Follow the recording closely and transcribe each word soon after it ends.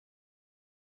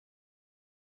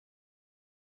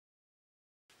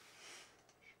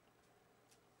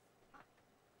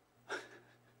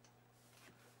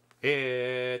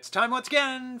It's time once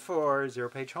again for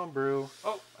ZeroPage Homebrew.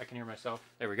 Oh, I can hear myself.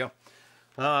 There we go.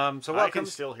 So welcome. I can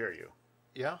still hear you.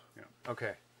 Yeah? Yeah.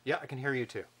 Okay. Yeah, I can hear you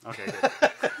too. Okay,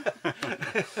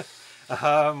 good.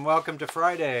 Welcome to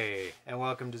Friday, and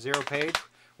welcome to ZeroPage,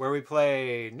 where we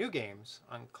play new games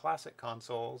on classic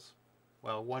consoles.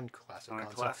 Well, one classic console.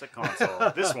 On a classic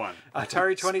console. This one.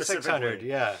 Atari 2600,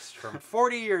 yes, from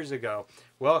 40 years ago.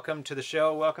 Welcome to the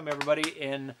show. Welcome everybody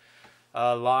in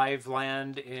live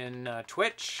land in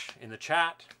Twitch, in the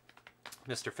chat.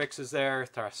 Mr. Fix is there,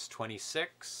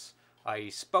 Thrust26,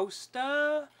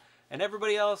 Sposta, and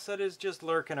everybody else that is just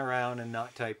lurking around and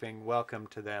not typing. Welcome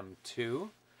to them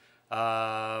too.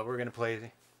 We're going to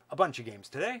play a bunch of games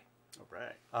today. All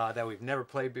right. That we've never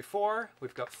played before.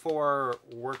 We've got 4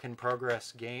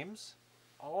 work-in-progress games,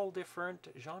 all different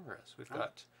genres. We've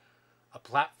got a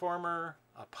platformer,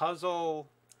 a puzzle,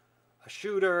 a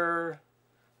shooter,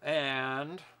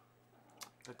 and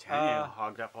Tanya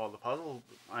hogged up all the puzzle.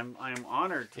 I'm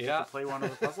honored to get to play one of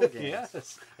the puzzle games.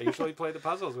 Yes, I usually play the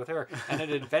puzzles with her, and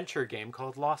an adventure game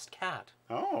called Lost Cat.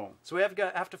 Oh. So we have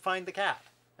to find the cat,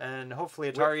 and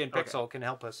hopefully Atari and Pixel can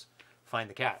help us find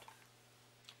the cat.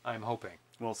 I'm hoping.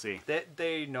 We'll see.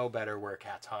 They know better where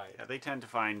cats hide. Yeah, they tend to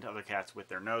find other cats with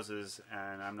their noses,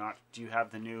 and I'm not. Do you have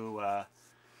the new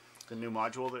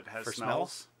module that has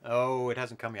smells? Oh, it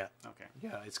hasn't come yet. Okay.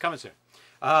 Yeah, it's coming soon.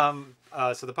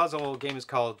 So the puzzle game is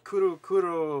called Kuru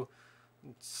Kuru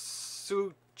Tsuchinoko.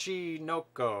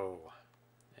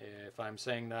 If I'm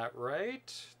saying that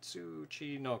right,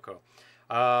 Tsuchinoko.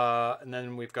 And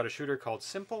then we've got a shooter called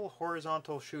Simple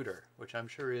Horizontal Shooter, which I'm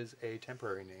sure is a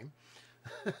temporary name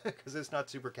because it's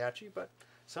not super catchy, but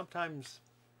sometimes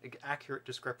accurate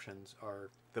descriptions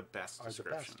are the best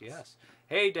descriptions. The best, yes.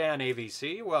 Hey, Dan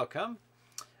AVC, welcome.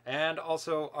 And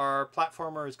also our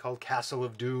platformer is called Castle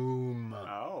of Doom.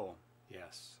 Oh.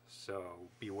 Yes, so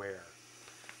beware.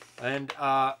 And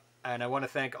I want to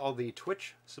thank all the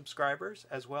Twitch subscribers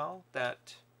as well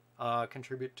that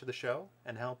contribute to the show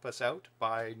and help us out,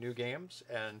 buy new games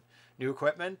and new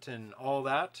equipment and all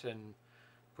that, and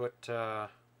put, I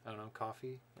don't know,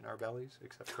 coffee in our bellies,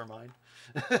 except for mine.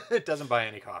 It doesn't buy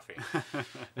any coffee.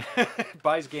 It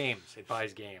buys games. It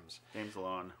buys games. Games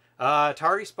alone.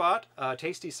 Atari Spot,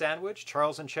 Tasty Sandwich,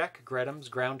 Charles and Check, Gretham's,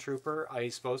 Ground Trooper,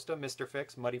 Sposta, Mr.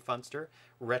 Fix, Muddy Funster,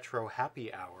 Retro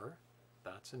Happy Hour,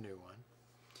 that's a new one,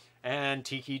 and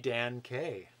Tiki Dan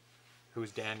K,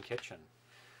 who's Dan Kitchen.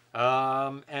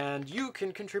 And you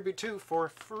can contribute too for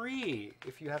free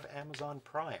if you have Amazon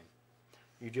Prime.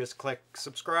 You just click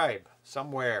subscribe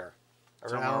somewhere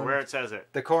around where it says it.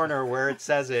 the corner where it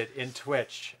says it in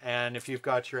Twitch. And if you've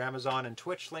got your Amazon and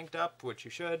Twitch linked up, which you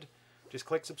should, just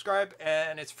click subscribe,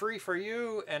 and it's free for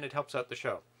you, and it helps out the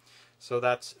show. So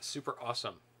that's super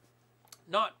awesome.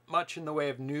 Not much in the way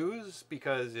of news,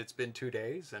 because it's been 2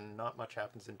 days, and not much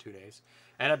happens in 2 days.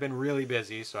 And I've been really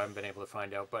busy, so I haven't been able to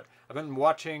find out. But I've been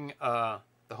watching the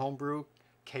Homebrew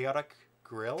Chaotic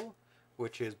Grill,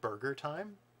 which is Burger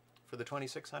Time for the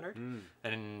 2600.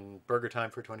 And Burger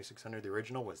Time for 2600, the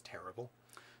original, was terrible.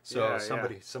 So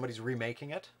somebody's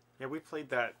remaking it. Yeah, we played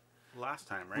that last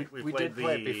time, right? We did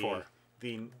play it before.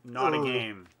 The not a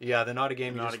game. Yeah, the not a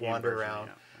game. You just wander around.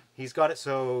 Yeah. He's got it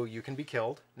so you can be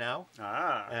killed now.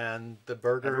 And the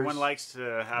burgers. Everyone likes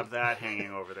to have that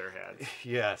hanging over their heads.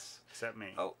 Yes. Except me.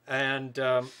 Oh, and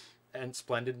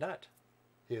Splendid Nut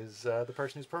is the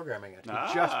person who's programming it. He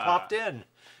just popped in,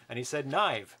 and he said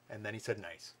knife, and then he said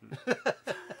nice.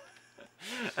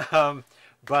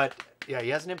 But yeah, he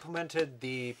hasn't implemented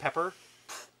the pepper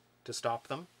to stop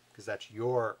them, because that's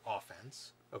your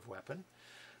offense of weapon.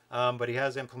 But he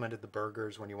has implemented the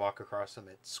burgers. When you walk across them,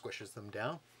 it squishes them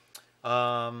down.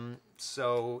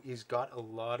 So he's got a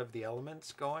lot of the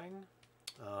elements going.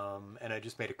 And I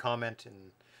just made a comment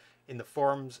in the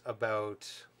forums about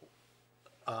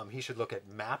he should look at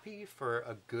Mappy for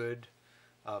a good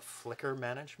flicker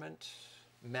management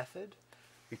method.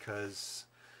 Because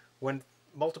when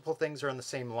multiple things are on the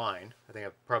same line, I think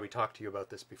I've probably talked to you about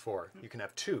this before, you can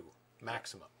have 2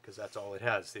 maximum, because that's all it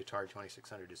has. The Atari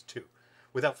 2600 is 2.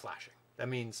 Without flashing. That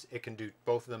means it can do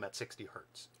both of them at 60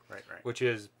 hertz. Right. Which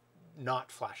is not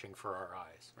flashing for our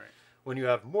eyes. Right. When you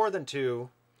have more than 2,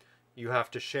 you have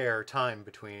to share time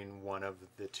between one of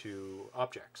the 2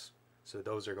 objects. So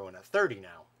those are going at 30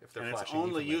 now, if they're flashing. And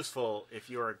it's only useful if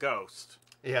you're a ghost.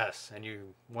 Yes, and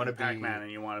you want to be... Pac-Man,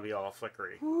 and you want to be all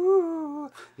flickery. Woo!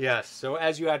 Yes, so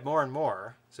as you add more and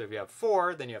more, so if you have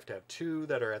 4, then you have to have 2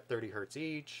 that are at 30 hertz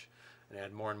each, and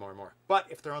add more and more and more. But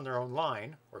if they're on their own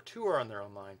line, or 2 are on their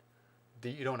own line,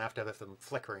 you don't have to have them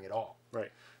flickering at all. Right.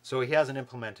 So he hasn't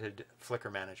implemented flicker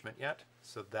management yet,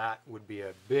 so that would be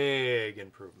a big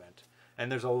improvement.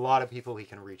 And there's a lot of people he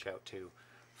can reach out to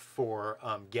for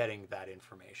getting that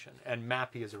information. And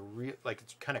Mappy is a real, like,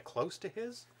 it's kind of close to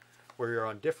his, where you're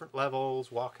on different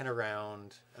levels, walking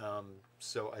around.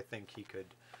 So I think he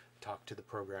could talk to the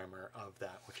programmer of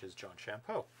that, which is John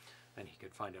Champeau, and he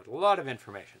could find out a lot of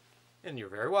information. And you're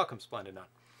very welcome, Splendid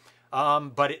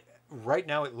Nun. But right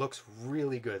now it looks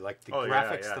really good, like the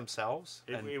graphics themselves.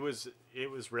 It was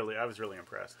really, I was really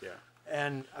impressed. Yeah.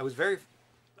 And I was very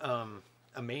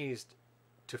amazed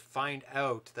to find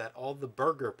out that all the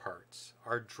burger parts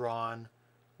are drawn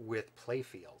with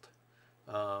Playfield.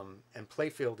 And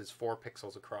Playfield is 4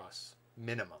 pixels across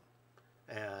minimum.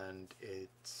 And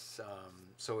it's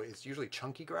so it's usually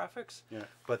chunky graphics. Yeah.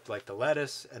 But like the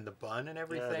lettuce and the bun and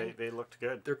everything, yeah, they looked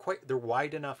good. They're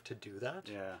wide enough to do that.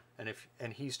 Yeah.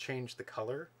 And he's changed the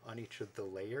color on each of the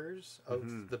layers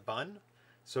of the bun,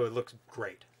 so it looks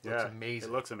great. It looks amazing.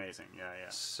 It looks amazing. Yeah, yeah.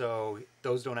 So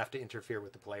those don't have to interfere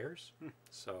with the players.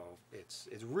 So it's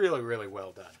really, really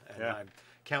well done. And I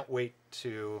can't wait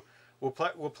to we'll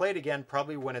play it again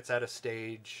probably when it's at a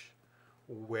stage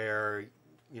where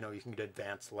you know you can get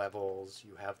advanced levels,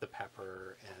 you have the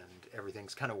pepper, and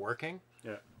everything's kind of working.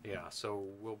 Yeah. Yeah, so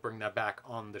we'll bring that back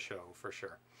on the show for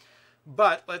sure.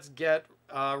 But let's get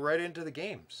right into the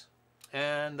games.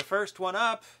 And the first one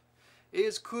up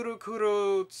is Kuru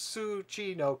Kuru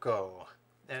Tsuchinoko.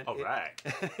 And All right.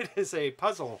 It is a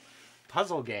puzzle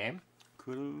game.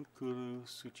 Kuru Kuru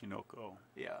Tsuchinoko.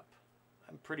 Yeah.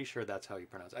 I'm pretty sure that's how you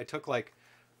pronounce it. I took like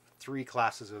 3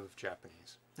 classes of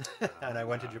Japanese. And I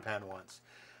went to Japan once.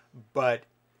 But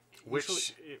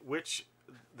which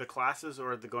the classes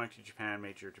or the going to Japan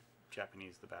made your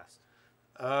Japanese the best?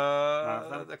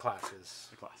 The classes.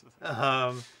 The classes.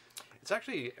 It's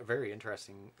actually a very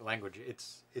interesting language.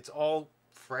 It's all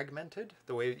fragmented,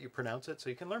 the way that you pronounce it, so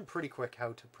you can learn pretty quick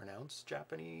how to pronounce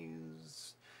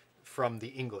Japanese from the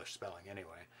English spelling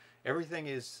anyway. Everything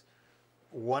is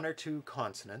 1 or 2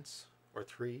 consonants, or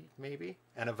 3 maybe,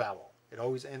 and a vowel. It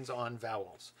always ends on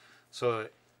vowels. So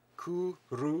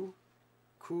Kuru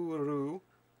Kuru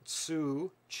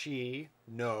Tsuchinoko.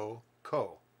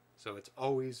 So it's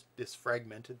always this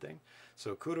fragmented thing.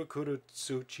 So Kuru Kuru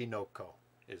Tsuchinoko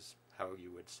is how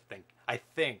you would think. I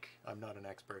think. I'm not an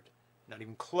expert. Not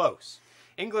even close.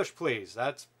 English, please.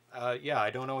 That's I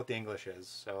don't know what the English is.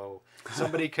 So if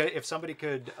somebody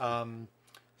could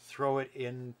throw it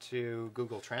into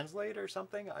Google Translate or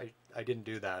something. I didn't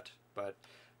do that, but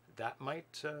that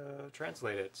might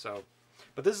translate it. So,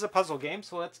 but this is a puzzle game,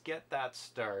 so let's get that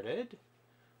started.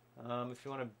 If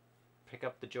you want to pick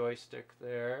up the joystick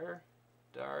there,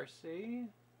 Darcy,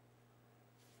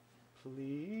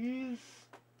 please.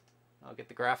 I'll get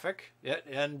the graphic,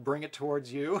 and bring it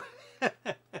towards you,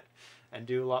 and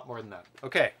do a lot more than that.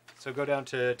 Okay, so go down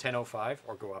to 1005,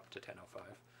 or go up to 1005,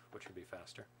 which would be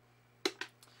faster.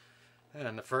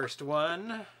 And the first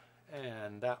one,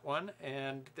 and that one,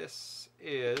 and this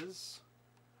is,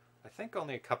 I think,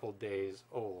 only a couple days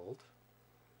old.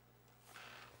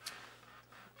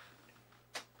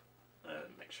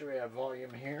 Make sure we have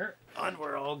volume here, and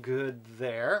we're all good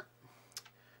there.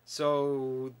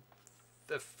 So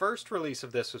the first release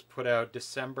of this was put out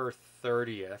December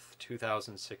 30th,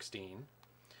 2016.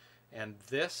 And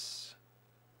this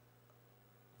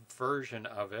version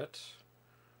of it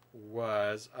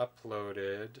was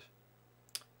uploaded,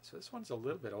 so this one's a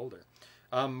little bit older,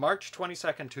 March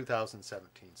 22nd,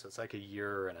 2017. So it's like a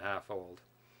year and a half old.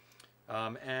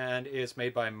 And it's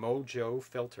made by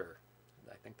mojofltr.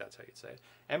 I think that's how you'd say it.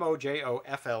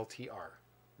 MOJOFLTR.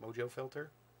 mojofltr?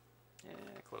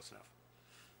 Yeah, close enough.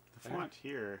 The font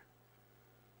here,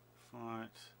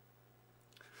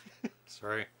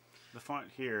 Sorry. The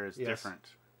font here is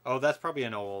different. Oh, that's probably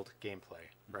an old gameplay,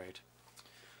 right?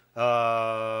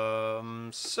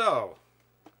 So,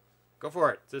 go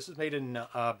for it. This is made in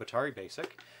Atari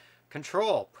Basic.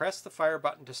 Control. Press the fire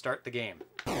button to start the game.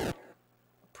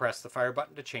 Press the fire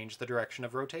button to change the direction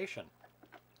of rotation.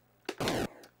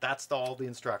 That's all the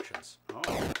instructions.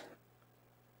 Oh.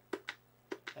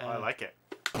 I like it.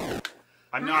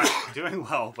 I'm not doing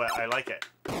well, but I like it.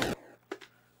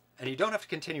 And you don't have to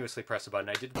continuously press a button.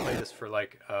 I did play this for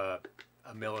like a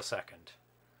millisecond.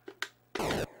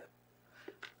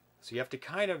 So you have to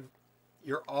kind of,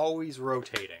 you're always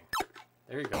rotating.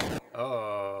 There you go.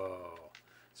 Oh.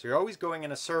 So you're always going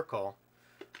in a circle.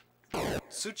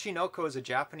 Tsuchinoko is a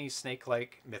Japanese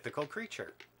snake-like mythical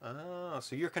creature. Oh,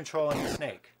 so you're controlling the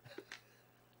snake.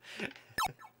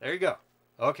 There you go.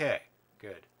 Okay,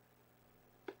 good.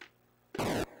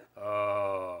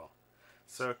 Oh.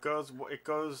 So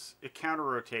it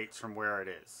counter-rotates from where it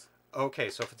is. Okay,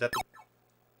 so if it's at the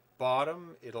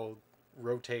bottom, it'll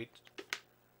rotate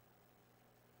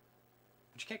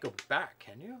But you can't go back,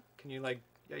 can you? Can you, like...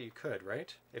 Yeah, you could,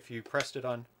 right? If you pressed it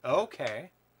on... Okay.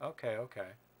 Okay, okay.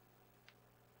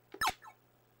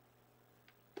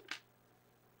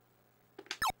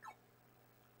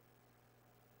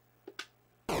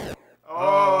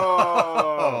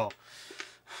 Oh!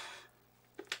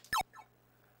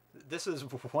 This is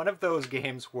one of those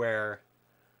games where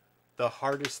the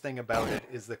hardest thing about it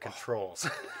is the controls.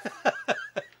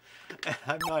 And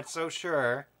I'm not so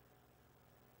sure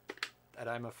that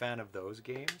I'm a fan of those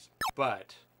games,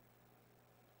 but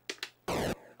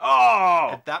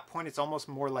at that point it's almost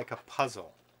more like a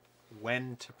puzzle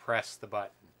when to press the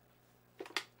button.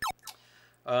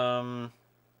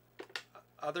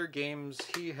 Other games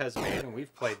he has made, and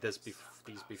we've played these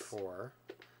before.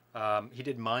 He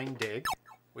did Mine Dig,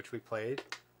 which we played.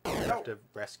 You have to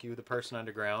rescue the person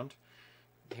underground.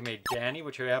 He made Danny,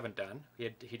 which I haven't done.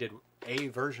 He did a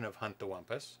version of Hunt the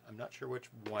Wumpus. I'm not sure which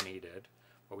one he did,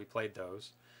 but we played those.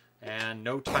 And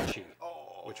No Touchy,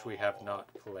 which we have not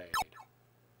played.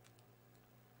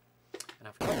 And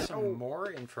I've got some more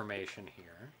information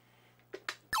here.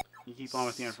 You keep on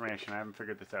with the information. I haven't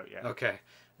figured this out yet. Okay.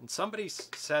 And somebody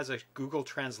says a Google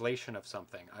translation of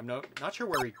something. I'm not sure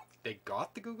where they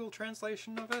got the Google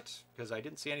translation of it, because I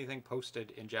didn't see anything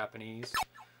posted in Japanese.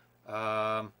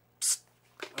 Okay.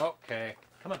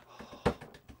 Come on.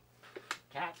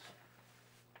 Cat.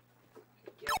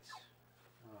 The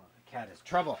cat is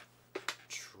trouble.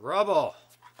 Trouble.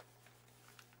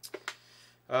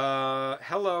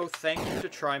 Hello. Thank you to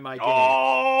try my game.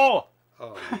 Oh!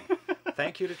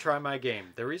 Thank you to try my game.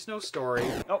 There is no story.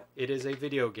 Oh. It is a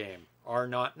video game, are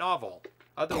not novel.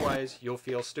 Otherwise, you'll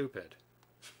feel stupid.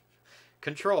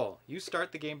 Control. You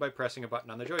start the game by pressing a button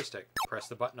on the joystick. Press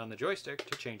the button on the joystick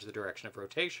to change the direction of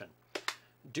rotation.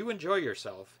 Do enjoy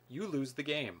yourself. You lose the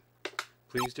game.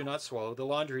 Please do not swallow the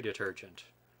laundry detergent.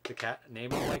 The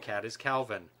name of my cat is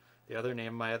Calvin. The other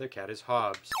name of my other cat is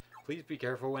Hobbs. Please be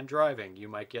careful when driving. You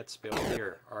might get spilled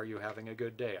beer. Are you having a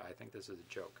good day? I think this is a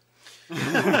joke.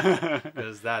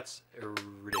 Because that's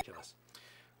ridiculous.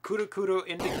 Kuru Kuru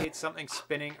indicates something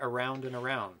spinning around and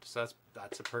around. So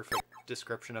that's a perfect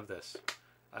description of this.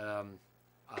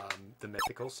 The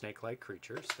mythical snake-like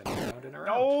creature spinning around and around.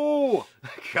 No!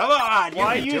 Come on!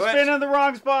 Why are you spinning in the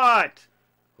wrong spot?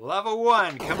 Level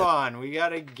 1. Come on. We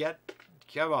gotta get...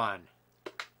 Come on.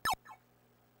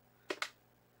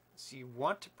 So you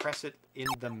want to press it in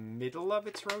the middle of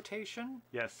its rotation?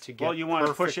 Yes. To get well, you want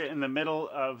to push it in the middle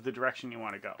of the direction you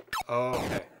want to go. Oh,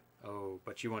 okay. Oh,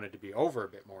 but you wanted to be over a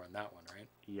bit more on that one, right?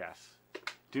 Yes.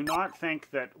 Do not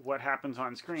think that what happens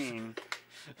on screen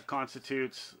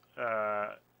constitutes,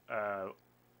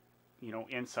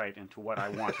 insight into what I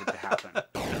wanted to happen.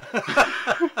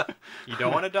 You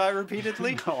don't want to die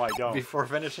repeatedly? No, I don't. Before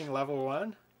finishing level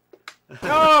 1?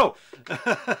 No!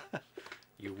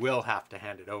 You will have to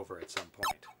hand it over at some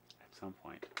point. At some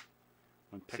point.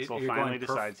 When Pixel finally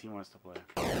decides he wants to play.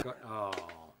 Oh.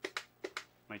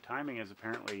 My timing is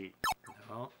apparently...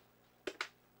 No.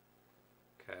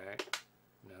 Okay.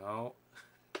 No.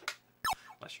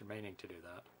 Unless you're meaning to do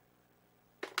that.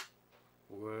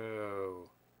 Whoa.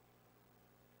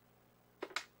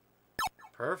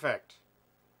 Perfect.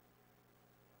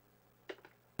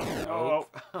 Oh.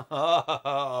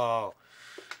 Oh.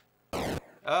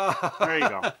 Oh. There you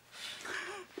go.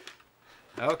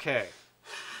 Okay.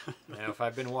 Now, if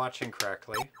I've been watching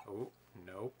correctly... Oh,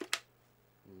 nope.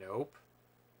 Nope.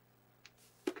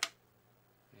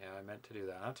 Yeah, I meant to do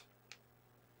that.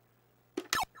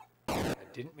 I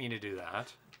didn't mean to do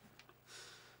that.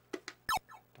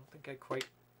 Don't think I quite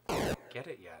get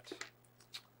it yet.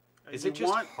 Is it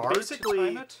just hard to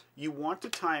time it? You want to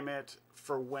time it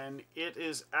for when it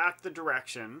is at the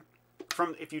direction...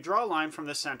 If you draw a line from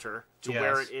the center to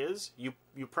where it is, you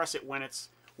press it when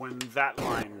that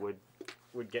line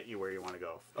would get you where you want to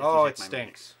go. Oh, it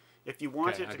stinks. If you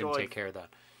want it to go, I can take care of that.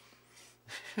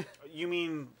 You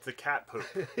mean the cat poop,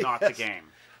 not the game.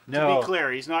 No. To be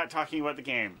clear, he's not talking about the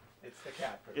game. It's the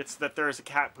cat poop. It's that there is a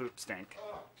cat poop stink.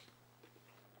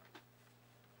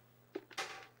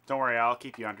 Don't worry, I'll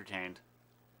keep you entertained.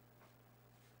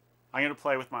 I'm going to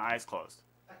play with my eyes closed.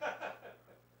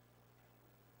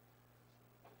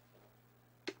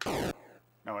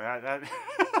 No, that...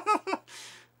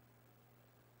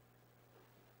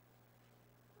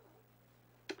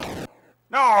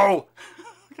 No!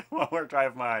 One more try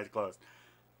with my eyes closed.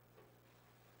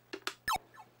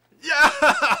 Yeah!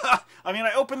 I mean,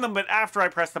 I opened them, but after I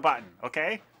pressed the button,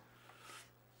 okay?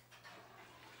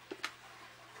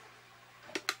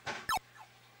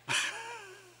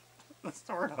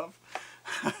 Sort of.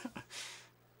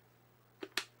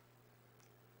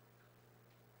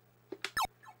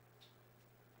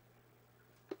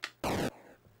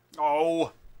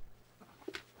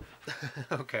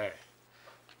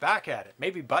 back at it.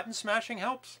 Maybe button smashing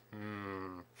helps?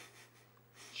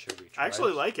 Should we try I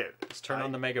actually like it. Let's turn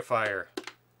on the Megafire.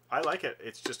 I like it.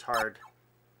 It's just hard.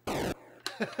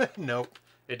 Nope.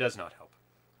 It does not help.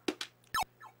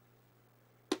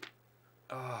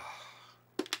 Oh.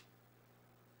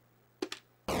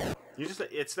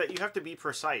 It's that you have to be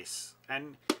precise.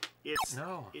 And it's...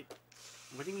 No.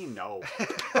 What do you mean, no?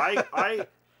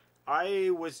 I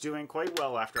was doing quite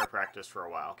well after I practiced for a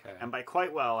while. Okay. And by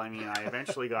quite well, I mean I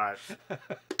eventually got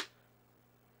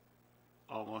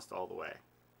almost all the way.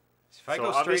 If I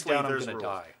go straight down, I'm going to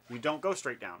die. You don't go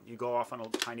straight down. You go off on a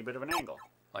tiny bit of an angle.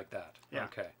 Like that? Yeah.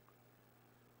 Okay.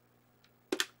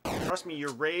 Trust me,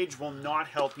 your rage will not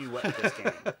help you at this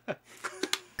game.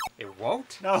 It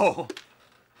won't? No.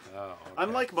 Oh, okay.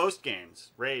 Unlike most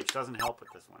games, rage doesn't help with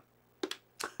this one.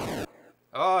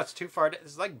 Oh, it's too far.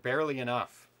 It's like barely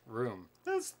enough room.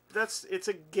 It's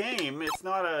a game. It's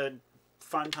not a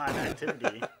fun time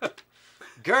activity.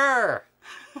 Grr!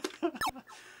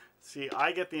 See,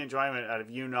 I get the enjoyment out of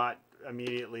you not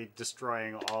immediately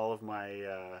destroying all of my...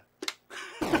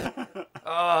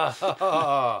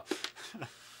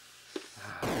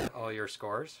 all your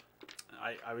scores?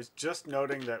 I was just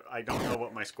noting that I don't know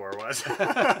what my score was.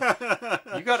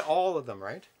 You got all of them,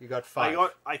 right? You got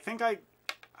 5. I think I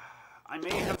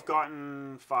may have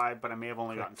gotten 5, but I may have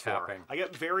only gotten 4. Tapping. I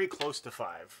get very close to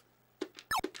 5.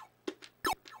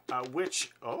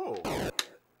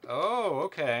 Oh,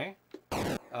 okay.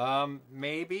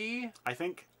 Maybe? I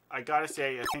think, I gotta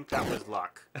say, I think that was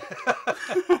luck.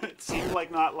 It seemed like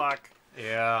not luck.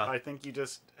 Yeah. I think you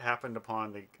just happened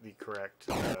upon the correct...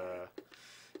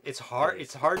 It's hard.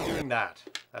 It's hard doing that.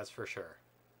 That's for sure.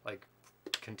 Like,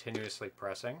 continuously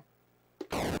pressing.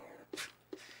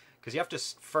 Because you have to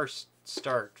first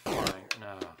start flying.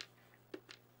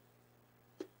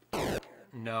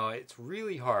 No, it's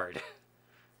really hard.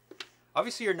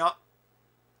 Obviously, you're not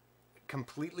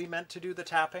completely meant to do the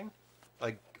tapping,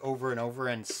 like over and over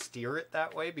and steer it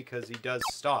that way, because he does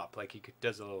stop, like he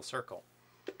does a little circle.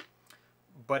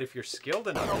 But if you're skilled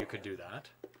enough, you could do that.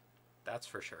 That's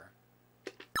for sure.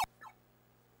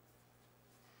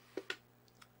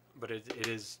 But it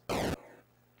is... Do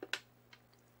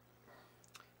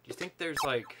you think there's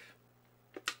like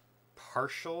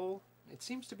partial... It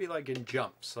seems to be like in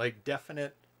jumps, like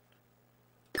definite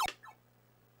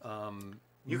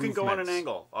you can go on an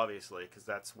angle, obviously, because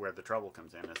that's where the trouble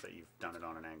comes in, is that you've done it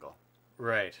on an angle.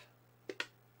 Right.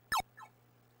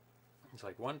 It's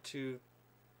like 1, 2...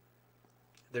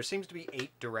 There seems to be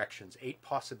 8 directions, 8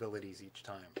 possibilities each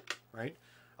time, right?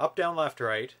 Up, down, left,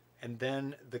 right, and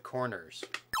then the corners.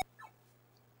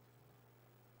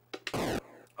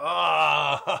 Oh!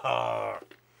 I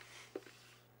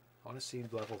want to see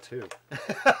level 2.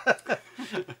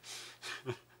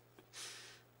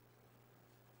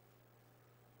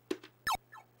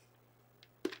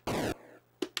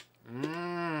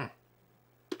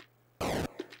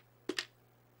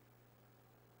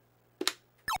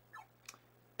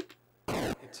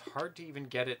 It's hard to even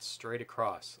get it straight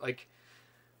across. Like,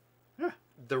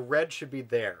 the red should be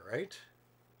there, right?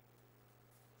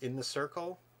 In the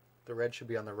circle, the red should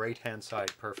be on the right-hand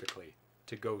side perfectly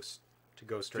to go straight.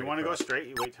 If you want to go straight,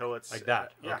 you wait till it's like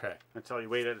that. Yeah, okay. Until you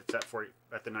wait it, it's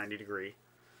at the 90 degree.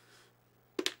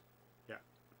 Yeah.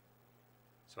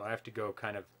 So I have to go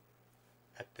kind of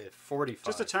at the 45.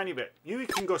 Just a tiny bit. You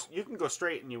can go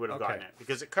straight, and you would have gotten it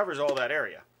because it covers all that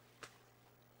area.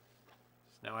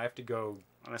 So now I have to go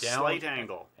on a down slight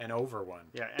angle and over one.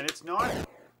 Yeah, and it's not.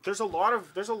 There's a lot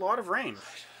of range.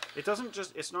 It doesn't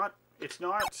just. It's not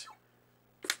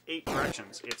 8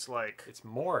 directions. It's like it's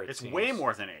more. It's way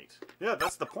more than 8. Yeah,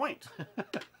 that's the point.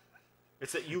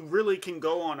 It's that you really can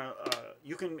go on a.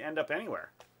 You can end up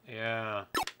anywhere. Yeah,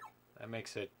 that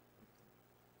makes it.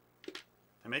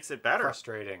 It makes it better.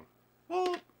 Frustrating.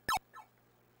 Well,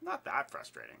 not that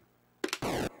frustrating.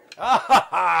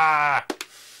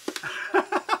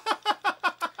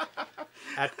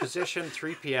 At position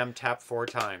 3 p.m., tap 4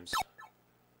 times.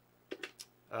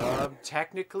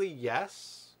 Technically,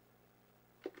 yes.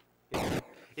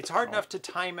 It's hard enough to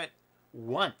time it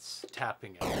once,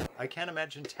 tapping it. I can't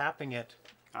imagine tapping it.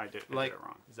 I did it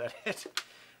wrong. Is that it?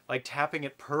 Like tapping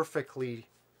it perfectly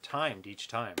timed each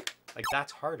time. Like,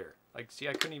 that's harder. Like, see,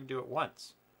 I couldn't even do it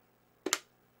once.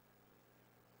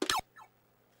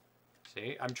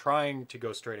 See, I'm trying to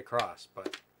go straight across,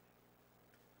 but...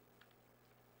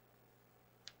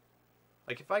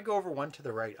 Like, if I go over 1 to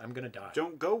the right, I'm going to die.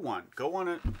 Don't go 1. Go on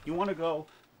it. You want to go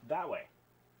that way.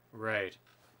 Right.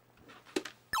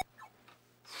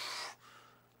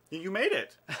 You made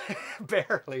it.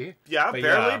 Barely. Yeah,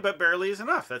 barely, but barely is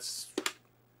enough. That's...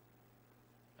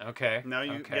 Okay. Now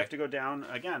you have to go down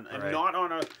again, and Right. not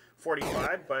on a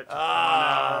 45, but on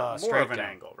a more straight of an down.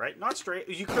 angle, right? Not straight.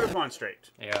 You could have gone straight,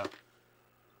 Yeah.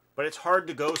 but it's hard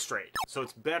to go straight, so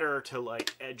it's better to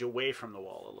like edge away from the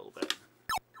wall a little bit.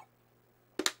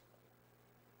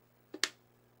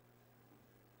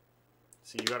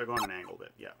 So you got to go on an angle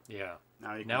bit, yeah. Yeah.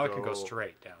 Now you can Now it can go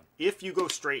straight down. If you go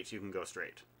straight, you can go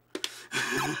straight.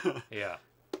 Yeah.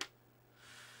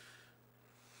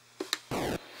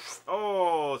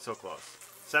 Oh, so close.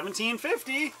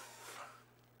 1750.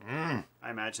 Mm. I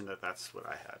imagine that's what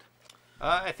I had.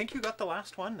 I think you got the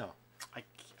last one though. I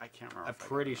can't remember. I'm if I got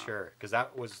pretty it or not. sure, because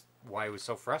that was why it was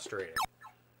so frustrating.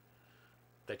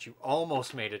 That you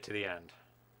almost made it to the end.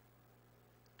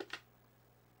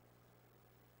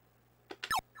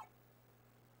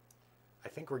 I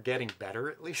think we're getting better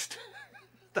at least.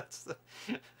 That's the...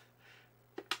 Yeah,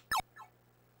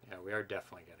 we are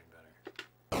definitely getting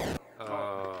better.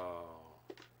 Oh.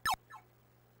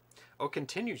 Oh,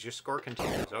 continues. Your score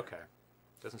continues. Okay.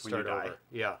 Doesn't When you start die? over.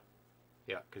 Yeah.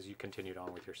 Yeah, because you continued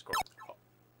on with your score.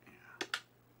 Yeah.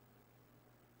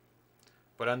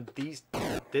 But on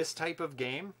this type of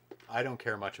game, I don't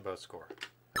care much about score.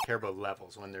 I care about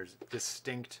levels when there's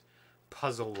distinct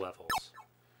puzzle levels.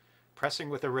 Pressing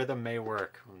with a rhythm may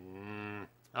work.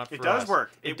 Not for It does us.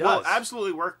 work. It will does.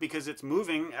 absolutely work because it's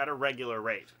moving at a regular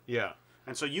rate. Yeah.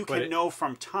 And so you But can it- know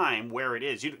from time where it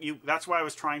is. That's why I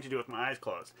was trying to do it with my eyes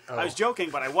closed. Oh. I was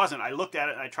joking, but I wasn't. I looked at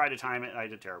it and I tried to time it and I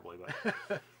did terribly.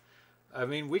 But I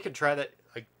mean, we could try that.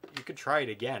 Like, you could try it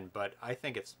again, but I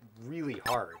think it's really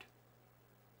hard.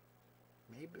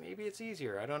 Maybe it's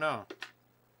easier. I don't know.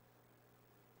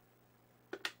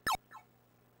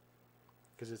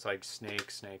 Because it's like snake,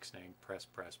 snake, snake, press,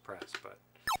 press, press. But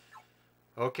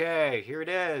okay, here it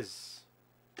is.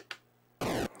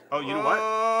 oh, you know what?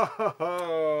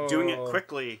 Oh. Doing it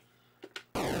quickly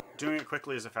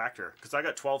is a factor because I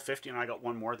got 1250 and I got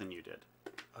one more than you did.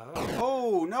 Oh.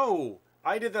 Oh no!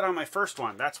 I did that on my first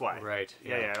one. That's why. Right.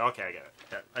 Yeah. Okay, I get it.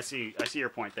 Yeah, I see your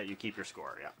point that you keep your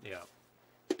score. Yeah.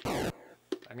 Yeah.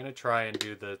 I'm gonna try and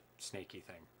do the snaky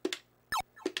thing.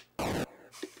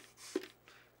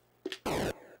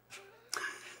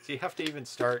 So you have to even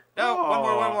start. No,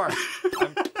 Oh. one more.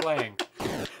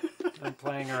 I'm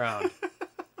playing around.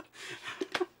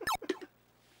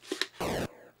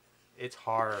 It's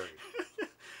hard.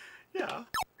 Yeah.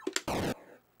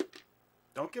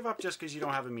 Don't give up just because you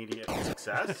don't have immediate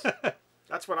success.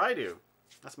 That's what I do.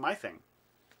 That's my thing.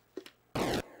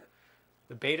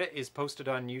 The beta is posted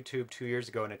on YouTube 2 years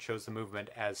ago, and it shows the movement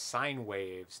as sine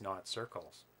waves, not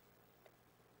circles.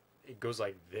 It goes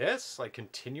like this, like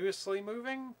continuously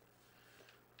moving.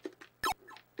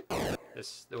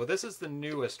 This is the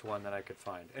newest one that I could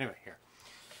find. Anyway, here.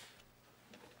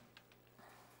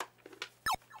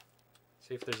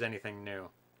 See if there's anything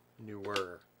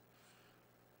newer.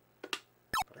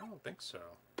 But I don't think so.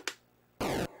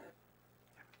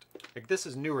 Like, this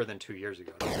is newer than 2 years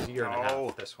ago. This is a year and a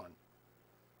half, this one.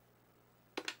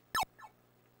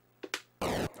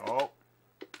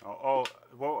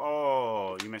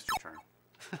 Oh, you missed your turn.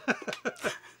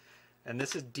 And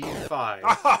this is D5.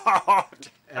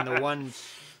 And the one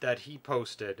that he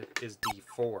posted is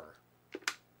D4.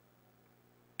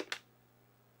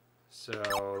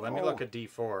 So let me look at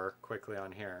D4 quickly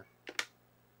on here.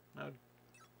 No.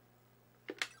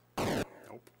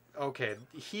 Nope. Okay,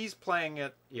 he's playing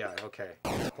it. Yeah, okay.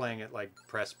 He's playing it like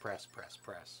press, press, press,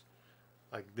 press.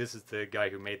 Like, this is the guy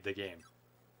who made the game.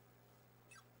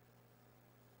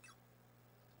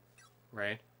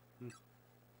 Right?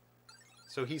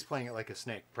 So he's playing it like a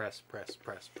snake. Press, press,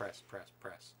 press, press, press,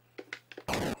 press.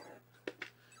 And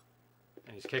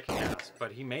he's kicking ass.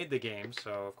 But he made the game,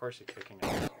 so of course he's kicking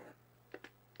ass.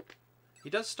 He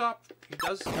does stop. He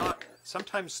does not.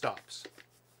 Sometimes stops.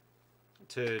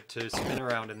 To spin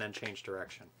around and then change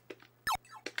direction.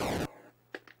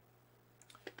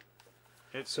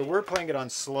 So we're playing it on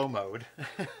slow mode.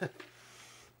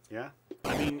 Yeah.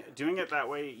 I mean, doing it that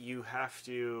way, you have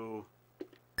to...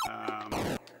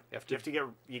 you have to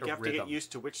get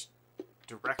used to which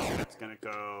direction it's going to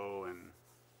go, and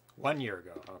 1 year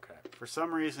ago, okay. for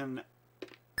some reason,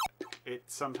 it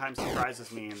sometimes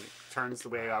surprises me and it turns the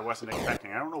way I wasn't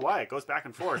expecting. I don't know why. It goes back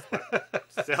and forth, but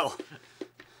still.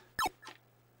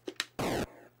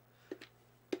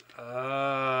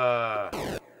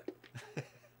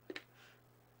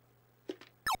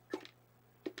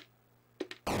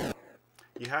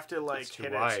 You have to like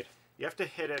hit it. You have to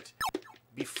hit it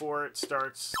before it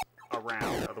starts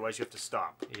around. Otherwise, you have to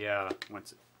stop. Yeah.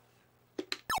 Once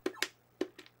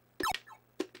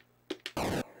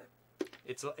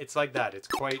It's like that. It's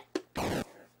quite...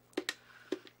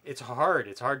 It's hard.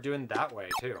 It's hard doing that way,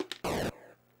 too. Oh,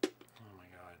 my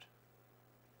God.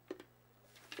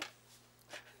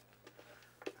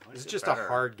 This is just a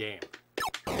hard game.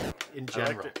 In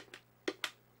general.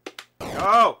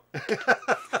 No!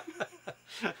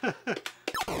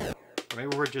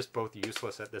 Maybe we're just both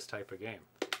useless at this type of game.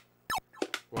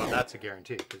 Well, that's a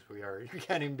guarantee, because we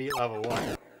can't even beat level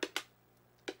 1.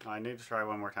 I need to try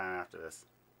one more time after this.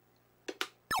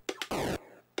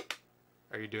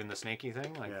 Are you doing the snaky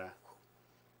thing? Like...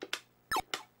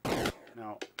 Yeah.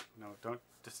 No, don't.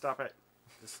 Just stop it.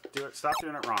 Just do it. Stop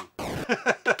doing it wrong.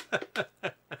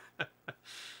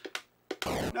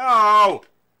 No!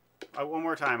 One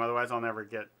more time, otherwise I'll never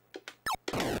get...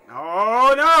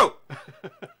 Oh, no!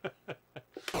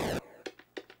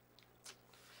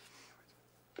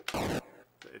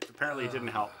 It apparently didn't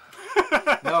help.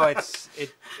 No,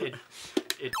 it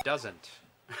doesn't.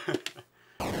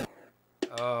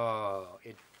 Oh,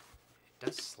 it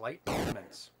does slight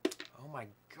movements. Oh my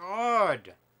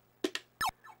God!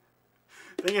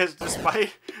 Thing is,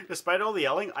 despite all the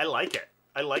yelling, I like it.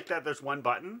 I like that there's one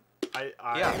button. I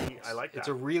like that. It's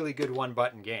a really good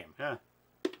one-button game. Yeah.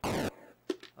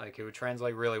 Like, it would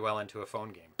translate really well into a phone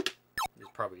game. It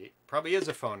probably is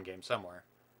a phone game somewhere.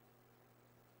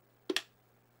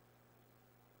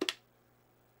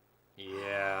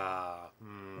 Yeah.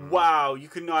 Wow, you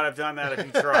could not have done that if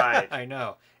you tried. I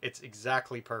know. It's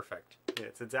exactly perfect.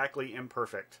 It's exactly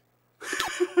imperfect.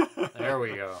 There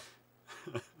we go.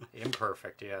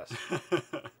 Imperfect, yes.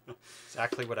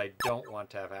 Exactly what I don't want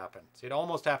to have happen. See, it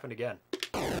almost happened again.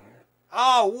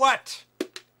 Oh, what?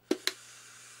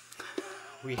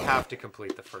 We have to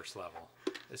complete the first level.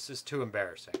 This is too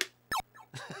embarrassing.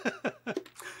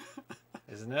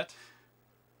 Isn't it?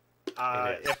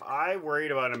 It is. If I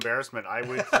worried about embarrassment, I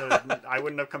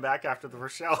wouldn't have come back after the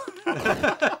first shell.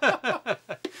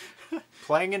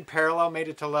 Playing in parallel made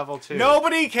it to level 2.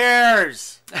 Nobody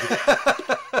cares!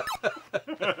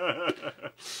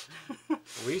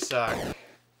 We suck.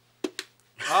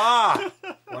 Ah!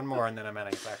 One more and then I'm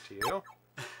handing it back to you.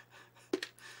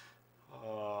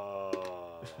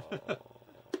 Oh.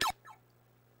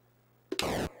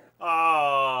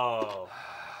 Oh.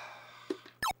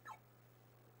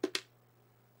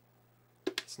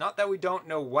 It's not that we don't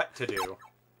know what to do.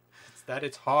 It's that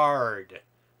it's hard.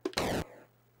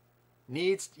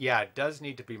 It does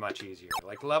need to be much easier.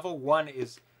 Like level 1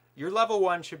 is... Your level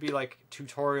 1 should be like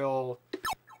tutorial,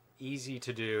 easy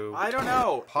to do. I don't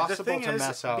know. Possible to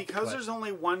mess up. Because there's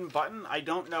only one button, I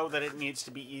don't know that it needs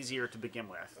to be easier to begin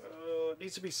with. It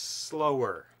needs to be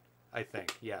slower, I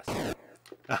think. Yes.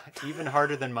 Even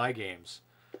harder than my games.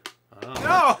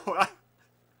 No!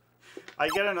 I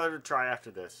get another try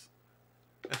after this.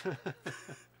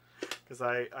 Because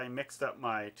I mixed up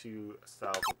my two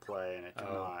styles of play and it did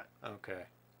not. Okay.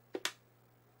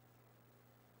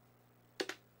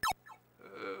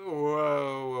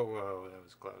 Whoa, that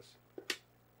was close.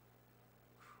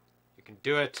 You can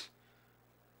do it.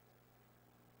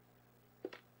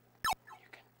 You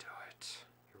can do it.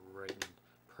 You're right in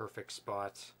perfect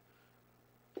spots.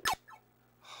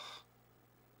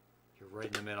 You're right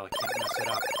in the middle. I can't mess it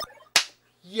up.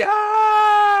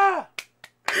 Yeah!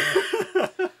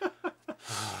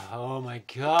 Oh my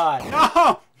God.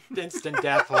 No! Instant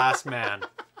death, last man.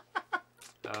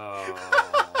 Oh.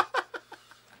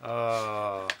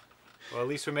 Well, at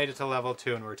least we made it to level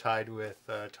 2 and we're tied with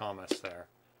Thomas there.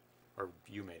 Or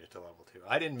you made it to level 2.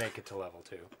 I didn't make it to level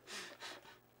 2.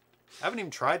 I haven't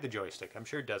even tried the joystick. I'm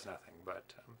sure it does nothing,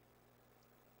 but...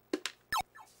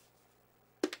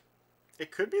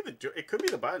 It could be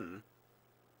the button.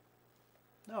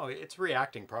 No, it's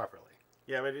reacting properly.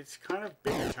 Yeah, but it's kind of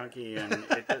big and chunky, and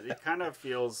it kind of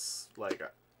feels like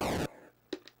a...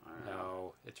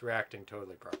 No, it's reacting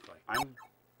totally properly.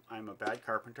 I'm a bad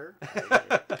carpenter.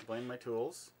 I blame my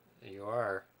tools. You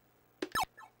are.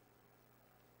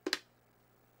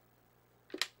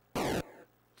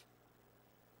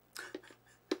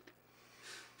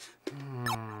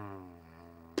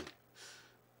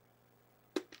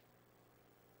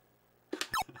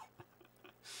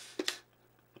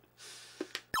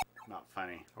 Not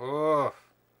funny. Oh.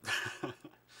 Well,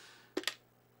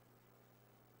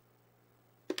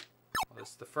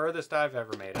 it's the furthest I've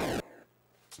ever made it.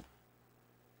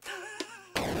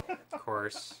 Of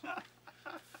course.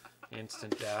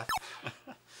 Instant death. I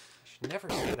should never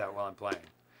say that while I'm playing.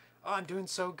 Oh, I'm doing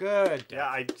so good.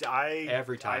 Yeah,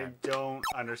 every time. I don't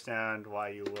understand why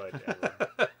you would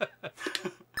ever.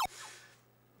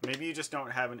 Maybe you just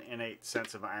don't have an innate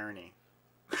sense of irony.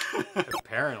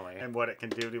 Apparently. And what it can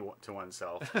do to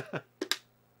oneself.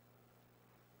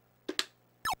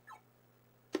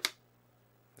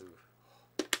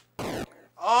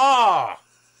 Oh!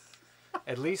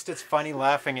 At least it's funny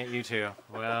laughing at you two.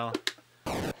 Well,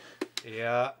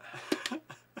 yeah.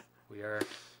 We are... At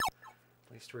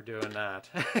least we're doing that.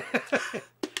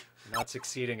 Not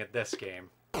succeeding at this game.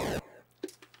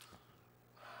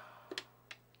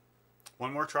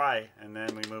 One more try, and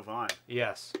then we move on.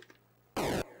 Yes.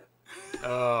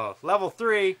 Oh, level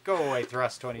 3. Go away,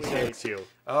 Thrust 26. We hate you.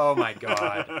 Oh my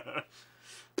god.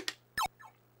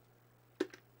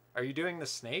 Are you doing the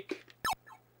snake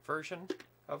version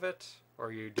of it? Or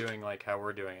are you doing like how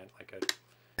we're doing it? Like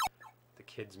the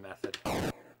kids method?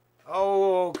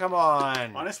 Oh, come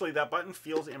on. Honestly, that button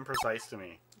feels imprecise to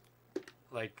me.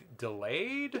 Like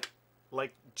delayed?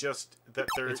 Like just that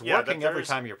there's... It's working every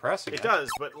time you're pressing it. It does,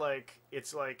 but like,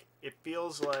 it's like, it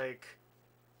feels like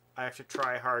I have to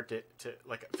try hard to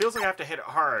like, it feels like I have to hit it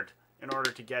hard in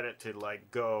order to get it to like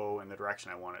go in the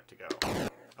direction I want it to go.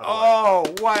 Oh,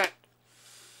 what?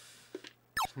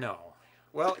 No.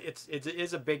 Well, it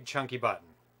is a big chunky button.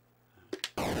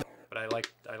 But I like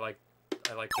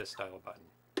this style of button.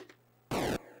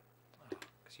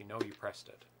 Because you know you pressed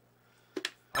it.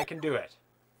 I can do it.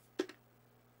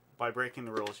 By breaking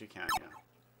the rules, you can, yeah.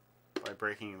 By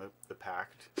breaking the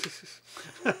pact.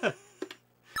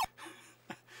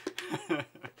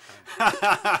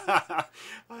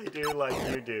 I do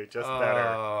like you do, just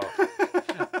better.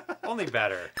 Only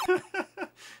better.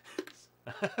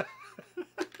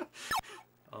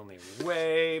 Only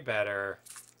way better.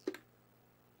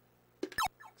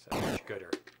 So much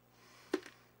gooder.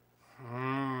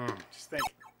 Just think.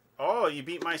 Oh, you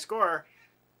beat my score.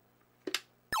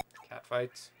 Cat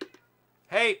fights.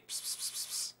 Hey! Psst, psst,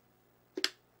 psst,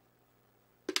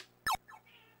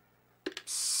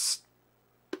 psst.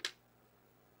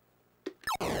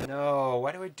 Psst. No,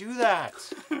 why do I do that?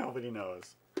 Nobody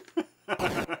knows.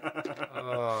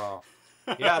 Oh.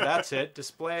 Yeah, that's it.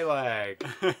 Display lag.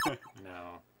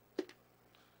 No.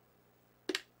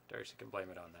 Darcy can blame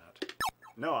it on that.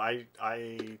 No, I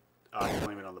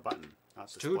blame it on the button. Not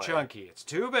It's too chunky. It's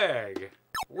too big.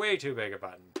 Way too big a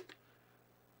button.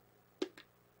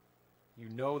 You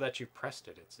know that you pressed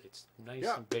it. It's nice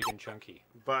and big and chunky.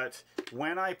 But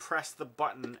when I press the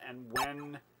button and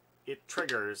when it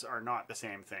triggers are not the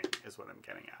same thing, is what I'm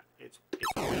getting at. It's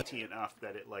weighty enough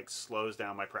that it like slows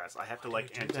down my press. I have to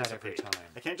like anticipate. Every time?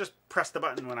 I can't just press the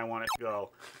button when I want it to go.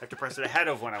 I have to press it ahead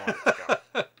of when I want it to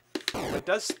go. It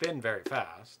does spin very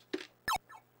fast.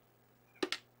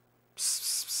 Psst,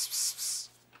 psst, psst,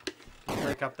 psst.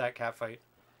 Break up that cat fight.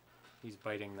 He's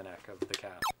biting the neck of the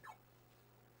cat.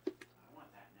 I want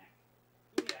that neck.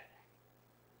 Give me that neck.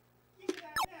 Give me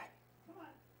that neck. Come on.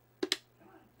 Come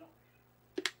on. Don't.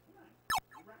 Come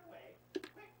on. Run away.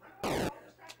 Quick, run away. Don't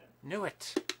distract him. Knew it.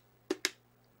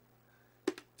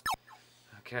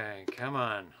 Okay, come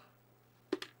on.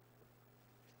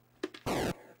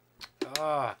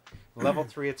 Ah, level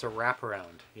 3, it's a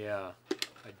wraparound. Yeah,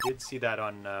 I did see that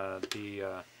on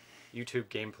the YouTube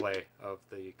gameplay of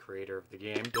the creator of the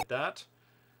game. Did that?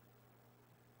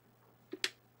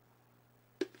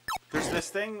 There's this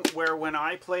thing where when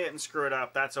I play it and screw it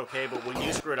up, that's okay, but when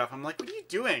you screw it up, I'm like, what are you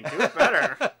doing? Do it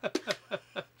better.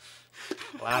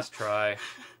 Last try.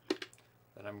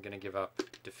 Then I'm gonna give up,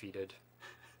 defeated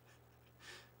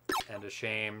and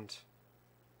ashamed.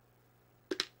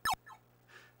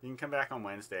 You can come back on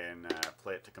Wednesday and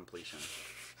play it to completion.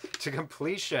 To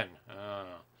completion. Oh.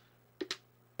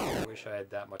 I wish I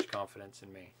had that much confidence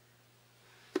in me.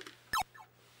 I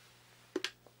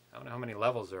don't know how many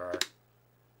levels there are,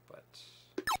 but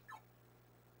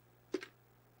there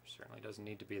certainly doesn't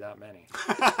need to be that many.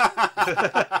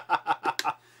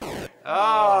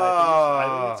 I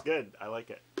think it's good. I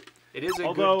like it. It is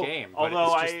a good game, but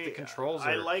although it's just the controls are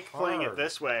I like playing it hard.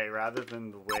 this way rather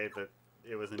than the way that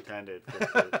it was intended.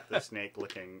 The snake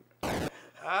looking.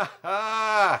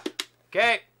 Aha!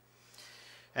 Okay.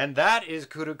 And that is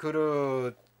Kuru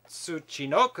Kuru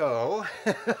Tsuchinoko,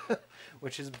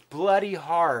 which is bloody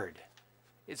hard.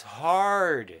 It's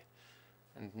hard.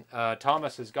 And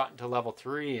Thomas has gotten to level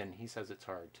 3, and he says it's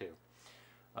hard too.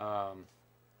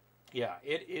 Yeah,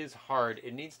 it is hard.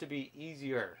 It needs to be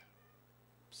easier.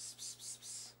 Psst, psst, psst,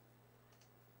 psst.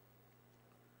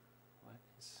 What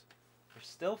is... They're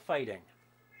still fighting.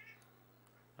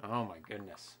 Oh my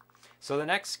goodness. So the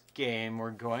next game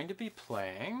we're going to be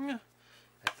playing,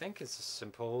 I think it's a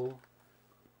simple...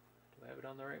 Do I have it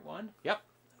on the right one? Yep.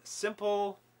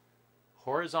 Simple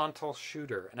horizontal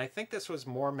shooter. And I think this was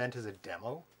more meant as a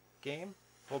demo game.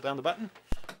 Hold down the button.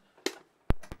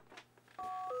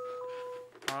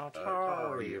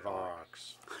 Atari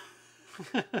Vox.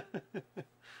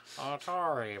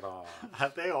 Atari Vox.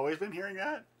 Have they always been hearing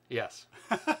that? Yes.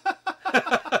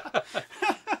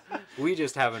 We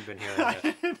just haven't been hearing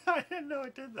it. I didn't know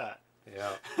it did that.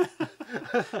 Yeah.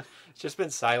 It's just been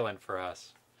silent for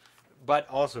us. But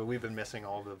also, we've been missing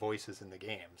all the voices in the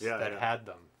games that had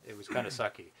them. It was kind of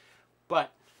sucky.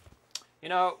 But, you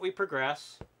know, we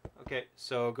progress. Okay,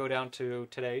 so go down to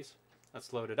today's.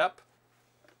 Let's load it up.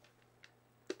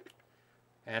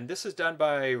 And this is done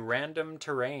by Random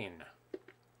Terrain,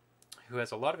 who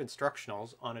has a lot of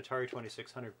instructionals on Atari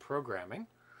 2600 programming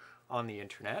on the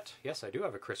internet. Yes, I do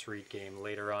have a Chris Reed game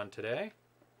later on today.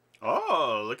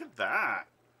 Oh, look at that.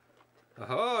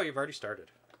 Oh, you've already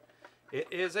started. It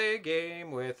is a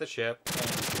game with a ship and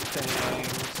things.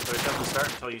 So it doesn't start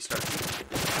until you start shooting.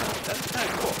 Oh, that's kind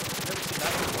of cool. I've never seen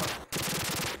that before.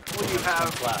 Well, you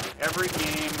have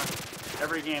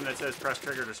every game that says press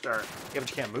trigger to start. Yeah, but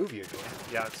you can't move usually.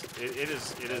 Yeah, it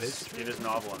is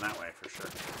novel in that way for sure.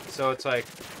 So it's like,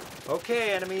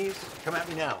 okay, enemies, come at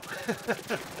me now.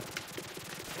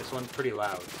 This one's pretty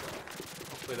loud, so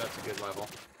hopefully that's a good level.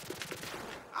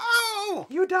 Oh,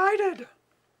 you died it.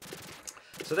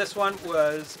 So this one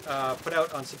was put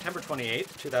out on September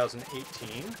 28th,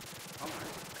 2018. Oh,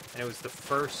 and it was the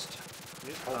first. You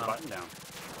just hold the button down.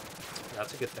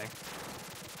 That's a good thing.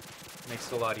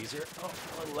 Makes it a lot easier. Oh,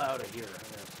 a little louder here. I'm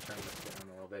going to turn this down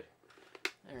a little bit.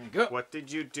 There you go. What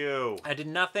did you do? I did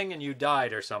nothing and you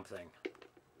died or something.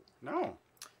 No.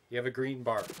 You have a green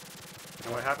bar.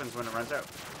 And what happens when it runs out?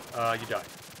 You die.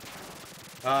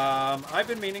 I've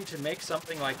been meaning to make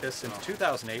something like this since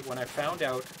 2008 when I found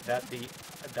out that the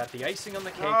icing on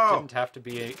the cake didn't have to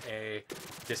be a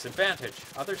disadvantage.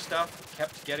 Other stuff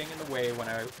kept getting in the way when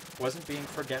I wasn't being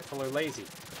forgetful or lazy.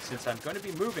 Since I'm going to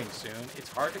be moving soon, it's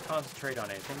hard to concentrate on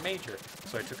anything major.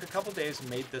 So I took a couple days and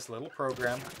made this little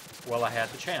program while I had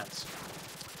the chance.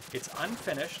 It's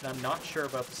unfinished and I'm not sure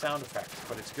about the sound effects,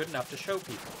 but it's good enough to show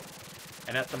people.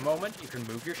 And at the moment, you can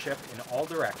move your ship in all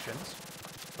directions,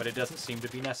 but it doesn't seem to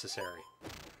be necessary.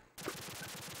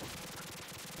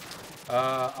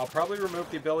 I'll probably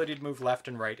remove the ability to move left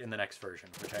and right in the next version,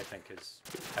 which I think is...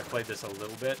 I played this a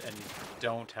little bit, and you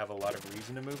don't have a lot of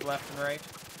reason to move left and right.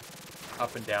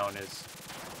 Up and down is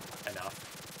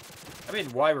enough. I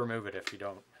mean, why remove it if you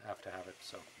don't have to have it,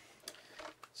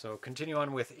 So continue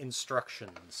on with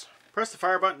instructions. Press the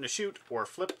fire button to shoot, or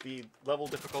flip the level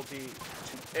difficulty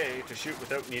to A to shoot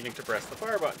without needing to press the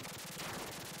fire button.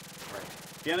 Right.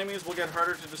 The enemies will get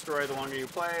harder to destroy the longer you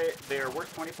play. They are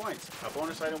worth 20 points. A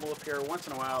bonus item will appear once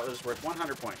in a while that is worth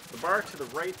 100 points. The bar to the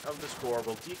right of the score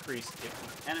will decrease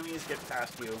if the enemies get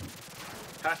past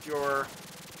your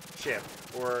ship,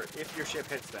 or if your ship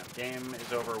hits them. Game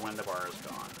is over when the bar is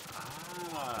gone.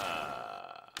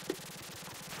 Ah,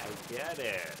 I get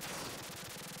it.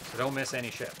 So don't miss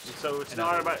any ships. So it's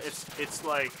not about it's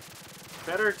like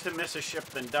better to miss a ship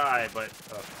than die, but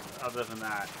other than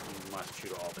that, you must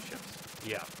shoot all the ships.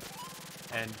 Yeah.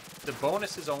 And the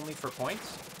bonus is only for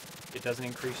points. It doesn't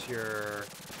increase your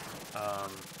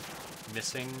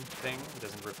missing thing. It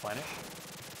doesn't replenish.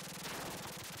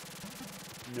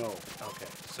 No. Okay,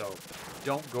 so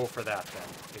don't go for that then.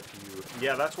 If you...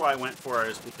 Yeah, that's why I went for it,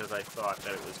 is because I thought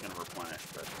that it was going to replenish.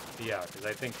 But yeah, because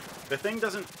I think the thing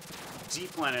doesn't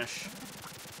deplenish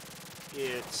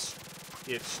its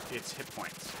hit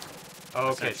points. Oh,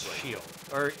 okay, it's shield.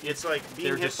 Or it's like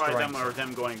being hit by them or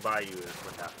them going by you is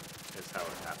what happens. Is how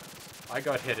it happens. I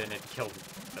got hit and it killed me,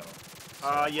 though.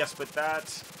 So. Yes, but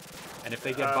that's... And if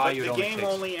they get by you, the game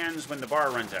only ends when the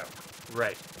bar runs out.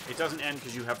 Right. It doesn't end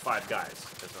because you have 5 guys.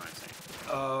 That's what I'm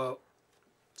saying.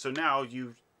 So now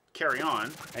you carry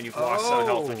on, and you've lost some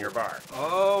health in your bar.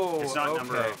 Oh, it's not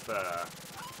number of...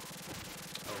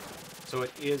 So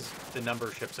it is the number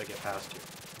of ships that get past you.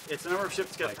 It's the number of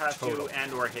ships that get past you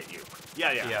and or hit you.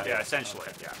 Yeah, essentially,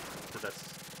 okay. yeah. So that's...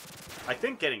 I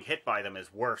think getting hit by them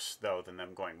is worse, though, than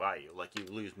them going by you. Like, you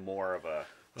lose more of a...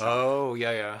 chunk. Oh,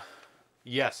 yeah.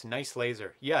 Yes, nice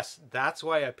laser. Yes, that's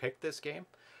why I picked this game.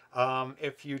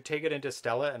 If you take it into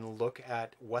Stella and look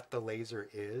at what the laser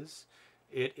is,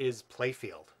 it is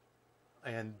playfield.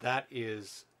 And that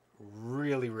is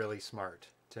really, really smart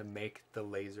to make the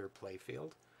laser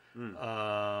playfield.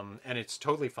 And it's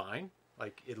totally fine.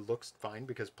 Like, it looks fine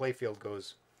because playfield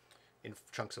goes in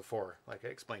chunks of 4, like I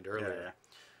explained earlier.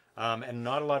 Yeah. And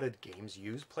not a lot of games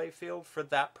use playfield for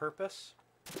that purpose.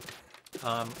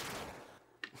 That's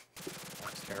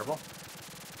terrible.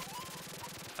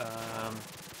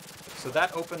 So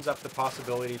that opens up the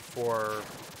possibility for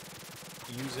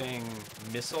using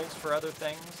missiles for other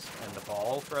things and the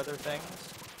ball for other things.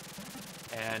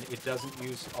 And it doesn't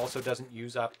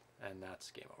use up and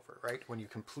that's game over, right? When you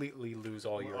completely lose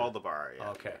all the bar. Yeah.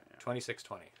 Okay. Yeah.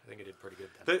 2620. I think it did pretty good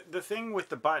then. The thing with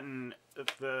the button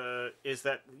is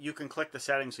that you can click the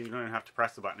settings, so you don't even have to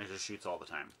press the button. It just shoots all the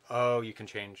time. Oh, you can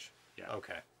change. Yeah.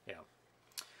 Okay. Yeah.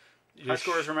 High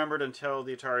score is remembered until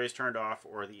the Atari is turned off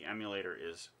or the emulator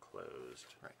is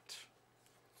closed. Right.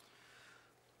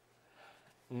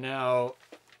 Now,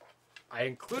 I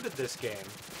included this game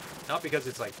not because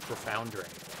it's like profound or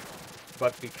anything,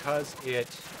 but because it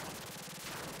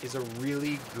is a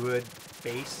really good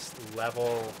base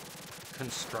level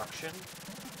construction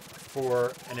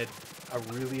for a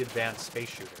really advanced space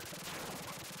shooter.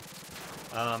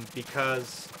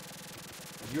 Because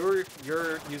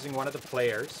you're using one of the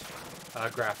players'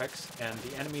 graphics, and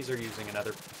the enemies are using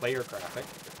another player graphic,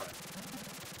 if I'm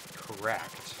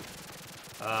correct.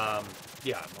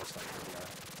 Yeah, most likely they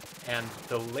are. And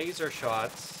the laser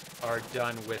shots are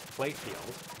done with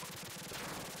playfield.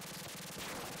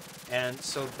 And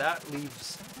so that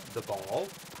leaves the ball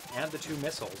and the two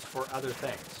missiles for other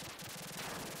things.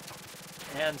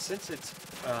 And since it's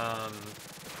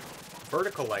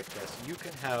vertical like this, you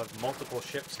can have multiple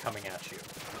ships coming at you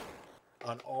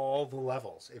on all the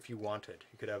levels if you wanted.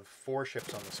 You could have 4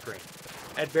 ships on the screen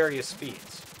at various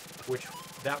speeds, which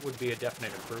that would be a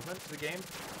definite improvement to the game.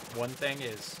 One thing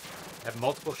is have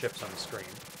multiple ships on the screen,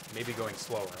 maybe going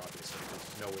slower, obviously, because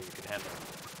there's no way you could handle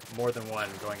more than one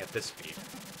going at this speed.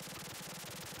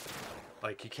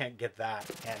 Like, you can't get that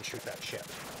and shoot that ship.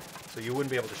 So you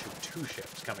wouldn't be able to shoot 2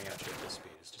 ships coming at you at this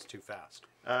speed. It's just too fast.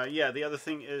 Yeah, the other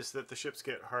thing is that the ships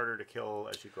get harder to kill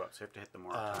as you go up, so you have to hit them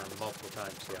more times. Multiple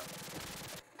times, yeah.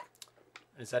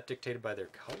 Is that dictated by their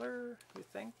color, you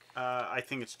think? I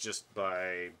think it's just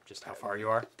by... Just how far you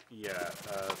are? Yeah.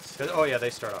 Oh, yeah, they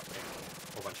start off with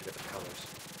a whole bunch of different colors.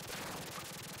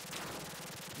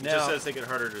 It just says they get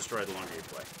harder to destroy the longer you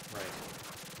play. Right.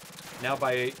 Now,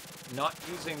 by not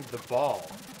using the ball,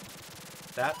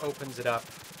 that opens it up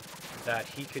that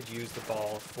he could use the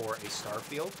ball for a star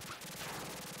field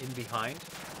in behind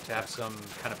to have some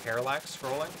kind of parallax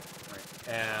scrolling, right.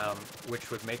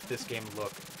 Which would make this game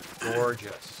look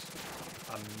gorgeous.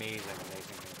 Amazing.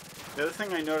 The other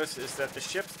thing I noticed is that the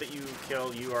ships that you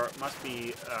kill, must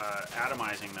be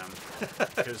atomizing them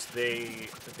because they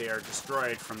are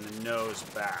destroyed from the nose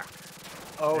back.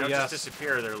 Oh, they don't yes. just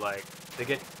disappear. They're like they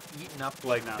get eaten up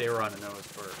like they were on the nose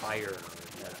first. Fire.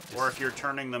 Or if you're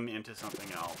turning them into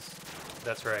something else.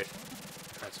 That's right.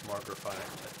 Transmogrifying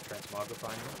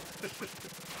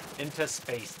into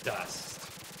space dust.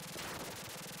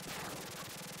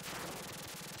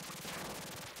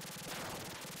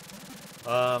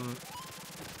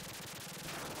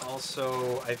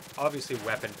 Also, obviously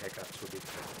weapon pickups would be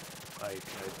good. Like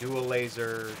a dual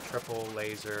laser, triple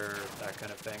laser, that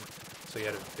kind of thing. So you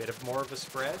had a bit of more of a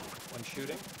spread when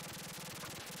shooting.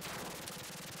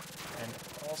 And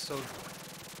also,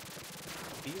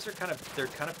 these are they're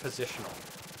kind of positional.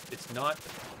 It's not,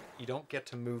 you don't get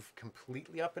to move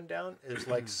completely up and down. There's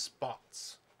like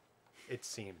spots, it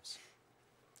seems.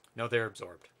 No, they're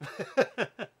absorbed.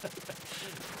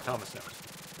 Thomas knows.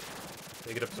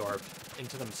 They get absorbed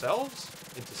into themselves,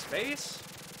 into space,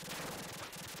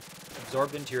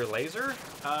 absorbed into your laser.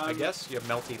 I guess you have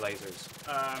melty lasers.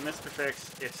 Mr.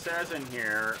 Fix, it says in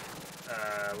here,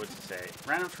 what's it say?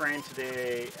 Random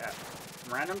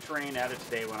terrain added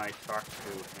today when I talked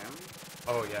to him.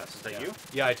 Oh yes, is that you?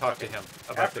 Yeah, I talked to him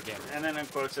about the game. And then in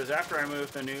quote says, after I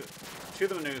move to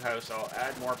the new house, I'll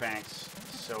add more banks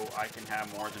so I can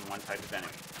have more than one type of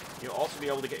enemy. You'll also be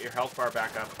able to get your health bar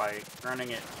back up by earning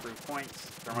it through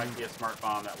points. There might be a smart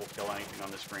bomb that will kill anything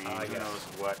on the screen. Who knows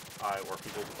what I or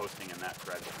people posting in that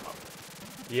thread will come up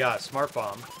with. Yeah, a smart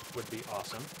bomb would be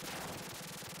awesome.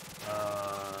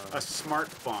 A smart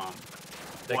bomb.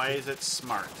 Why is it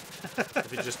smart?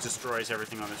 If it just destroys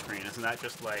everything on the screen, isn't that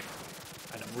just like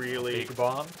a really big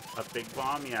bomb? A big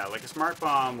bomb, yeah. Like a smart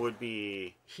bomb would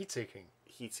be heat-seeking.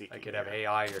 Heat-seeking. I could have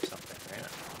AI or something, right?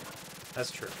 That's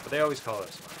true, but they always call it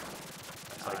a smart bomb.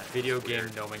 It's like video game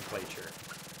nomenclature.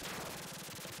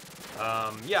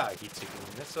 Yeah,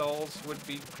 heat-seeking missiles would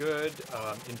be good.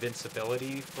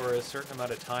 Invincibility for a certain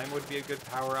amount of time would be a good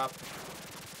power-up.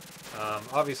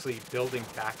 Obviously, building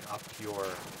back up your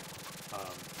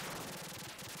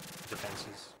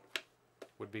defenses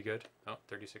would be good. Oh,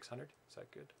 3600. Is that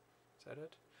good? Is that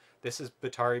it? This is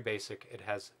Atari Basic. It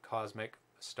has Cosmic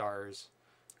Stars.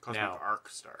 Arc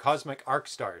Stars. Cosmic Arc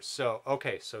Stars. So,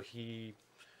 okay, so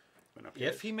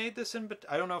if he made this in,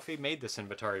 I don't know if he made this in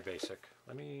Atari Basic.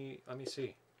 Let me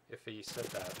see if he said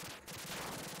that.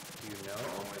 Do you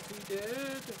know if he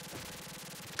did?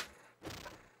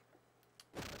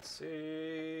 Let's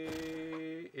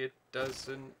see. It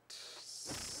doesn't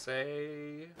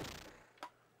say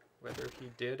whether he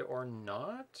did or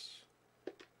not.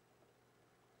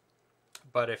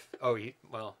 But if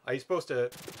he's supposed to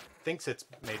thinks it's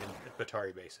made in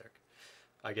Atari Basic.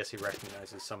 I guess he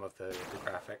recognizes some of the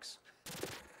graphics.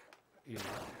 You know,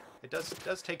 it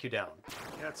does take you down.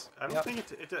 Yeah, I don't think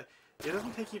it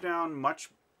doesn't take you down much.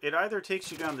 It either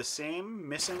takes you down the same,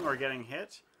 missing or getting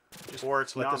hit, or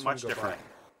it's not much different.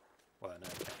 Well, no,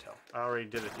 I can't tell. I already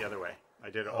did it the other way. I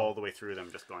did it all the way through them,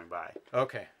 just going by.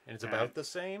 Okay, and it's about the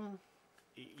same.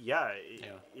 Yeah,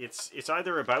 it's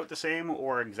either about the same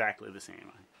or exactly the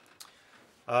same.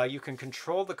 You can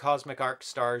control the cosmic arc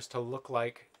stars to look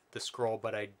like the scroll,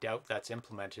 but I doubt that's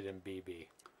implemented in BB.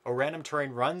 Oh, Random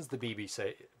Terrain runs the BB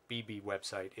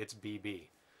website. It's BB.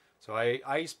 So I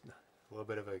a little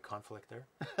bit of a conflict there.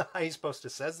 Ice Post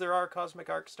says there are cosmic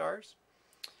arc stars,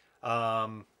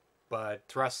 but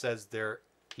Thrust says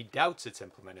he doubts it's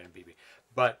implemented in BB.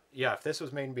 But yeah, if this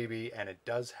was made in BB and it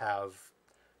does have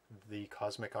the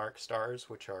cosmic arc stars,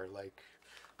 which are like,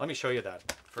 let me show you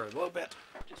that for a little bit,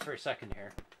 just for a second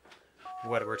here,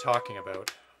 what we're talking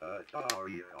about.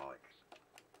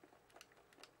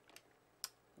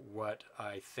 What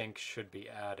I think should be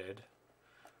added.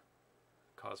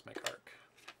 Cosmic arc.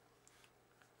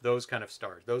 Those kind of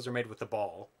stars. Those are made with the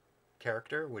ball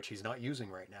character, which he's not using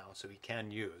right now, so he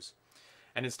can use.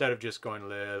 And instead of just going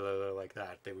like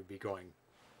that, they would be going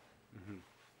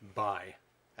by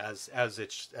as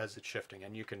it's shifting,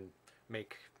 and you can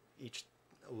make each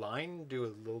line do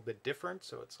a little bit different,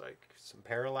 so it's like some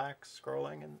parallax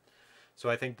scrolling, and so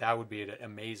I think that would be an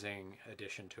amazing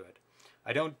addition to it.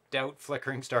 I don't doubt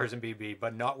flickering stars in BB,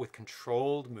 but not with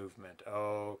controlled movement.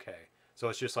 Okay, so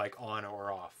it's just like on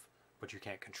or off, but you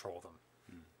can't control them.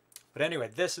 But anyway,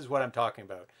 this is what I'm talking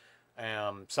about.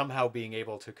 Somehow being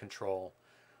able to control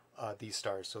these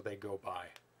stars so they go by,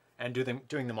 and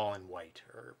doing them all in white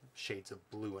or shades of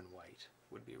blue and white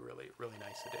would be really, really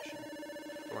nice addition.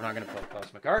 But we're not going to play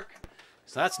Cosmic Arc,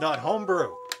 so that's not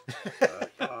Homebrew.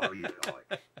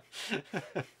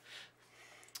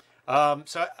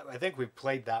 So I think we've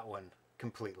played that one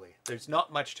completely. There's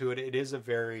not much to it.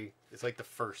 It's like the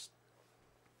first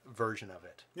version of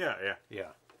it. Yeah.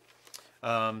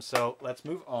 So let's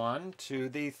move on to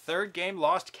the third game,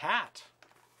 Lost Cat.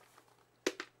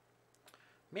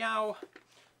 Meow.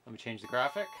 Let me change the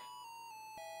graphic.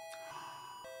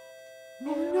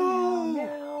 Oh no!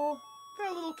 Meow.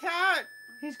 That little cat!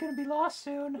 He's gonna be lost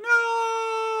soon. No!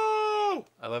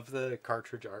 I love the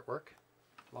cartridge artwork.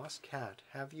 Lost Cat,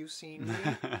 have you seen me?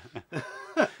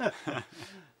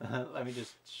 Let me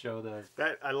just show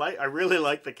I really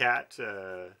like the cat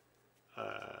the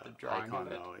drawing icon of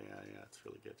it. though. Yeah, it's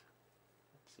really good.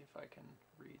 Let's see if I can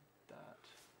read that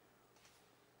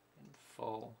in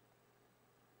full.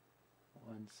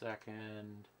 1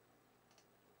 second.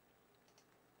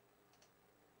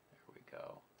 There we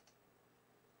go.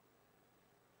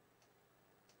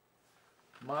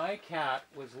 My cat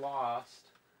was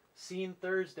lost. Seen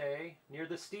Thursday near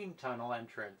the steam tunnel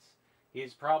entrance.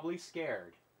 He's probably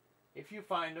scared. If you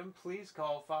find him, please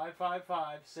call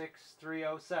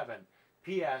 555-6307.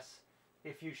 P.S.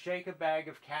 If you shake a bag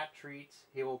of cat treats,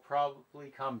 he will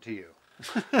probably come to you.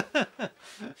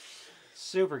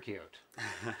 Super cute.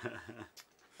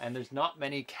 And there's not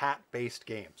many cat-based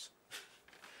games.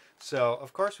 So,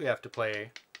 of course, we have to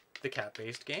play the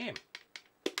cat-based game.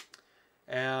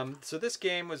 So this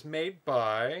game was made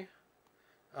by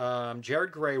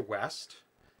Jared Gray West,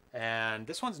 and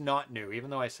this one's not new.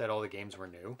 Even though I said all the games were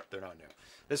new, they're not new.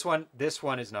 This one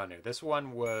is not new. This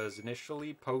one was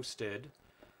initially posted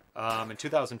in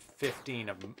 2015,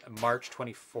 of March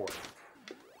 24th.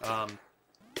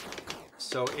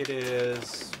 So it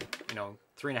is,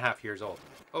 3.5 years old.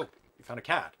 Oh, you found a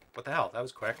cat. What the hell? That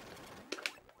was quick.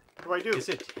 What do I do? Is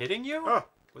it hitting you? Oh.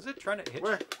 Was it trying to hit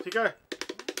Where? Did he go?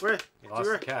 Where? you?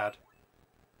 Lost the cat.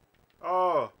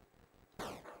 Oh.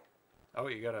 Oh,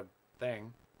 you got a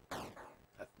thing.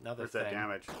 Another Where's thing. that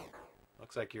damage?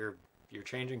 Looks like your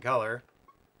changing color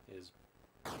is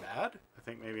bad. I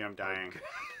think maybe I'm dying.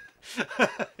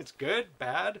 It's good,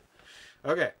 bad.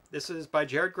 Okay, this is by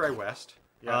Jared Gray West.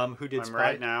 Yeah, who did I'm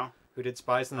right now. Who did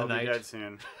Spies in the I'll Night? be dead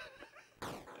soon.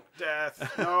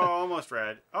 Death. No, almost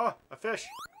red. Oh, a fish.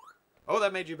 Oh,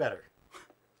 that made you better.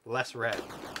 Less red.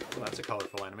 Well, that's a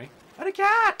colorful enemy. And a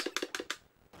cat!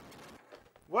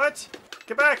 What?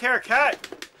 Get back here, cat!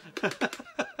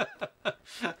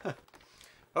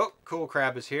 Oh, Cool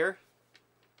Crab is here.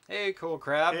 Hey, Cool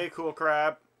Crab. Hey, Cool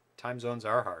Crab. Time zones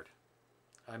are hard.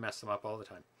 I mess them up all the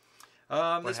time.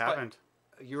 What happened?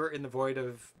 You were in the void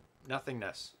of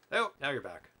nothingness. Oh, now you're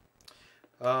back.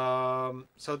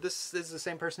 So this is the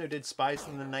same person who did Spies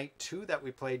in the Night 2 that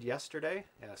we played yesterday.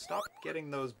 Yeah, stop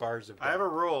getting those bars of death. I have a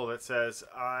rule that says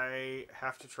I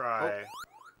have to try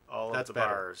all of the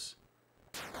bars.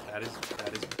 That is.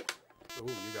 Oh,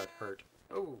 you got hurt.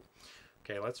 Oh.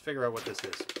 Okay, let's figure out what this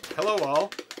is. Hello,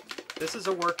 all. This is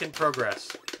a work in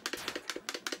progress.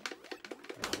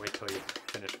 Wait till you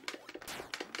finish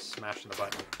smashing the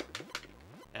button.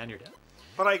 And you're dead.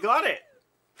 But I got it!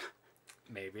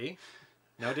 Maybe.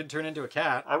 No, it didn't turn into a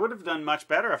cat. I would have done much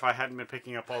better if I hadn't been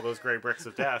picking up all those gray bricks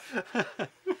of death.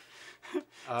 It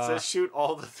says shoot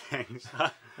all the things.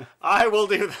 I will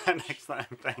do that next time.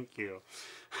 Thank you.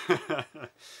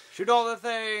 Shoot all the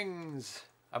things!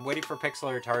 I'm waiting for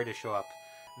Pixel Atari to show up.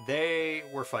 They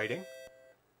were fighting,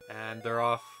 and they're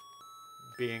off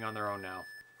being on their own now.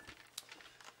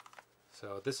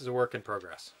 So this is a work in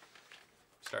progress.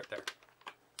 Start there.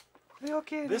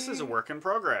 Okay. This is a work in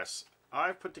progress.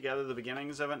 I've put together the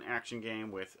beginnings of an action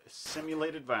game with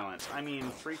simulated violence. I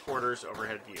mean, 3/4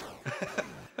 overhead view.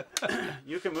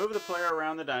 You can move the player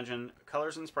around the dungeon.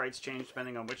 Colors and sprites change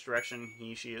depending on which direction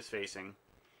she is facing.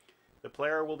 The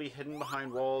player will be hidden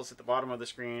behind walls at the bottom of the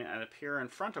screen and appear in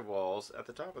front of walls at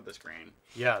the top of the screen.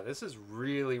 Yeah, this is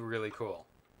really, really cool.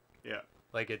 Yeah.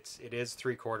 Like, it is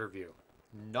 3/4 view.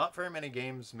 Not very many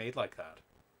games made like that.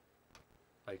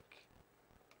 Like,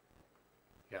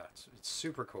 yeah, it's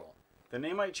super cool. The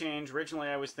name might change. Originally,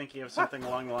 I was thinking of something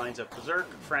along the lines of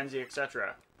Berserk, Frenzy,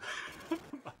 etc.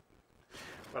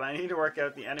 But I need to work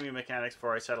out the enemy mechanics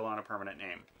before I settle on a permanent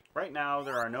name. Right now,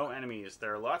 there are no enemies.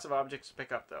 There are lots of objects to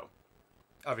pick up, though.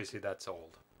 Obviously, that's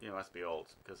old. You must be old,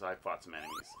 because I fought some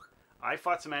enemies. I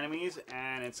fought some enemies,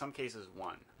 and in some cases,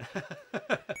 won.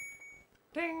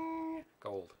 Ding!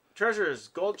 Gold. Treasures: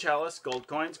 gold chalice, gold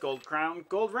coins, gold crown,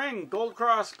 gold ring, gold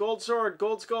cross, gold sword,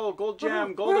 gold skull, gold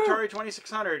gem, gold Atari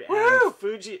 2600,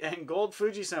 and gold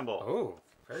Fuji symbol. Oh,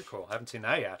 very cool. Haven't seen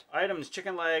that yet. Items: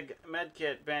 chicken leg, med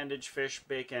kit, bandage, fish,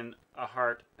 bacon, a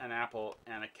heart, an apple,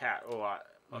 and a cat. Oh,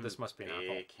 this must be an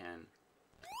apple. Bacon.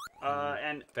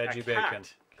 And veggie a cat. bacon.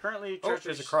 Currently, treasures.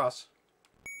 There's a cross.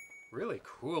 Really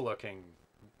cool looking.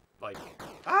 Like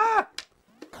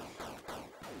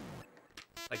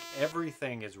Like,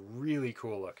 everything is really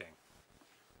cool looking.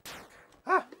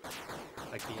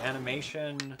 Like the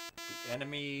animation, the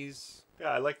enemies.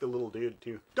 Yeah, I like the little dude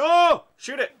too. Oh!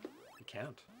 Shoot it! You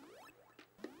can't.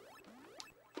 It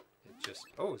just...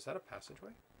 Oh, is that a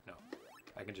passageway? No.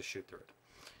 I can just shoot through it.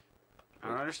 I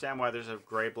don't understand why there's a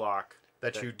gray block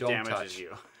that you don't touch.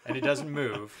 You. And it doesn't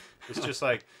move. It's just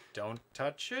like, don't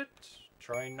touch it.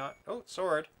 Try not... Oh,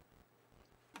 sword.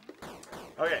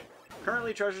 Okay.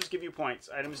 Currently, treasures give you points.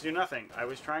 Items do nothing. I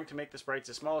was trying to make the sprites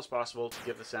as small as possible to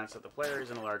give the sense that the player is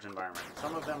in a large environment.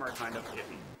 Some of them are kind of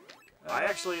iffy. I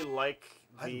actually like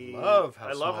the...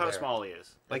 I love how small he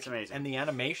is. Like, it's amazing. And the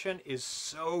animation is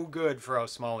so good for how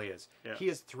small he is. Yeah. He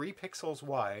is 3 pixels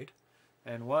wide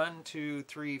and 1, 2,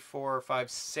 3, 4, 5,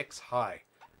 6 high.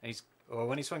 And he's... Well,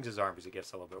 when he swings his arms, he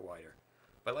gets a little bit wider.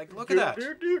 But, like, look at that.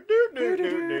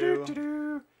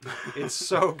 It's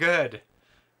so good.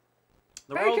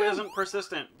 The world isn't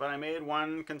persistent, but I made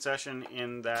one concession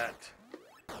in that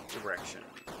direction.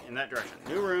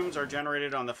 New rooms are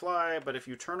generated on the fly, but if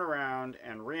you turn around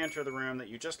and re-enter the room that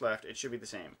you just left, it should be the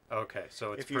same. Okay,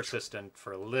 so it's persistent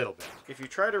for a little bit. If you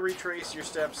try to retrace your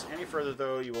steps any further,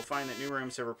 though, you will find that new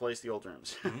rooms have replaced the old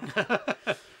rooms.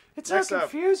 It's so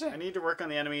confusing. I need to work on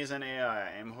the enemies and AI.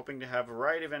 I am hoping to have a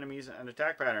variety of enemies and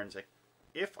attack patterns,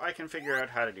 if I can figure out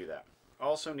how to do that.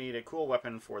 Also need a cool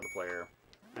weapon for the player.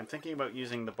 I'm thinking about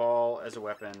using the ball as a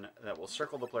weapon that will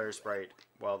circle the player's sprite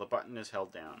while the button is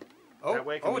held down. That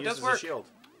way it can be used as a shield.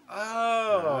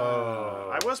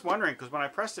 Oh. I was wondering, because when I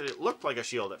pressed it, it looked like a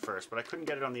shield at first, but I couldn't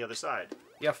get it on the other side.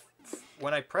 Yeah,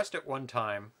 when I pressed it one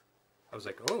time, I was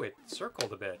like, oh, it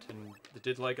circled a bit, and it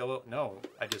did like a little... No,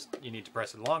 you need to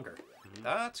press it longer. Mm-hmm.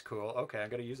 That's cool. Okay, I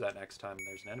gotta use that next time.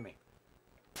 There's an enemy.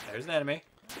 There's an enemy.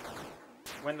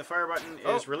 When the fire button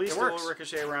is released, it will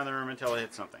ricochet around the room until it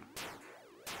hits something.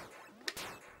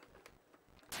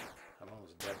 I'm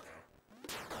almost dead,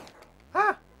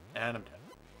 though. And I'm dead.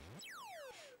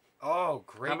 Oh,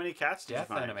 great. How many cats did you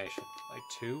find? Animation. Like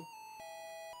 2.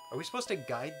 Are we supposed to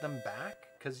guide them back?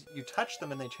 Because you touch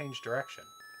them and they change direction,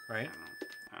 right?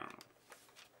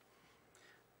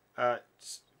 I don't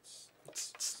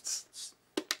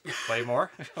know. Play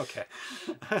more? Okay.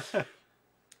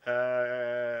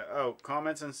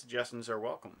 Comments and suggestions are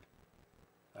welcome.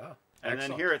 Oh, and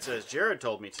then here it says, Jared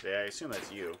told me today. I assume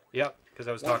that's you. Yep, because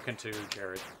I was talking to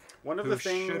Jared. One of the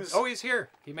things... Oh, he's here.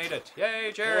 He made it.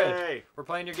 Yay, Jared. Yay. We're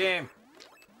playing your game.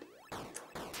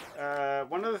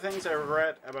 One of the things I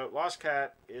regret about Lost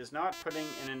Cat is not putting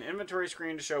in an inventory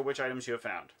screen to show which items you have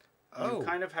found. Oh. You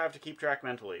kind of have to keep track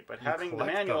mentally, but having the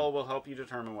manual will help you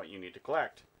determine what you need to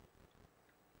collect.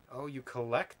 Oh, you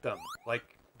collect them.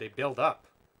 Like, they build up.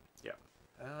 Yeah.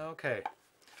 Okay.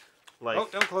 Like, oh,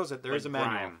 don't close it. There is a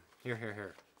manual. Grime.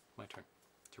 Here. My turn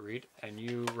to read. And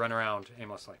you run around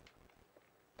aimlessly.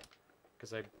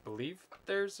 Because I believe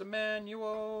there's a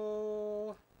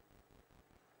manual.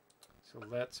 So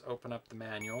let's open up the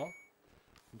manual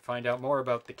and find out more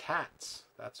about the cats.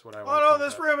 That's what I want to Oh no,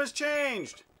 this room has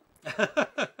changed!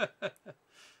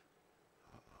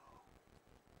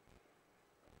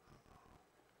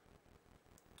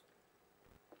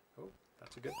 Oh,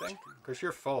 that's a good thing. Because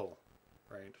you're full,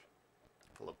 right?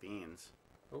 Full of beans.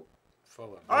 Oh,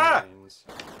 full of beans.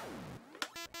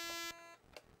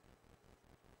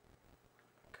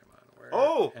 Come on, where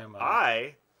am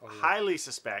I? Highly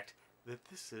suspect that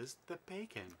this is the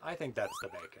bacon. I think that's the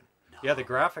bacon. No. Yeah, the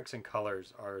graphics and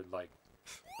colors are like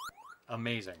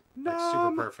amazing. Like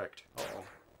super perfect. Uh-oh.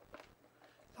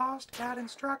 Lost cat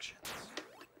instructions.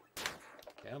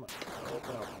 Come on.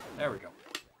 Open up. There we go.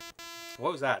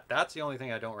 What was that? That's the only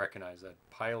thing I don't recognize. That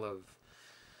pile of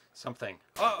something.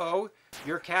 Uh-oh.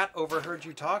 Your cat overheard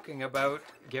you talking about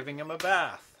giving him a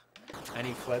bath. And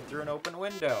he fled through an open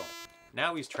window.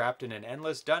 Now he's trapped in an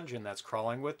endless dungeon that's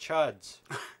crawling with chuds.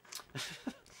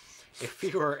 If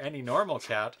he were any normal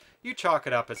cat, you chalk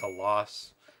it up as a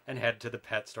loss and head to the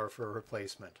pet store for a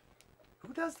replacement.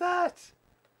 Who does that?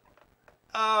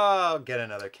 Oh, get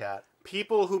another cat.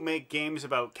 People who make games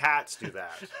about cats do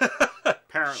that.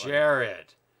 Apparently.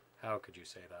 Jared, how could you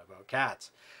say that about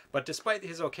cats? But despite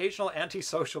his occasional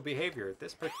antisocial behavior,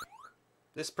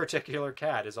 this particular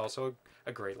cat is also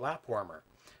a great lap warmer.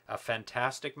 A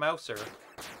fantastic mouser.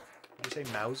 Did you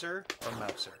say mouser or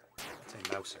mouser? I'd say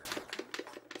mouser.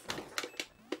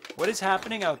 What is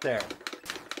happening out there?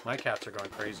 My cats are going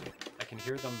crazy. I can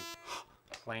hear them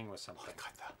playing with something. I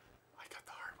got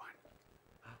the hard one.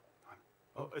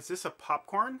 Oh, is this a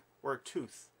popcorn or a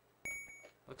tooth?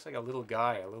 Looks like a little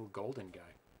guy, a little golden guy.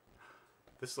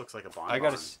 This looks like a bonbon. I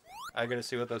gotta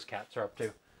see what those cats are up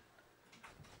to.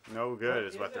 No good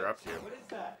is what they're up to. What is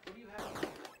that? What do you have?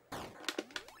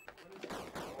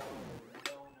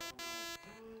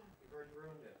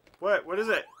 What? What is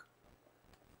it?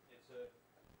 It's a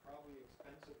probably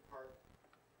expensive part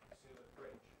to the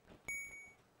fridge.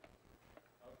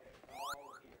 Okay,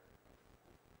 all here.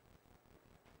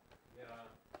 Yeah.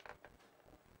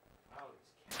 Wow,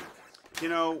 these cats. You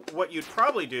know, what you'd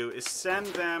probably do is send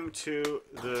them to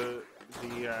the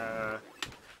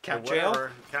cat jail?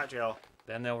 Cat jail.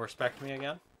 Then they'll respect me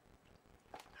again?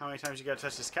 How many times you gotta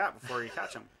touch this cat before you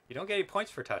catch him? You don't get any points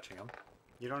for touching them.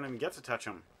 You don't even get to touch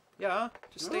him. Yeah,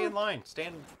 just stay in line. Stay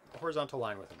in horizontal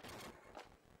line with him.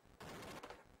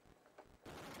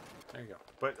 There you go.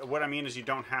 But what I mean is you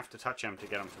don't have to touch him to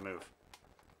get him to move.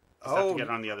 You just have to get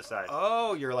on the other side.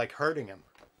 Oh, you're like herding him.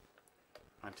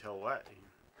 Until what?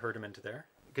 Herd him into there?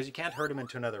 Because you can't herd him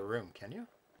into another room, can you?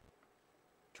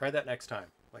 Try that next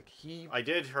time. Like I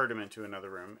did herd him into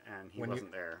another room, and he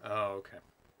wasn't there. Oh, okay.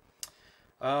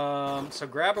 So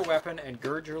grab a weapon and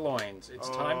gird your loins. It's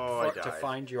time to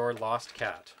find your lost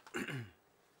cat.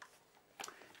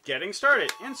 Getting started.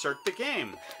 Insert the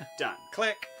game. Done.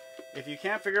 Click. If you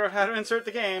can't figure out how to insert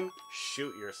the game,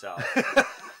 shoot yourself.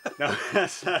 No,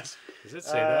 does it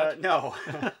say that? No.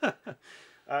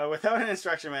 Without an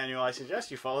instruction manual, I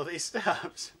suggest you follow these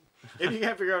steps. If you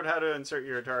can't figure out how to insert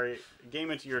your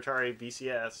game into your Atari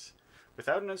VCS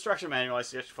without an instruction manual, I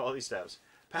suggest you follow these steps.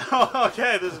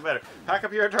 Okay, this is better. Pack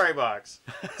up your Atari box.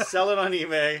 Sell it on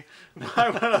eBay. Buy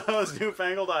one of those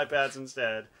newfangled iPads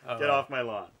instead. Get off my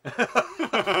lawn. That's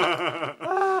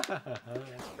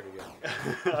pretty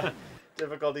good.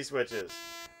 Difficulty switches.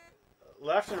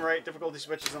 Left and right difficulty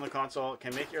switches on the console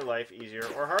can make your life easier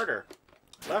or harder.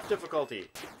 Left difficulty.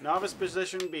 Novice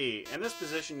position B. In this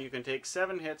position, you can take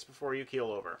 7 hits before you keel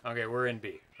over. Okay, we're in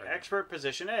B. Right. Expert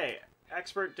position A.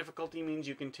 Expert difficulty means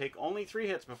you can take only 3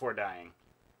 hits before dying.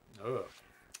 Ugh.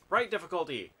 Right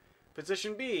difficulty.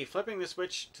 Position B. Flipping the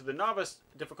switch to the novice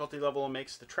difficulty level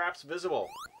makes the traps visible.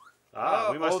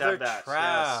 We must have that.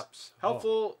 Traps. Yes.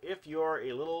 Helpful if you're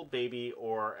a little baby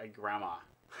or a grandma.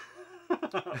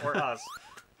 Or us.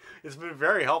 It's been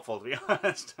very helpful, to be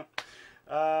honest.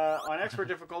 On expert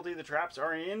difficulty, the traps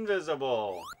are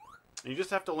invisible. You just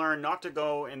have to learn not to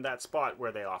go in that spot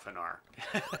where they often are.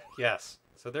 Yes.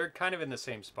 So they're kind of in the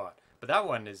same spot. But that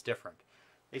one is different.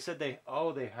 They said they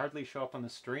hardly show up on the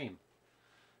stream.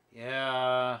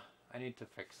 Yeah, I need to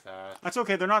fix that. That's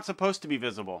okay. They're not supposed to be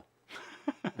visible.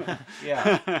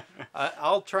 Yeah.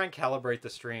 I'll try and calibrate the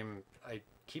stream. I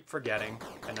keep forgetting,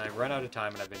 and I run out of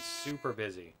time, and I've been super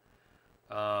busy.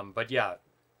 But yeah,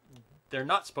 they're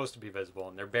not supposed to be visible,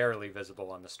 and they're barely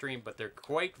visible on the stream, but they're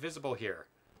quite visible here.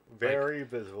 Very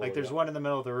visible. Like there's one in the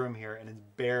middle of the room here, and it's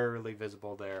barely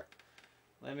visible there.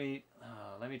 Let me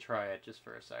try it just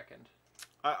for a second.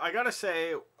 I gotta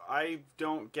say, I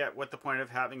don't get what the point of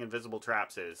having invisible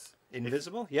traps is.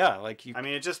 Invisible? Yeah, like you... I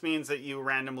mean, it just means that you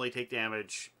randomly take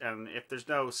damage, and if there's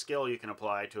no skill you can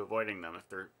apply to avoiding them, if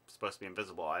they're supposed to be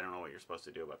invisible, I don't know what you're supposed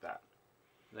to do about that.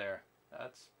 There.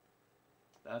 That's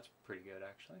pretty good,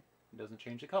 actually. It doesn't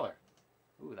change the color.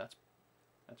 Ooh, that's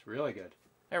really good.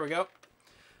 There we go.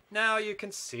 Now you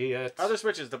can see it. Other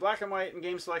switches. The black and white and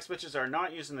game select switches are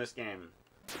not used in this game.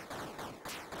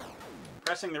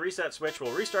 Pressing the reset switch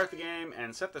will restart the game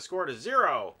and set the score to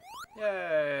 0.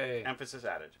 Yay! Emphasis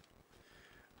added.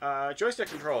 Joystick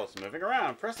controls. Moving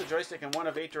around. Press the joystick in one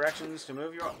of 8 directions to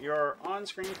move your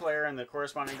on-screen player in the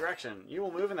corresponding direction. You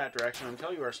will move in that direction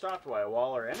until you are stopped by a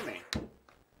wall or enemy.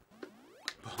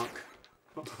 Bonk.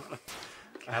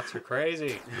 Cats are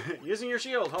crazy. Using your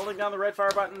shield, holding down the red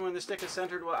fire button when the stick is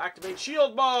centered will activate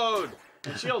shield mode.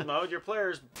 In shield mode, your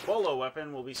player's bolo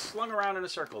weapon will be slung around in a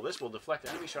circle. This will deflect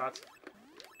enemy shots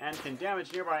and can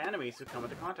damage nearby enemies who come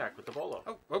into contact with the bolo.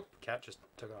 Oh, cat just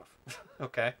took off.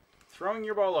 Okay. Throwing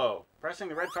your bolo. Pressing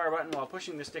the red fire button while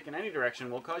pushing the stick in any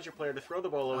direction will cause your player to throw the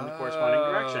bolo in the corresponding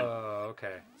direction. Oh,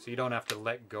 okay. So you don't have to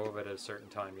let go of it at a certain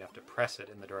time. You have to press it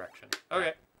in the direction.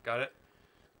 Okay, got it.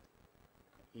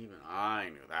 Even I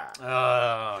knew that.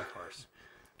 Of course.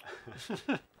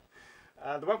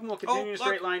 The weapon will continue in a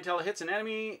straight line until it hits an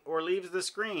enemy or leaves the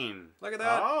screen. Look at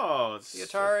that. Oh, it's the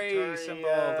Atari symbol,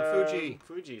 the Fuji.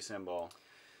 Fuji symbol.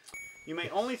 You may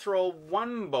only throw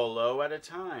one bolo at a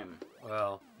time.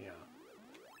 Well, yeah.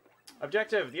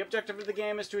 Objective. The objective of the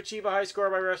game is to achieve a high score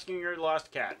by rescuing your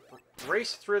lost cat.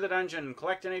 Race through the dungeon.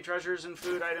 Collect any treasures and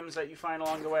food items that you find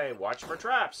along the way. Watch for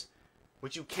traps.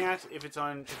 Which you can't if it's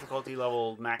on difficulty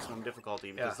level, maximum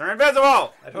difficulty, because they're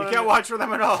invisible! You can't watch for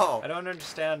them at all! I don't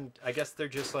understand. I guess they're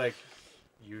just like,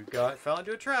 you fell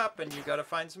into a trap and you gotta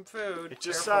find some food. It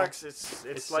just sucks.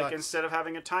 It's like, instead of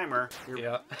having a timer,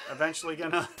 you're eventually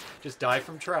gonna... just die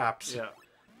from traps. Yeah.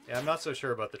 Yeah, I'm not so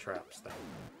sure about the traps, though.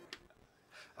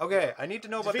 Okay, I need to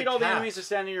know about the Defeat all the enemies that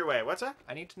stand in your way. What's that?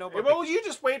 I need to know about Well, you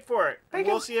just wait for it. And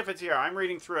we'll see if it's here. I'm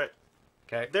reading through it.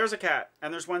 Okay. There's a cat,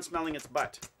 and there's one smelling its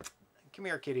butt. Come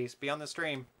here, kitties. Be on the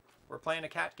stream. We're playing a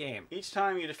cat game. Each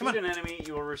time you defeat an enemy,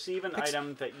 you will receive an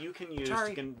item that you can use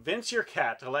to convince your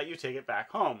cat to let you take it back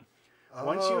home. Oh.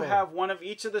 Once you have one of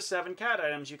each of the 7 cat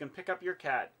items, you can pick up your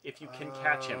cat if you can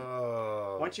catch him.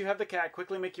 Once you have the cat,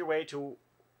 quickly make your way to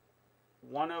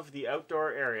one of the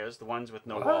outdoor areas, the ones with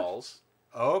no walls.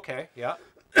 Oh, okay, yeah.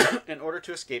 In order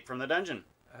to escape from the dungeon.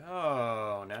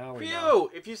 Oh, now we know. know.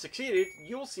 If you succeeded,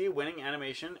 you will see a winning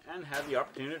animation and have the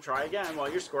opportunity to try again while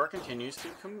your score continues to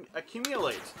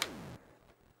accumulate.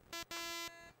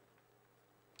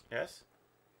 Yes?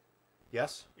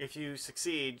 Yes? If you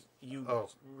succeed, you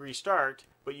restart,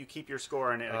 but you keep your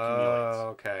score and it accumulates. Oh,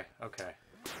 okay, okay.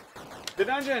 The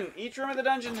dungeon. Each room of the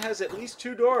dungeon has at least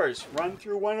 2 doors. Run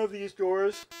through one of these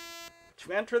doors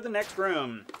to enter the next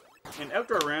room. In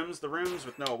outdoor rooms, the rooms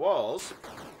with no walls,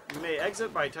 you may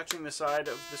exit by touching the side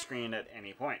of the screen at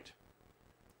any point.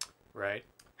 Right.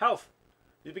 Health.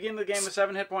 You begin the game with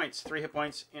 7 hit points, 3 hit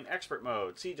points in expert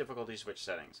mode. See difficulty switch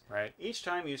settings. Right. Each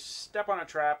time you step on a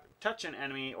trap, touch an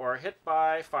enemy, or hit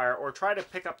by fire, or try to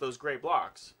pick up those gray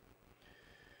blocks,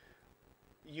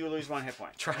 you lose 1 hit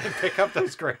point. Try and pick up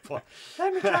those gray blocks.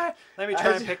 Let me try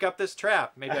and pick up this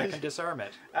trap. Maybe I can disarm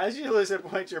it. As you lose hit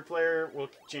points, your player will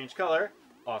change color.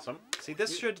 Awesome. See,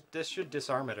 this should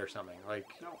disarm it or something, like,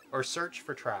 or search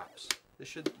for traps. You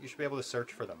should be able to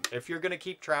search for them if you're gonna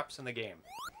keep traps in the game.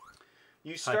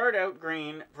 You start out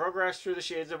green, progress through the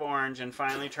shades of orange, and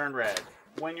finally turn red.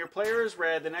 When your player is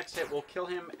red, the next hit will kill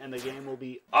him, and the game will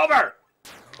be over.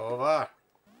 Over.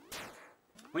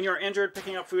 When you're injured,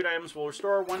 picking up food items will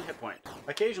restore 1 hit point.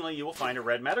 Occasionally, you will find a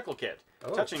red medical kit.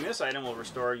 Touching this item will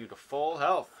restore you to full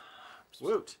health.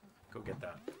 Woot. Go get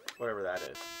that. Whatever that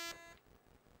is.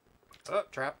 Oh,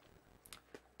 trap.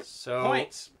 So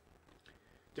points.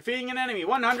 Defeating an enemy,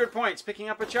 100 points. Picking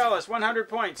up a chalice, 100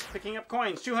 points. Picking up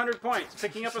coins, 200 points.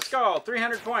 Picking up a skull,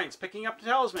 300 points. Picking up a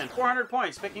talisman, 400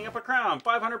 points. Picking up a crown,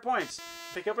 500 points.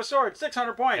 Picking up a sword,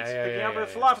 600 points. Picking up a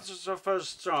philosopher's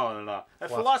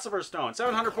stone,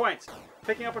 700 points.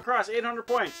 Picking up a cross, 800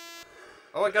 points.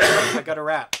 Oh, I got a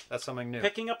rat. That's something new.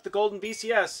 Picking up the golden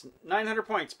VCS, 900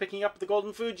 points. Picking up the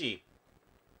golden Fuji,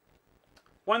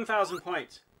 1,000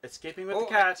 points. Escaping with the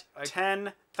cat,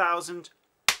 10,000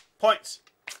 points.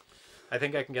 I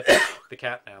think I can get the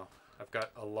cat now. I've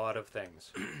got a lot of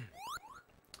things.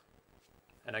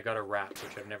 And I got a rat,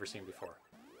 which I've never seen before.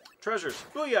 Treasures.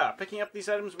 Booyah! Picking up these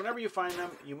items whenever you find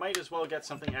them, you might as well get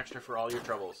something extra for all your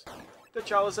troubles. The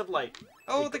Chalice of Light.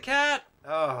 Oh, the cat!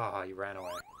 Oh, he ran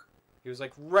away. He was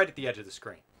like right at the edge of the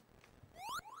screen.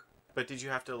 But did you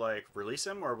have to like release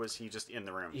him, or was he just in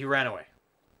the room? He ran away.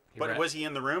 Was he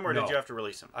in the room, or No. did you have to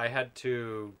release him? I had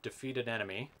to defeat an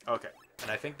enemy. Okay. And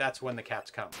I think that's when the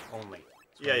cats come, only.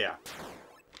 Yeah.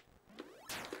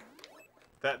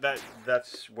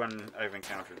 That's when I've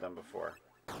encountered them before.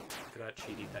 Look at that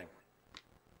cheaty thing.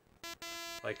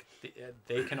 Like,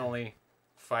 they can only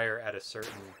fire at a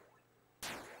certain...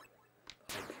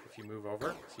 Like, if you move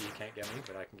over, so you can't get me,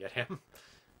 but I can get him.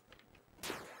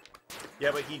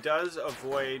 Yeah, but he does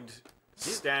avoid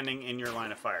standing in your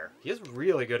line of fire. He is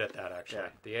really good at that, actually. Yeah.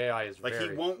 The AI is like,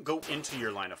 he won't go into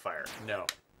your line of fire. No.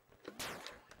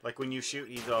 Like, when you shoot,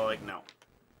 he's all like, no.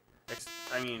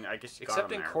 I mean, I guess you got him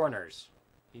Except in there. corners.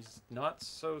 He's not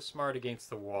so smart against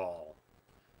the wall.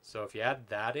 So if you add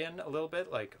that in a little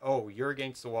bit, like, oh, you're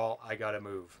against the wall, I gotta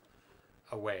move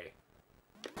away.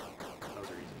 Those are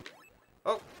easy.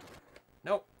 Oh!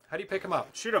 Nope. How do you pick him up?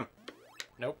 Shoot him.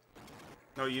 Nope.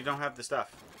 No, you don't have the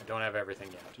stuff. I don't have everything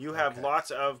yet. You have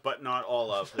lots of, but not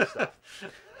all of, the stuff.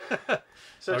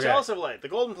 So, Okay. Chalice of Light. The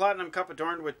golden platinum cup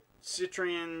adorned with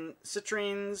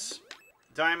citrines,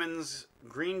 diamonds,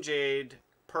 green jade,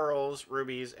 pearls,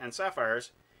 rubies, and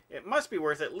sapphires. It must be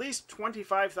worth at least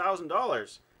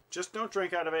 $25,000. Just don't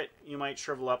drink out of it. You might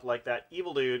shrivel up like that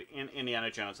evil dude in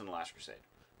Indiana Jones and the Last Crusade.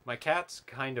 My cats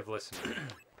kind of listen to me.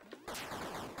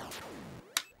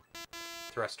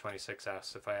 Thrust26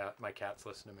 asks if my cats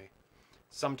listen to me.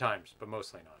 Sometimes, but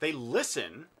mostly not. They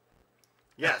listen.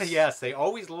 Yes. Yes, they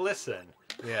always listen.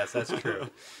 Yes, that's true.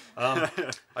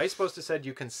 I supposed to said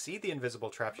you can see the invisible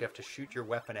traps. You have to shoot your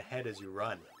weapon ahead as you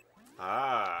run.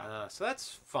 So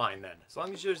that's fine then, as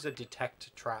long as there's a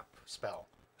detect trap spell.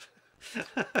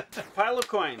 Pile of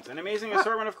coins. An amazing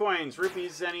assortment of coins.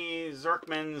 Rupees, zenny,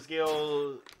 zorkmans,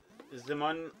 gil,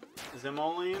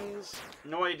 zimolians.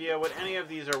 No idea what any of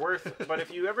these are worth, but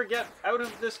if you ever get out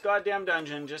of this goddamn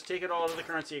dungeon, just take it all to the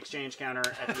currency exchange counter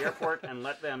at the airport and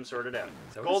let them sort it out.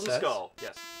 Golden skull.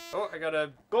 Yes. Oh, I got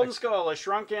a... Golden skull, a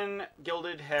shrunken,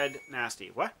 gilded head, nasty.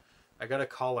 What? I got a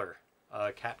collar.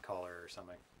 A cat collar or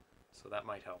something. So that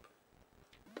might help.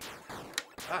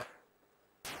 Ah!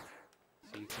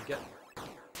 So you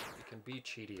can be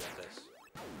cheaty at this.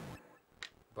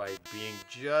 By being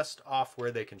just off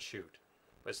where they can shoot.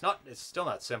 But it's still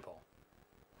not simple.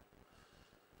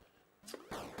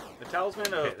 The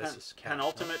Talisman of this is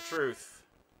Penultimate Truth.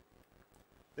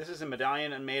 This is a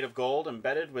medallion and made of gold,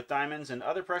 embedded with diamonds and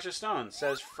other precious stones.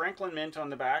 Says Franklin Mint on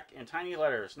the back in tiny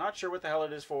letters. Not sure what the hell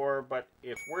it is for, but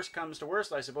if worst comes to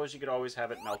worst, I suppose you could always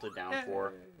have it melted down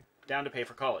to pay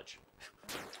for college.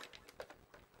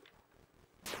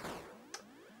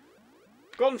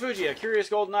 Golden Fuji, a curious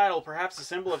golden idol, perhaps a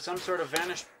symbol of some sort of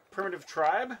vanished primitive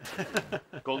tribe.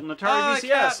 Golden Atari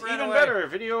VCS, even better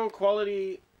video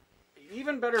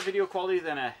quality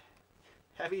than a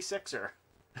heavy sixer.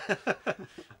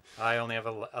 I only have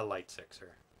a light sixer.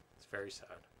 It's very sad.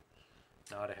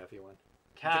 Not a heavy one.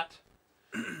 Cat,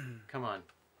 come on.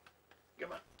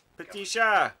 Come on. Petit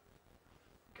chat.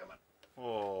 Come on.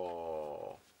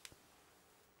 Oh.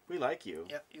 We like you.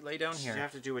 Yep, you lay down here. You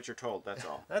have to do what you're told, that's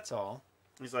all. That's all.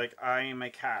 He's like, I am a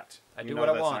cat. I do what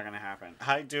I want. That's not going to happen.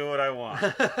 I do what I want.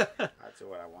 I do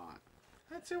what I want.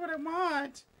 I do what I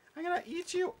want. I'm going to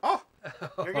eat you. Oh,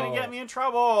 you're going to get me in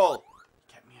trouble.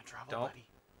 Get me in trouble, buddy.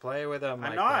 Play with him.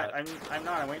 I'm not. I'm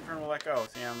not. I'm waiting for him to let go.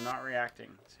 See, I'm not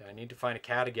reacting. See, I need to find a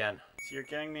cat again. See, you're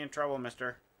getting me in trouble,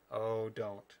 mister. Oh,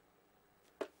 don't.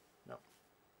 No.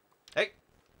 Hey.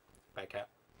 Bye, cat.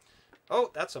 Oh,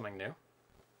 that's something new.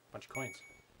 Bunch of coins.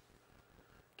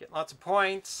 Get lots of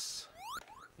points.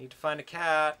 Need to find a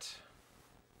cat.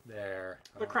 There.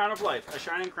 The Crown of Life, a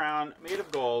shining crown made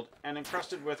of gold and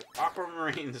encrusted with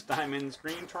aquamarines, diamonds,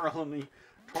 green tourmalines,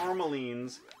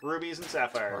 rubies, and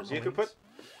sapphires. You could put,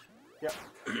 you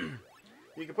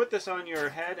could put this on your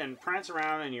head and prance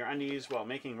around in your undies while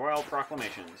making royal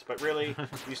proclamations. But really,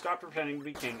 you stopped pretending to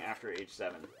be king after age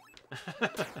 7.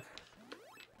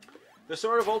 The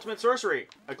Sword of Ultimate Sorcery,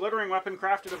 a glittering weapon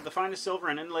crafted of the finest silver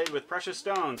and inlaid with precious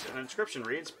stones. An inscription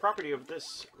reads, "Property of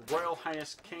this Royal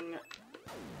Highness King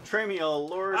Tramiel,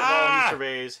 Lord of all he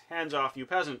surveys. Hands off, you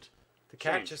peasant." The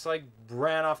cat just like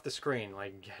ran off the screen.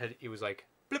 Like he was like,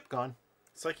 blip, gone.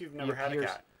 It's like you've never had a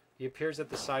cat. He appears at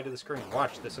the side of the screen.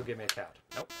 Watch, this will give me a cat.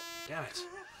 Nope. Damn it.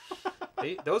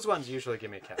 Those ones usually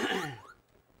give me a cat.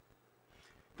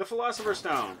 The Philosopher's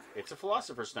Stone. It's a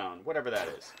Philosopher's Stone, whatever that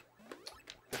is.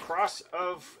 The Cross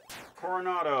of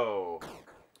Coronado.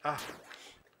 Ah.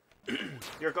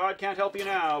 Your god can't help you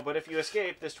now, but if you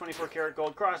escape, this 24-karat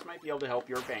gold cross might be able to help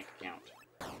your bank account.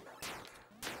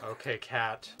 Okay,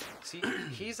 cat. See,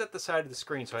 he's at the side of the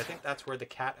screen, so I think that's where the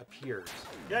cat appears.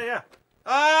 Yeah.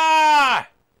 Ah!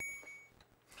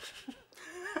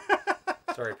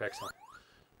 Sorry, Pixel.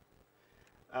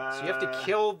 So you have to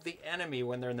kill the enemy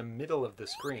when they're in the middle of the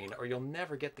screen, or you'll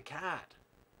never get the cat.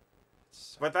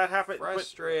 So but that happens.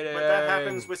 frustrating. But that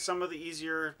happens with some of the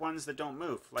easier ones that don't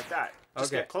move, like that.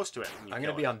 Just Okay. get close to it. I'm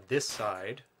gonna be on this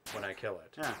side when I kill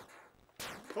it. Yeah.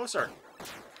 Closer.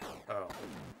 Oh.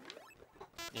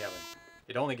 Yeah, but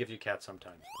it only gives you cat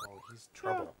sometimes. Oh, he's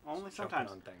trouble. Yeah, only He's jumping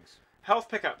sometimes. on things. Health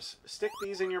pickups. Stick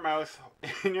these in your mouth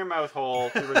hole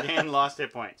to regain lost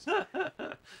hit points. Is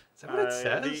that what it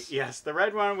says? Yes, the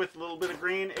red one with a little bit of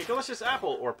green, a delicious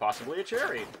apple, or possibly a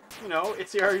cherry. You know,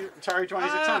 it's the Atari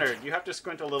 2600. You have to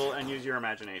squint a little and use your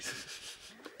imagination.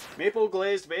 Maple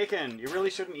glazed bacon. You really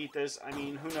shouldn't eat this. I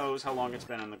mean, who knows how long it's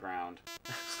been on the ground.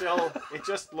 Still, it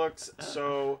just looks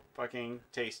so fucking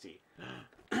tasty.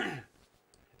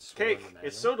 Cake.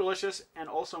 It's so delicious and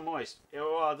also moist.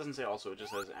 Well, it doesn't say also, it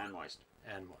just says and moist.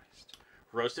 And moist.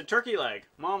 Roasted turkey leg.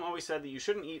 Mom always said that you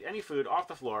shouldn't eat any food off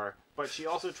the floor, but she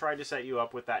also tried to set you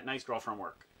up with that nice girl from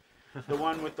work. The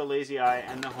one with the lazy eye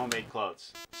and the homemade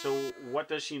clothes. So what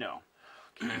does she know?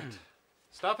 Can't.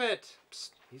 Stop it.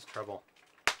 Psst, he's trouble.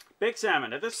 Baked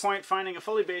salmon. At this point, finding a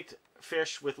fully baked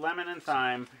fish with lemon and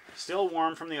thyme, still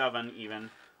warm from the oven even,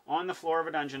 on the floor of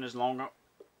a dungeon is no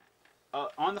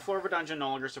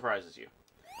longer surprises you.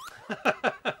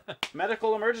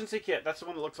 Medical emergency kit. That's the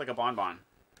one that looks like a bonbon.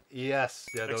 Yes,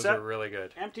 yeah, those are really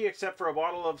good. Empty except for a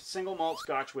bottle of single malt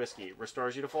Scotch whiskey.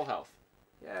 Restores you to full health.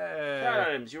 Yay. Cat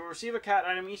items. You will receive a cat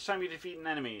item each time you defeat an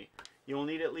enemy. You will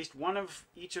need at least one of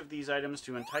each of these items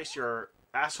to entice your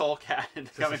asshole cat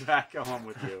into coming back home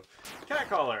with you. Cat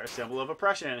collar. A symbol of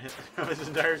oppression of his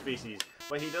entire species.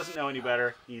 But he doesn't know any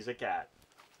better. He's a cat.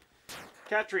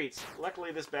 Cat treats.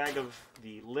 Luckily, this bag of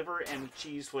the liver and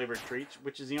cheese flavored treats,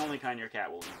 which is the only kind your cat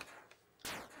will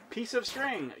eat. Piece of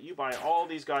string. You buy all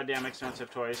these goddamn expensive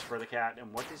toys for the cat,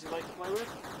 and what does he like to play with?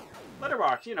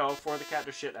 Letterbox, you know, for the cat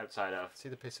to shit outside of. See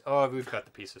the piece? Oh, we've got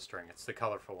the piece of string. It's the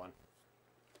colorful one.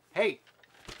 Hey.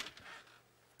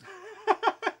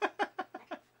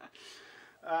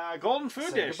 Golden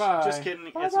food dish. Goodbye. Just kidding.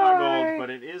 Bye-bye. It's not gold, but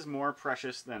it is more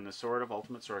precious than the sword of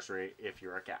ultimate sorcery if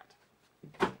you're a cat.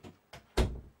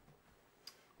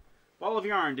 Ball of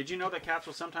yarn. Did you know that cats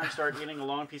will sometimes start eating a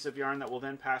long piece of yarn that will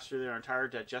then pass through their entire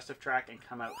digestive tract and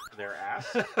come out their ass?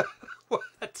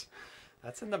 What?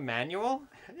 That's in the manual?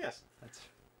 Yes. That's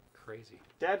crazy.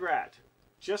 Dead rat.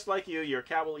 Just like you, your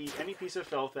cat will eat any piece of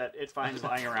filth that it finds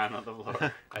lying around on the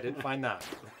floor. I didn't find that.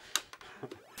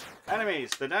 Enemies.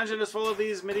 The dungeon is full of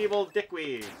these medieval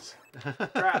dickweeds.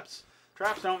 Traps.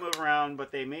 Traps don't move around,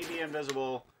 but they may be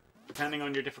invisible depending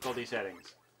on your difficulty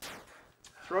settings.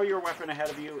 Throw your weapon ahead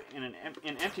of you in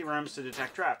empty rooms to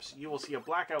detect traps. You will see a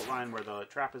black outline where the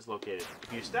trap is located.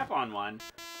 If you step on one,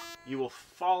 you will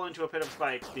fall into a pit of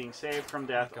spikes, being saved from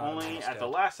death only at the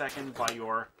last second by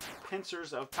your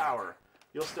pincers of power.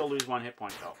 You'll still lose 1 hit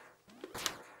point, though.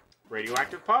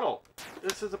 Radioactive puddle.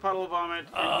 This is a puddle of vomit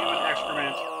and human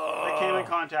excrement that came in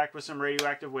contact with some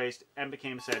radioactive waste and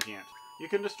became sentient. You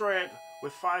can destroy it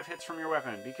with 5 hits from your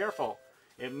weapon. Be careful.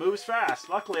 It moves fast.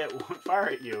 Luckily, it won't fire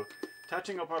at you.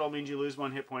 Touching a puddle means you lose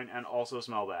 1 hit point and also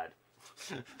smell bad.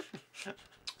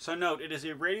 So note, it is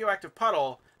a radioactive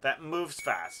puddle that moves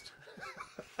fast.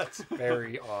 That's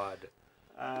very odd.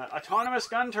 Autonomous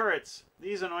gun turrets.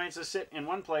 These annoyances sit in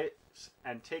one place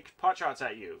and take potshots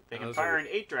at you. They can fire in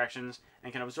 8 directions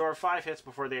and can absorb 5 hits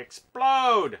before they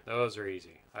explode. Those are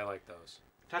easy. I like those.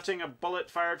 Touching a bullet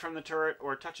fired from the turret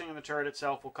or touching the turret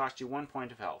itself will cost you 1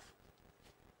 point of health.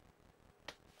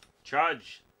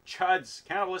 Chuds,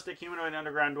 cannibalistic humanoid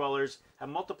underground dwellers, have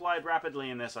multiplied rapidly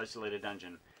in this isolated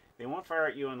dungeon. They won't fire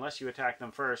at you unless you attack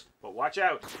them first, but watch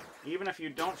out! Even if you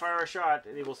don't fire a shot,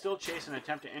 they will still chase and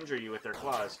attempt to injure you with their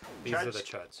claws. These are the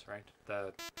chuds, right?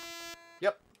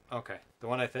 Yep. Okay. The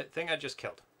one thing I just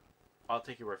killed. I'll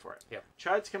take your word for it. Yep.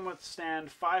 Chuds can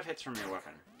withstand 5 hits from your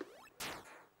weapon.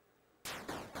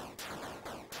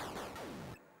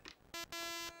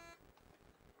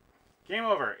 Game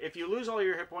over. If you lose all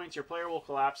your hit points, your player will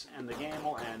collapse and the game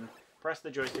will end. Press the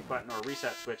joystick button or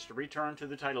reset switch to return to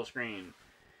the title screen.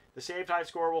 The save type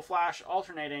score will flash,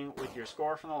 alternating with your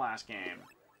score from the last game.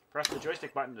 Press the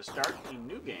joystick button to start a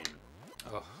new game.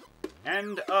 Oh.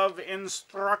 End of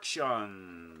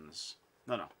instructions.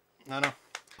 No. I'm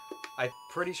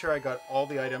pretty sure I got all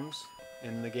the items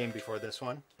in the game before this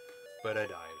one, but I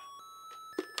died.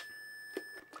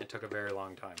 took a very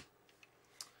long time.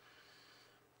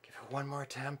 Give it one more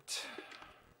attempt.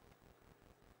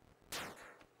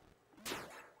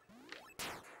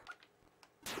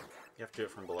 You have to do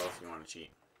it from below if you want to cheat.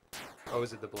 Oh,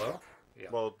 is it the below? Yeah.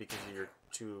 Well, because you're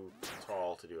too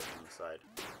tall to do it from the side.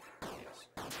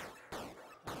 Yes.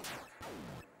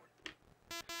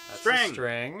 That's String! the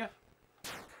string.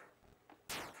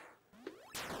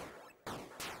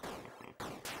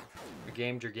 You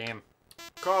gamed your game.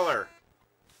 Collar.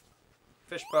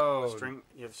 Fishbone. String.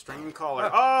 You have string and collar.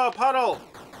 Oh, puddle!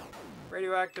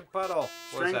 Radioactive puddle. What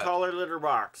String, collar, litter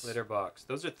box. Litter box.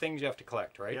 Those are things you have to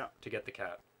collect, right? Yeah. To get the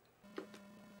cat.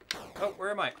 Oh,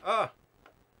 where am I? Ah!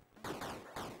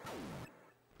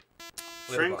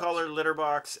 String, collar, litter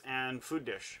box, and food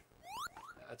dish.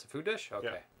 That's a food dish? Okay.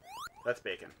 Yeah. That's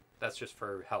bacon. That's just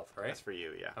for health, right? That's for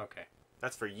you, yeah. Okay.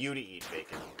 That's for you to eat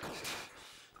bacon.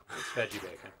 It's veggie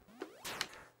bacon.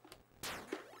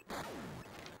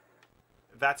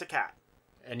 That's a cat.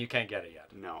 And you can't get it yet?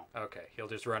 No. Okay. He'll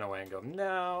just run away and go,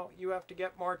 no, you have to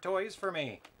get more toys for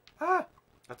me. Ah!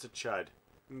 That's a chud.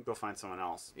 You can go find someone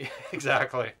else. Yeah,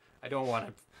 exactly. I don't want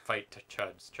to fight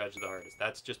chuds. Chuds are the hardest.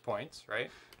 That's just points,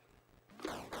 right?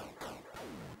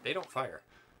 They don't fire.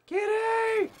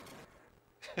 Kitty!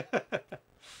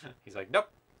 He's like, nope.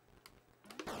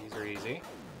 These are easy.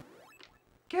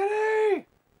 Kitty!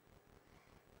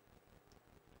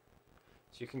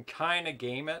 So you can kind of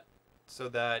game it so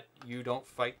that you don't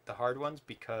fight the hard ones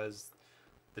because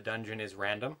the dungeon is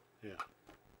random. Yeah.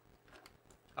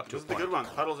 Up to This a is the point. good one.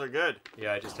 Puddles are good.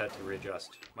 Yeah, I just had to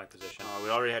readjust my position. We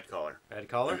already had collar. I had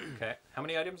collar? Okay. How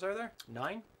many items are there?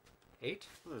 9? 8?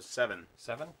 There's 7.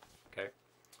 7? Okay.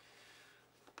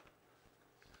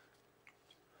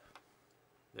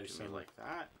 There's Do me some like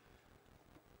that.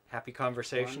 happy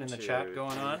conversation 1, in the 2, chat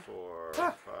going 3, on. 4,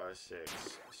 Ah. 5,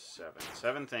 6, 7.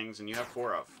 7 things, and you have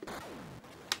 4 of.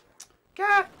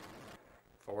 Cat!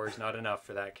 4 is not enough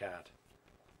for that cat.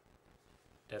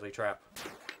 Deadly trap.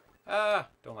 Ah,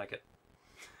 don't like it.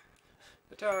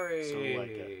 Atari. So like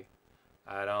it.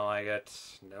 I don't like it.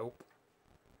 Nope.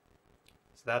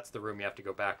 So that's the room you have to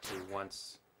go back to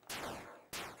once.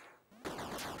 We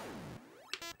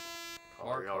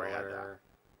already had that.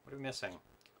 What are we missing?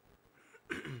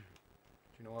 Do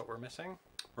you know what we're missing?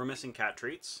 We're missing cat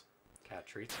treats. Cat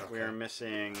treats. Okay. We are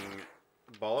missing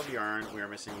ball of yarn. We are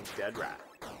missing dead rat.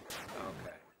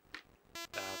 Okay.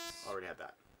 That's Already had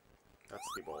that. That's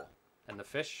the bowl. And the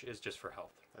fish is just for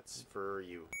health. That's for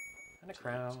you. And a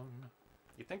crown.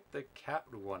 You think the cat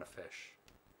would want a fish?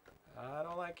 I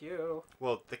don't like you.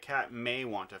 Well, the cat may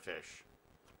want a fish,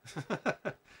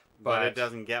 but but it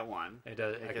doesn't get one. It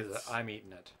does It because gets- I'm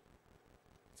eating it.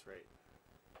 That's right.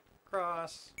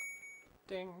 Cross.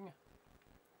 Ding.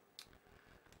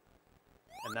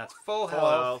 And that's full Full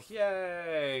health. health.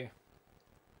 Yay.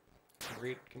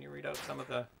 Can you read out some of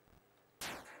the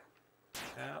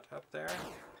chat up there?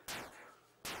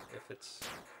 If it's...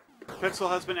 Pixel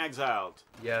has been exiled.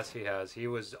 Yes, he has. He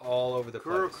was all over the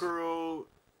Kuru place. Kuru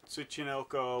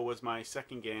Tsuchinoko was my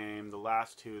second game. The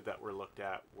last 2 that were looked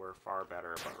at were far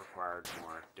better, but required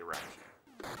more direction.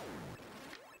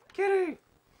 Kitty!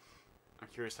 I'm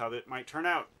curious how that might turn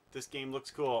out. This game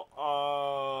looks cool.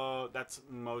 Oh, that's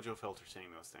mojofltr saying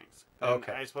those things. And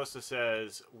Okay. I supposed to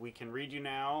says, we can read you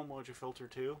now, mojofltr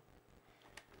 2.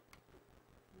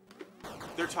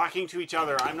 They're talking to each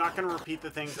other. I'm not going to repeat the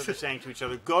things that they're saying to each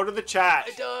other. Go to the chat.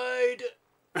 I died!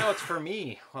 No, it's for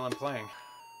me while I'm playing.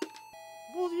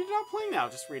 Well, you're not playing now.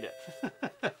 Just read it.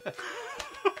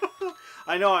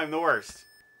 I know I'm the worst.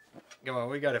 Come on,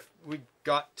 we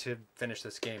got to finish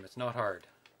this game. It's not hard.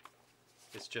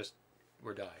 It's just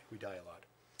we die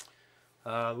a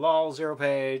lot. Lol,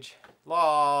 ZeroPage.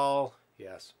 Lol.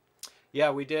 Yes. Yeah,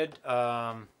 we did.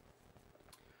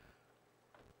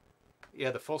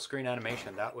 Yeah, the full screen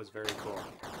animation. That was very cool.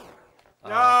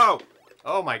 No.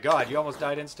 Oh my God! You almost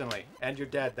died instantly, and you're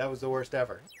dead. That was the worst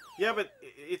ever. Yeah, but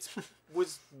it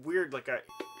was weird. Like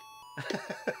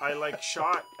I like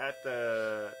shot at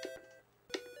the.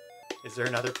 Is there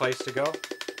another place to go?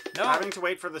 No. Having to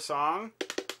wait for the song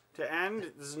to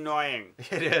end is annoying.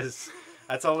 It is.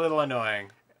 That's a little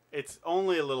annoying. It's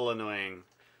only a little annoying.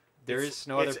 There is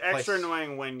no other It's place. extra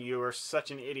annoying when you are such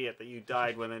an idiot that you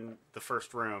died within the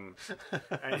first room.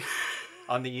 And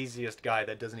On the easiest guy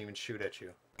that doesn't even shoot at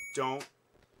you. don't.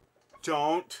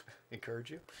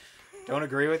 Encourage you? Don't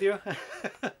agree with you?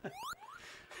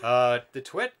 The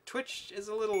Twitch is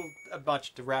a little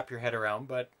much to wrap your head around,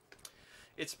 but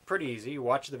it's pretty easy. You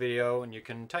watch the video and you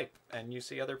can type and you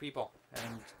see other people.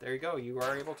 And there you go. You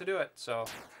are able to do it. So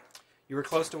You were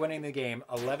close to winning the game.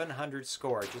 1100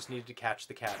 score. Just needed to catch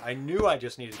the cat. I knew I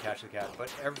just needed to catch the cat,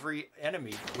 but every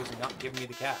enemy was not giving me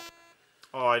the cat.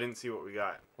 Oh, I didn't see what we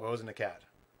got. Well, it wasn't a cat.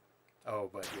 Oh,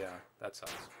 but yeah, that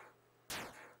sucks.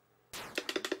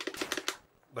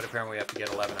 But apparently we have to get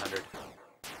 1100.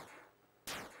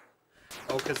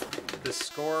 Oh, because the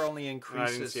score only increases... No,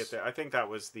 I didn't see it there. I think that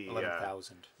was the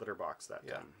 11,000 litter box that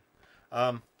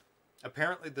time.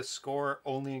 Apparently the score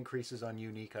only increases on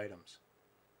unique items.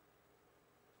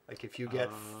 Like if you get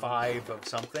 5 of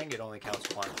something, it only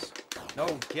counts once. No,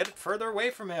 get it further away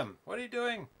from him. What are you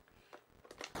doing?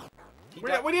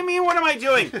 What do you mean, what am I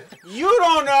doing? You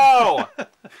don't know! Oh,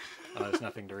 there's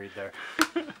nothing to read there.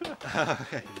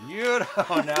 You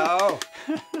don't know.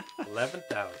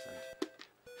 11,000.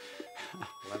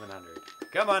 1100.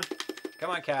 Come on.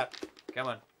 Come on, cat. Come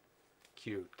on.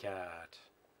 Cute cat.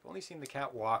 I've only seen the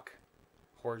cat walk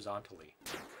horizontally.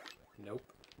 Nope.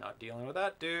 Not dealing with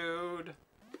that, dude.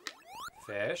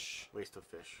 Fish. Waste of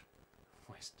fish.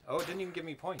 Waste. Oh, it didn't even give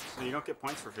me points. No, you don't get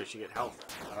points for fish, you get health.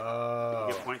 Oh.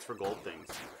 You get points for gold things.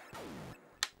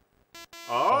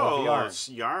 Oh, yarn.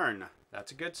 Yarn.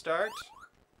 That's a good start.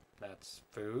 That's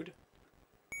food.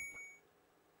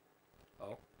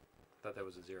 Oh, thought that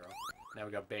was a 0. Now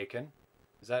we got bacon.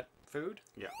 Is that food?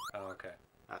 Yeah. Oh, okay.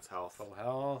 That's health. Full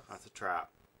health. That's a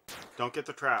trap. Don't get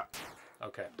the trap.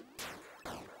 Okay.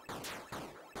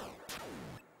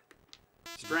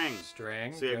 String.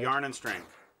 String. So you have good. yarn and string.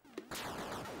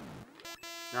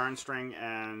 Yarn, string,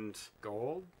 and...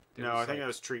 Gold? No, I think it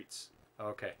was treats.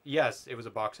 Okay. Yes, it was a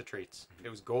box of treats. It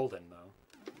was golden, though.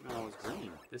 No, it was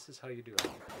green. This is how you do it.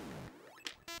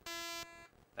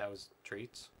 That was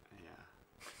treats. Yeah.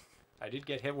 I did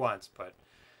get hit once, but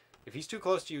if he's too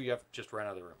close to you, you have to just run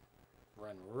out of the room.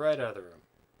 Run right out of the room.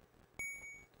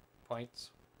 Points.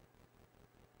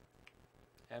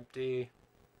 Empty.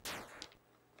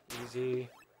 Easy.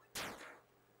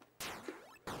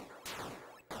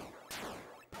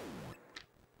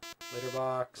 Litter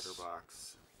box. Litter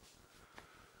box.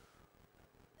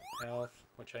 Health,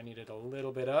 which I needed a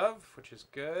little bit of, which is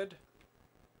good.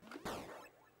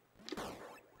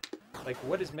 Like,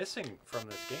 what is missing from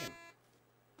this game?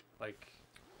 Like,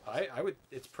 I would...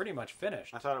 It's pretty much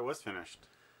finished. I thought it was finished.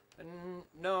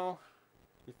 No.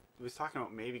 He was talking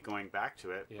about maybe going back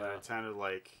to it, Yeah. but it sounded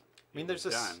like I mean, there's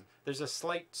a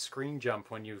slight screen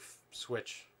jump when you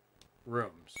switch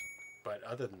rooms, but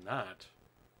other than that,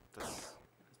 That's...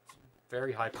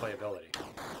 very high playability.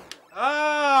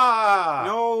 Ah!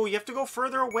 No, you have to go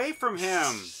further away from him.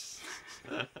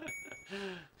 I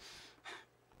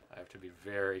have to be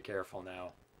very careful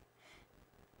now.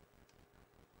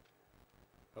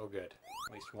 Oh, good.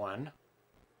 At least one.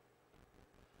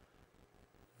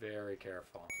 Very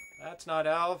careful. That's not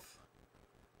elf.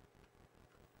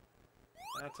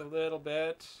 That's a little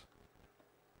bit.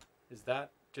 Is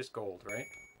that just gold, right?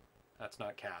 That's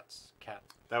not cats. Cat.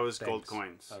 That was things. gold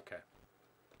coins. Okay.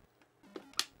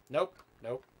 Nope.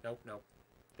 Nope. Nope. Nope.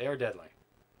 They are deadly.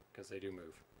 Because they do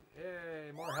move.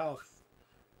 Yay, more health.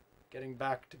 Getting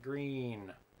back to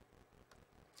green.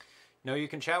 No, you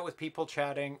can chat with people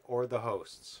chatting or the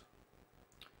hosts.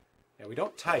 Yeah, we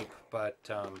don't type, but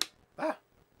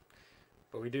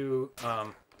but we do but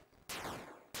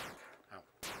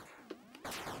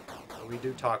we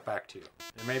do talk back to you.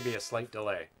 There may be a slight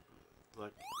delay.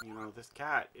 Look, you know, this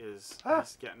cat is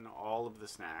he's getting all of the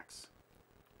snacks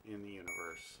in the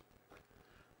universe.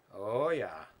 Oh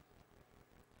yeah.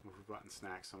 We've gotten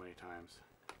snacks so many times.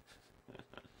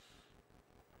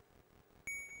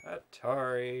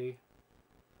 Atari.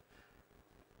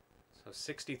 So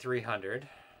 6,300.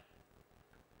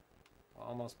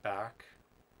 Almost back.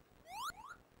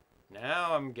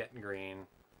 Now I'm getting green.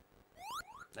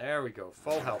 There we go.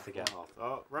 Full health again. Full health.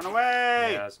 Oh, run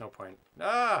away! Yeah, there's no point.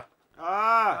 Ah!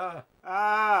 Ah!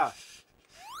 Ah!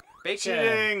 Bacon!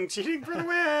 Cheating! Cheating for the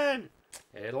win!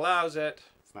 It allows it.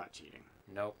 It's not cheating.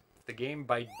 Nope. The game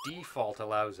by default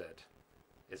allows it.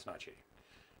 It's not cheating.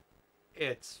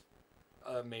 It's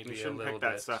maybe You shouldn't a little pick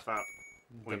that bit. stuff up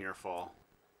when you're full.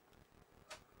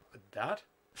 That?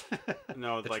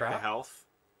 No, The like trap? the health.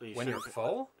 When you're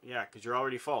full? Yeah, because you're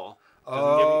already full.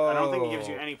 Oh. I don't think it gives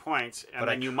you any points, and But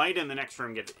then you might in the next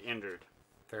room get injured.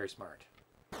 Very smart.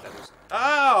 That was...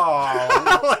 Oh!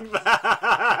 Not like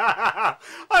that!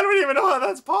 I don't even know how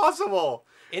that's possible!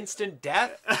 Instant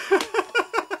death?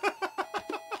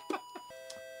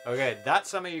 Okay, that's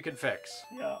something you can fix.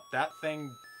 Yeah. That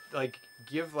thing, like,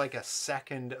 give like a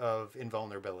second of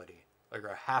invulnerability. Like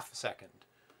a half a second.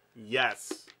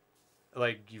 Yes.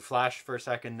 Like, you flash for a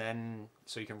second, then,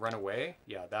 so you can run away?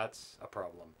 Yeah, that's a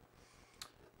problem.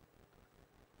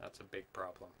 That's a big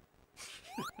problem.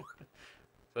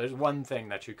 So there's one thing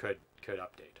that you could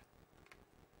update.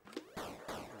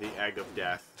 The egg of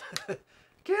death.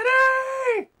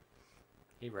 Kitty!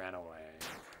 He ran away.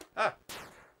 Ah.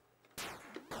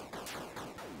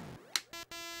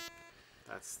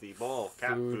 That's the bowl.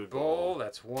 Cat Food bowl.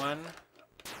 That's one.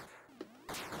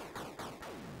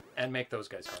 And make those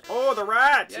guys harder. Oh, the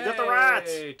rats! You got the rats!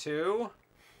 Two.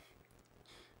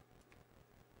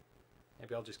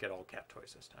 Maybe I'll just get all cat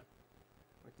toys this time.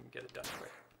 We can get it done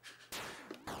quick.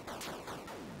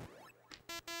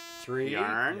 Three.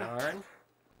 Yarn.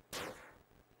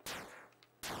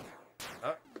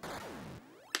 Oh.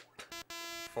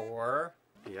 Four.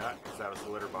 Yeah, because that was the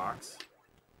litter box.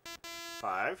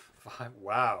 Five.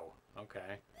 Wow.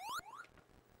 Okay.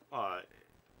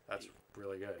 That's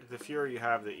really good. The fewer you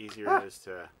have, the easier it is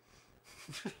to...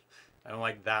 I don't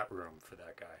like that room for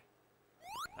that guy.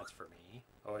 That's for me.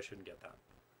 Oh, I shouldn't get that.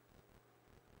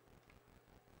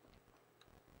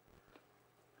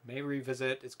 May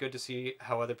revisit. It's good to see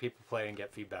how other people play and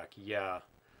get feedback. Yeah.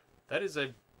 That is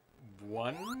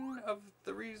one of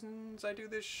the reasons I do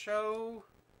this show,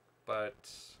 but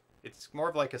it's more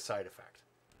of like a side effect.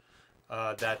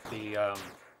 That the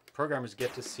programmers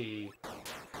get to see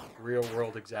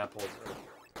real-world examples of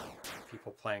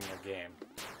people playing their game,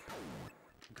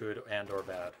 good and or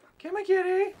bad. Come on,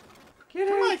 kitty! Kitty!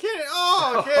 Come on, kitty!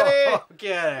 Oh, kitty!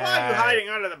 Kitty! Why are you hiding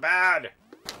under the bed?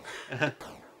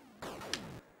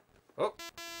 Oh.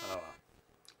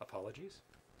 Apologies.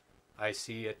 I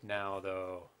see it now,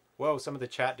 though. Whoa, some of the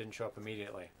chat didn't show up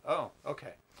immediately. Oh,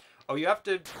 okay. Oh, you have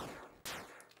to...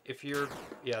 If you're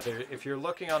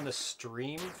looking on the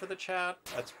stream for the chat,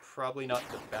 that's probably not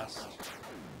the best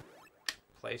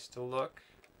place to look.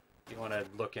 You want to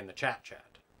look in the chat.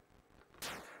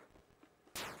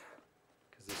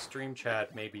 Because the stream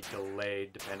chat may be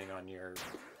delayed depending on your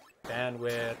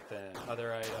bandwidth and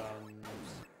other items.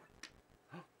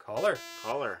 Caller.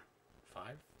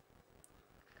 5.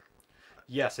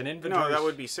 Yes, an inventory. No, that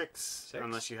would be 6.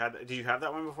 Unless you had... Did you have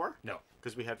that one before? No.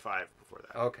 Because we had 5 before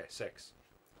that. Okay, 6.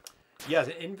 Yeah,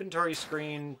 the inventory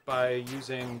screen by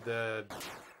using the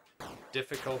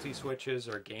difficulty switches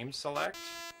or game select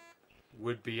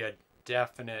would be a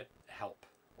definite help.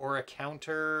 Or a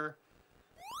counter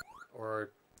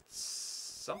or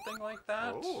something like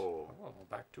that. Oh,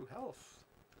 back to health.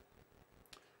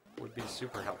 Would be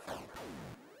super helpful.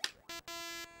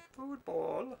 Food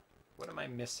bowl. What am I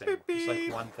missing? Beep, beep. It's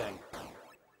like one thing.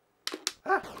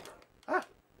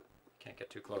 Can't get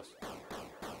too close.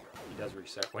 He does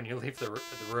reset when you leave the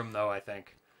room, though, I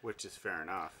think. Which is fair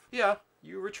enough. Yeah,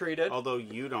 you retreated. Although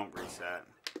you don't reset.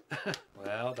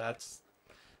 Well, that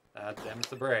them's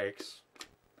the brakes.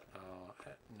 Oh,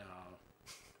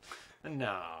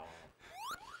 no.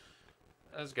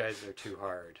 Those guys are too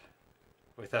hard.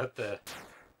 Without the...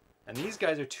 And these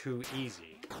guys are too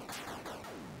easy.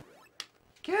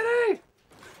 Kitty!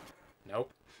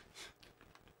 Nope.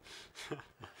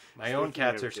 My own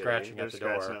cats are scratching at the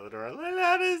door.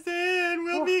 Let us in.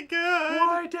 We'll be good.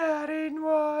 Why, Daddy?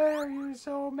 Why are you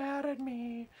so mad at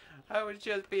me? I was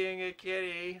just being a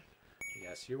kitty.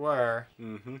 Yes, you were.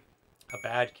 Mm-hmm. A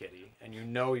bad kitty. And you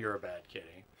know you're a bad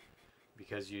kitty.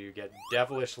 Because you get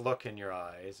devilish look in your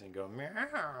eyes and go meow,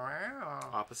 meow.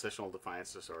 Oppositional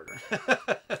defiance disorder.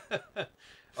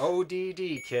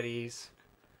 ODD, kitties.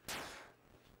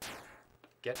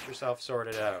 Get yourself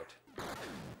sorted out.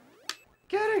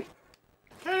 Kitty!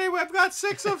 Kitty, we've got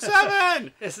 6 of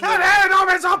 7! Kitty, don't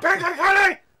be so picky,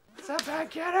 Kitty! It's a bad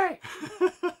kitty!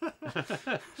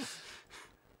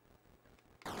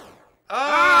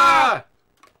 Ah!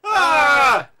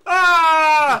 Ah!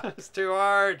 Ah! It's too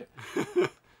hard.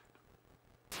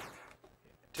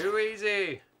 Too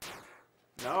easy.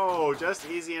 No, just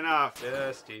easy enough.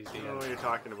 Just easy. I don't know what you're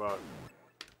talking about.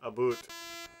 A boot.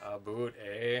 A boot,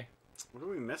 eh? What are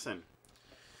we missing?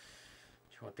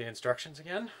 Do you want the instructions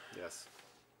again? Yes.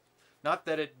 Not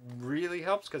that it really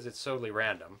helps because it's solely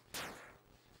random.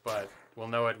 But we'll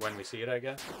know it when we see it, I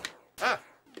guess. Ah!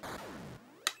 It's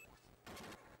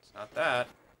not that.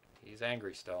 He's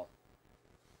angry still.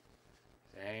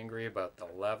 He's angry about the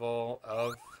level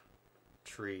of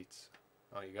treats.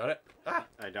 Oh, you got it? Ah!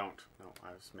 I don't. No,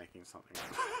 I was making something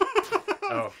up.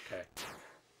 Oh, okay.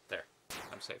 There.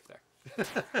 I'm safe there.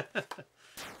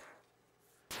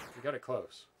 We got it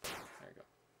close. There you go.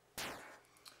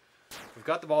 We've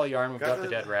got the ball of yarn. We've got the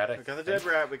dead rat. We got the dead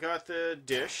rat. We got the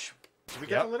dish. Did we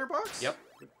get the litter box? Yep.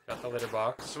 Got the litter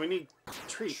box. So we need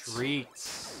treats.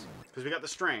 Treats. Because we got the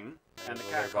string and the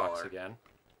cat litter box collar. again.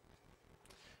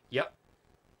 Yep.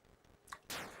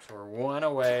 So we're one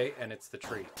away, and it's the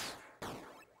treats.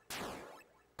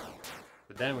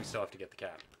 But then we still have to get the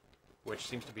cat. which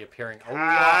seems to be appearing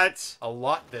Cat! a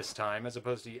lot this time, as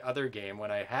opposed to the other game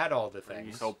when I had all the things.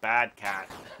 You're so bad, cat.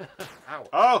 Ow.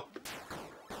 Oh!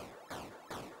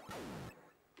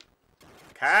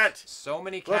 Cat! So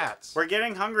many Look, cats. we're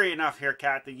getting hungry enough here,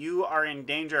 cat, that you are in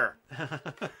danger.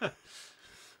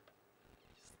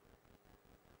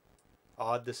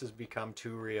 Odd this has become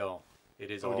too real. It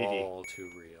is ODD. all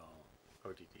too real.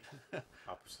 ODD.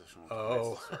 Oppositional.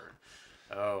 Oh.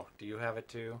 Oh, do you have it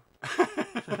too?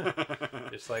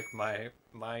 Just like my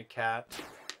cat,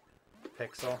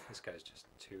 Pixel. This guy's just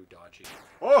too dodgy.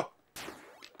 Oh!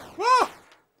 Oh!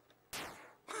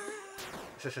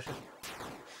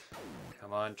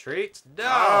 Come on, treats. No!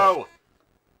 No!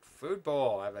 Food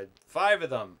bowl. I've had 5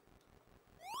 of them.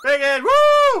 Bacon!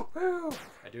 Woo! Woo!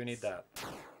 I do need that.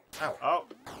 Ow. Oh,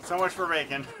 so much for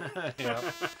bacon. Yep.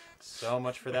 So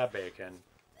much for that bacon.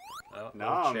 Oh,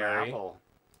 No, cherry. apple.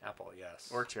 Apple,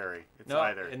 yes. Or cherry. It's no,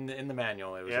 either. in the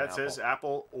manual it was Yeah, an it says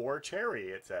apple or cherry,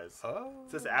 it says. Oh.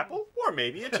 It says apple or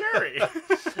maybe a cherry.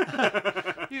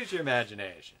 Use your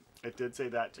imagination. It did say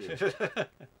that too.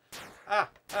 Ah!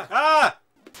 Ah!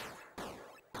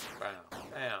 Bam,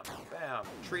 bam, bam.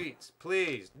 Treats,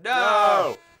 please. No!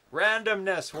 No!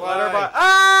 Randomness, why?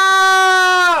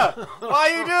 Ah! Why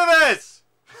you do this?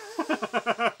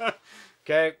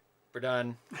 Okay, we're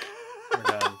done. We're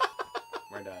done.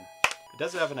 We're done. It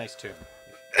does have a nice tune.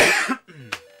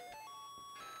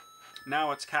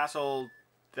 Now it's Castle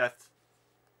Death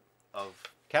of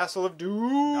Castle of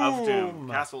Doom. Doom.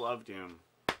 Castle of Doom.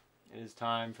 It is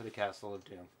time for the Castle of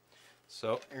Doom.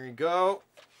 So, here you go.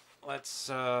 Let's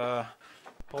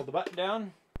hold the button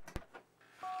down.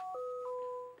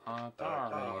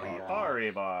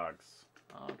 Atari box.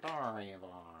 Atari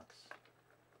box.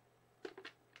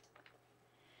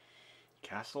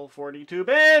 Castle 42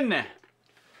 bin.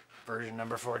 Version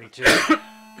number 42.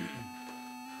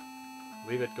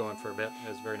 Leave it going for a bit. It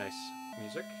has very nice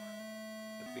music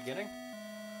at the beginning.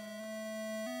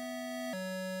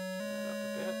 Turn it up a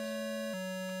bit.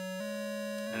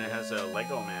 And it has a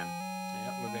Lego man.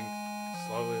 Yeah, moving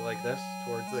slowly like this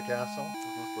towards the castle.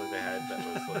 Mostly the head that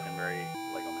was looking very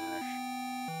Lego manish.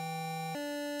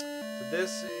 So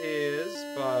this is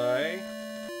by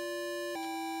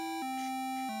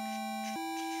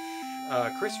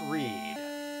Chris Reed.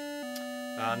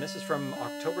 And this is from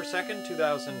October 2nd,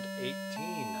 2018,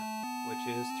 which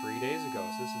is 3 days ago.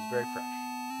 So this is very fresh.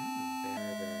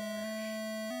 Very, very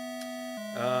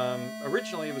fresh.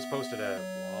 Originally, it was posted a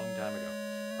long time ago.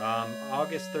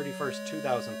 August 31st,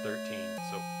 2013.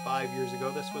 So 5 years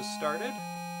ago this was started.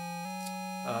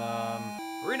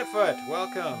 Arenafoot,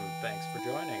 welcome. Thanks for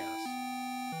joining us.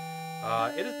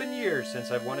 It has been years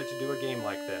since I've wanted to do a game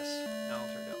like this. Now I'll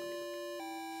turn down the music.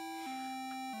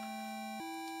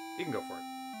 You can go for it.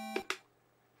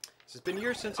 It's been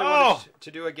years since I wanted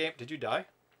to do a game. Did you die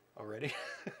already?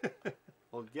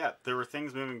 Well, yeah, there were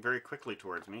things moving very quickly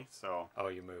towards me, so... Oh,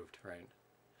 you moved, right.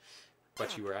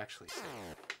 But you were actually safe.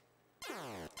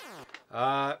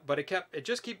 But it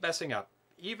just kept messing up.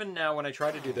 Even now when I try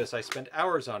to do this, I spent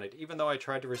hours on it, even though I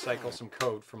tried to recycle some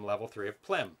code from level 3 of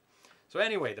Plim. So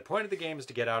anyway, the point of the game is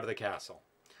to get out of the castle.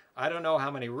 I don't know how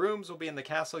many rooms will be in the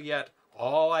castle yet.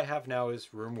 All I have now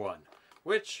is room 1,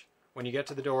 which, when you get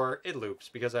to the door, it loops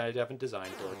because I haven't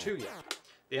designed door 2 yet.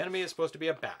 The enemy is supposed to be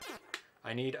a bat.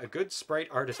 I need a good sprite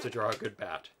artist to draw a good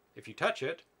bat. If you touch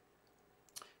it,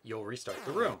 you'll restart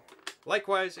the room.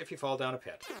 Likewise, if you fall down a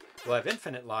pit. You'll have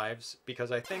infinite lives,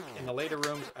 because I think in the later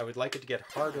rooms I would like it to get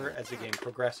harder as the game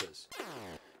progresses.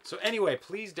 So anyway,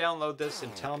 please download this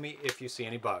and tell me if you see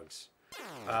any bugs.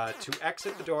 To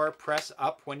exit the door, press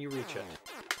up when you reach it.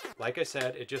 Like I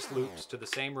said, it just loops to the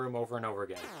same room over and over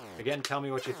again. Again, tell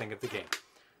me what you think of the game.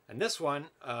 And this one,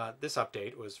 this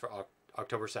update was for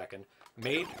October 2nd,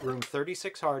 made room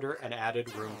 36 harder and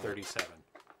added room 37.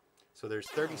 So there's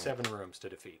 37 rooms to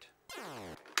defeat.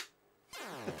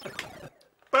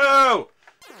 Boo!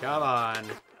 Come on.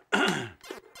 I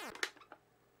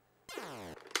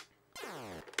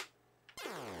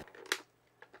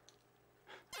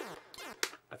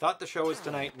thought the show was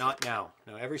tonight, not now.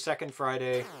 No, every second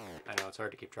Friday. I know it's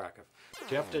hard to keep track of.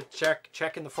 But you have to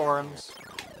check in the forums,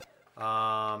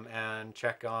 and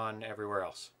check on everywhere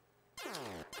else.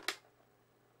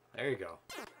 There you go.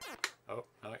 Oh,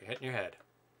 no, you're hitting your head.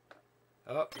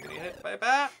 Oh, you're gonna get hit by a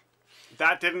bat.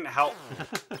 That didn't help.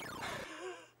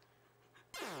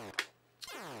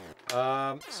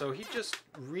 So he just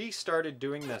restarted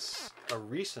doing this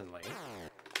recently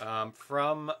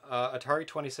from Atari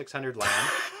 2600 Land.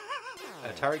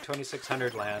 Atari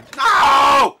 2600 Land.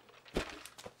 No!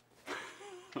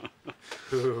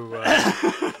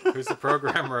 Who's the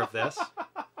programmer of this?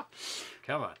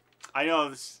 Come on. I know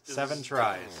this. 7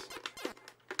 tries.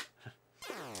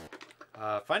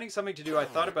 Finding something to do, I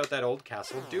thought about that old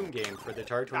Castle of Doom game for the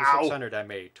Atari 2600 I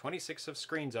made 26 of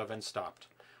screens of and stopped.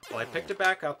 Well, I picked it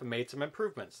back up and made some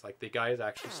improvements, like the guy is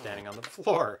actually standing on the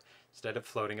floor instead of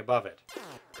floating above it.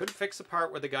 Couldn't fix the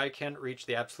part where the guy can't reach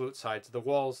the absolute sides of the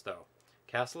walls, though.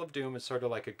 Castle of Doom is sort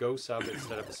of like a Go sub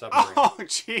instead of a submarine. Oh,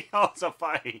 gee, it's a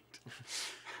fight.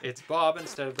 It's Bob.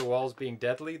 Instead of the walls being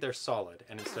deadly, they're solid.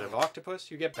 And instead of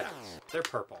octopus, you get bats. They're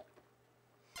purple.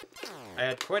 I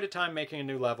had quite a time making a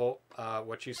new level.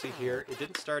 What you see here, it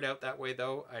didn't start out that way,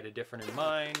 though. I had a different in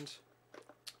mind.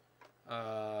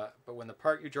 But when the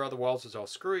part you draw the walls is all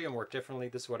screwy and worked differently,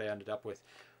 this is what I ended up with.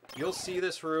 You'll see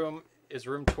this room is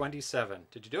room 27.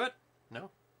 Did you do it? No?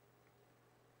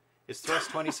 Is Thrust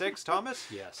 26 Thomas?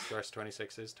 Yes, Thrust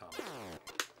 26 is Thomas.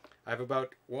 I have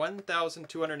about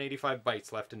 1,285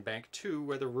 bytes left in Bank 2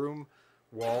 where the room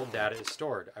wall data is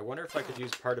stored. I wonder if I could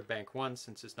use part of Bank 1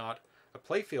 since it's not a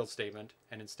playfield statement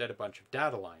and instead a bunch of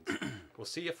data lines. We'll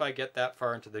see if I get that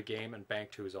far into the game and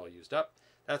Bank 2 is all used up.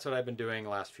 That's what I've been doing the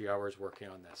last few hours working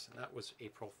on this. And that was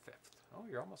April 5th. Oh,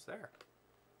 you're almost there.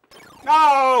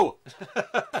 No!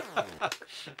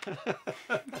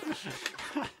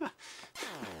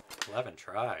 11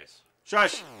 tries.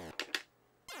 Shush!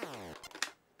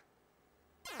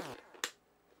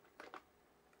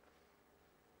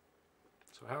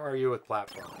 So how are you with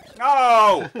platformers?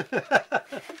 No!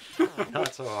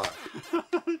 Not so hard.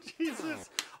 Jesus.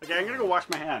 Okay, I'm gonna go wash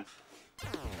my hands.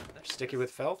 They're sticky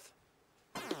with filth?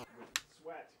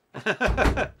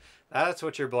 Sweat. That's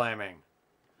what you're blaming.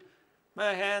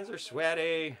 My hands are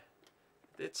sweaty.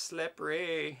 It's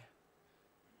slippery.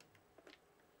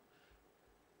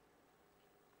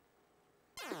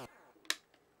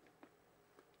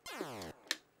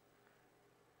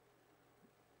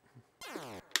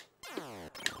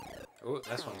 Oh,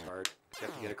 this one's hard. You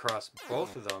have to get across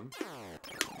both of them.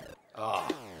 Oh,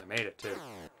 I made it too.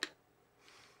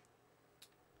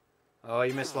 Oh,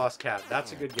 you missed Lost Cat.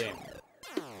 That's a good game.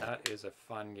 That is a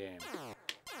fun game.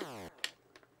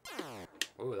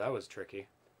 Oh, that was tricky.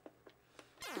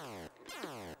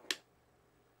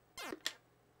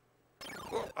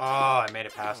 Oh, I made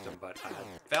it past him, but I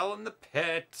fell in the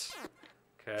pit.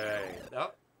 Okay.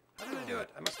 Oh, how did I do it?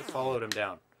 I must have followed him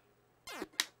down.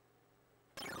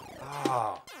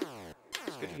 Oh.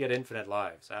 It's good to get infinite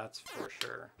lives, that's for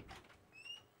sure.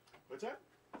 What's that?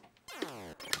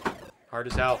 Hard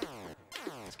as hell.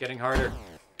 It's getting harder.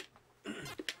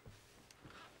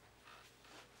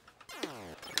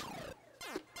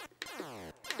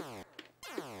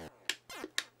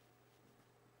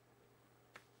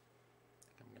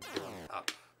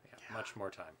 Up. Yeah, much more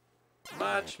time.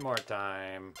 Much more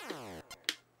time.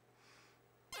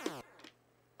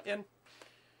 In.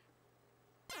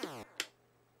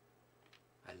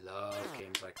 I love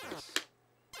games like this.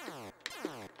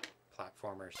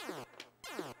 Platformers.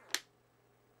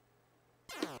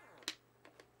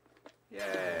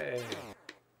 Yay!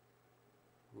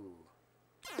 Ooh.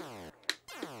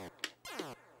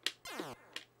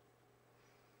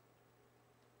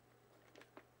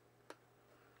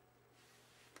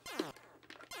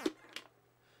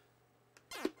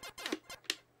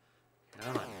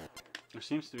 Come on. There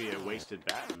seems to be a wasted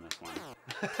bat in this one.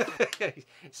 He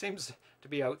seems to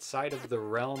be outside of the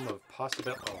realm of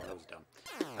possibility. Oh, that was dumb.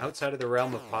 Outside of the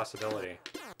realm of possibility.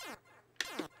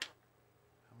 How am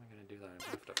I going to do that? I'm going to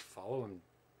have to follow him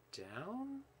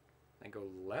down and go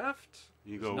left?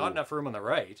 There's not enough room on the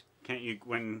right. Can't you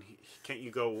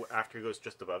go after he goes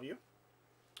just above you?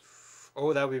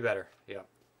 Oh, that would be better. Yeah.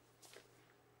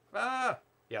 Ah!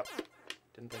 Yep.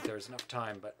 Didn't think there was enough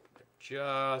time, but there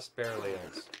just barely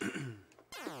is.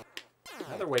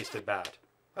 Another wasted bat.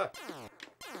 Huh.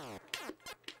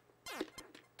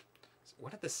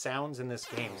 One of the sounds in this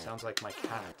game sounds like my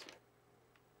cat.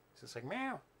 It's just like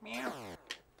meow, meow,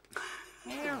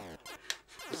 meow.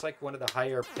 It's like one of the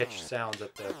higher pitched sounds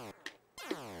at the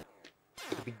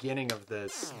beginning of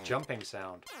this jumping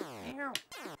sound. Meow.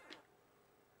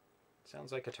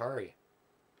 Sounds like Atari.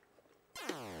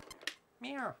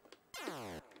 Meow.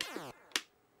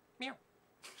 Meow.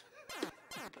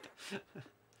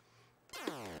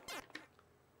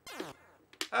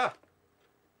 Ah!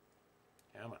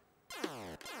 Come on.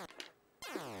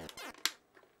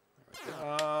 There we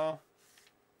go.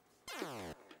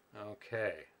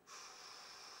 Okay.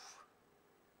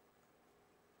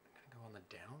 I'm gonna go on the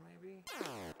down, maybe?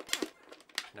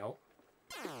 Nope.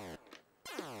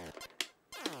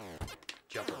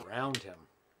 Jump around him.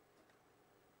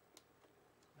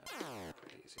 That's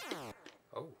pretty easy.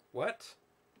 Oh, what?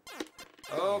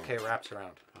 Okay, wraps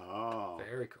around. Oh.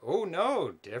 Very cool. Oh,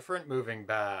 no! Different moving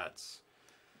bats.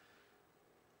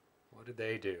 What did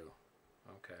they do?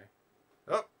 Okay.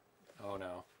 Oh! Oh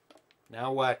no.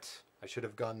 Now what? I should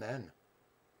have gone then.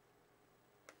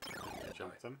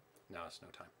 Jump them? No, it's no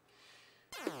time.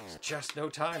 It's just no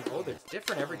time. Oh, they're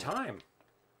different every time.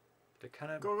 They're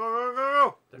kind of... Go, go, go,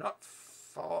 go! They're not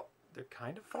they're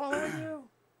kind of following you.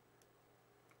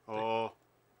 Oh.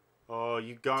 Oh,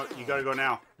 you gotta go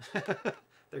now.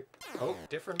 They're... Oh,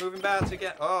 different moving bats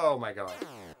again. Oh my god.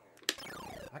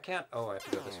 I can't... Oh, I have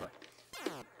to go this way.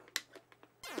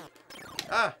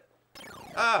 Ah!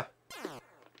 Ah!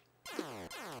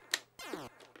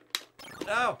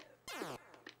 No!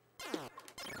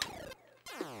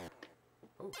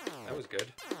 Oh, that was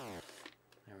good.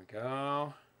 There we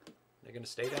go. They're gonna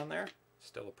stay down there?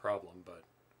 Still a problem, but...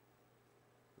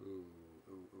 Ooh,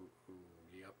 ooh, ooh,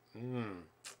 ooh, yep. Mmm.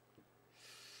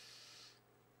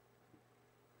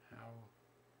 How...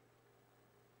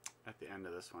 At the end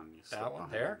of this one, you That slip one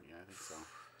behind. there? Yeah, I think so.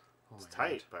 Oh It's my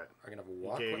tight, God. but Are you gonna have a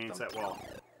walk you get with against them? that wall.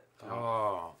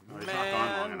 Oh, No, he's man. not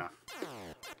gone long enough.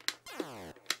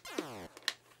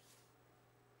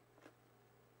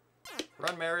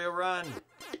 Run, Mario, run!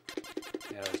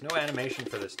 Yeah, there's no animation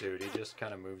for this dude. He just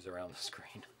kind of moves around the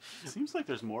screen. Seems like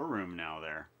there's more room now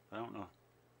there. I don't know.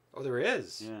 Oh, there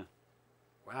is? Yeah.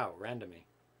 Wow, randomy.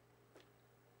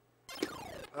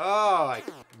 Oh, I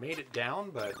made it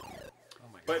down, but... Oh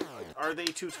my god. But are they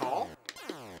too tall?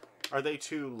 Are they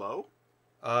too low?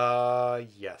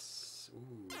 Yes.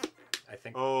 Ooh, I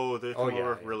think... Oh, they've Oh, come yeah,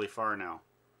 over yeah. really far now.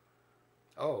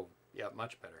 Oh, yeah,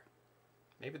 much better.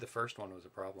 Maybe the first one was a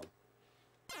problem.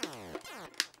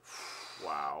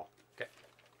 Wow. Okay.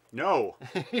 No.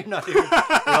 You're not even... You're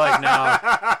like, no.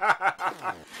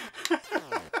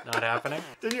 Not happening?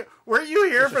 Weren't you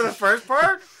here for the first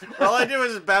part? All I did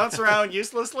was just bounce around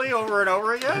uselessly over and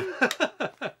over again?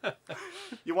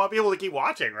 You want people to keep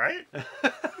watching, right?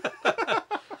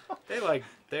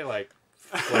 They like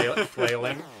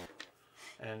flailing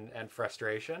and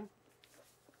frustration.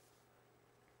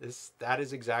 That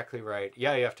is exactly right.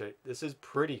 Yeah, you have to... This is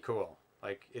pretty cool.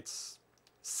 Like, it's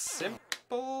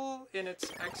simple in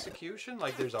its execution.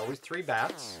 Like, there's always 3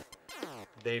 bats.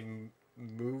 They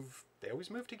move... They always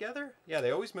move together? Yeah,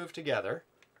 they always move together.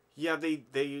 Yeah, they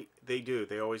do.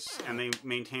 They always... And they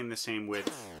maintain the same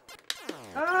width.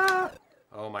 Ah!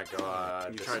 Oh my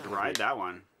god. You this tried is to gonna ride be... that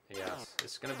one. Yes.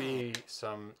 It's going to be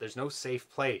some... There's no safe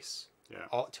place. Yeah.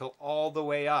 Till all the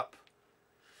way up.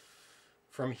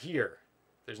 From here,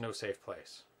 there's no safe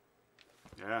place.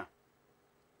 Yeah.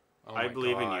 Oh I my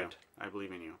believe in you. God. I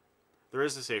believe in you. There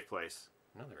is a safe place.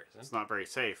 No, there It's isn't. not very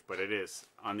safe, but it is.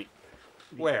 On the...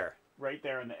 Where? Right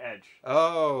there on the edge.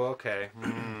 Oh, okay.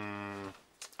 Hmm.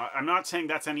 I'm not saying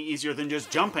that's any easier than just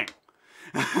jumping.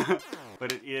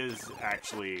 But it is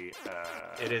actually...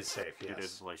 It is safe, yes. It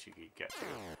is a place you can get to.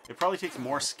 It probably takes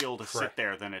more skill to sit Correct.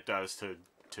 there than it does to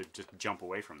just jump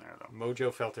away from there, though.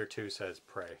 mojofltr 2 says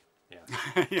pray.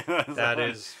 Yeah. Yeah, That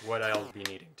is what I'll be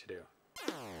needing to do.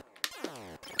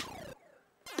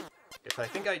 If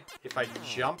I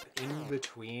jump in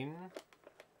between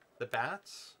the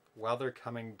bats while they're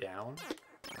coming down,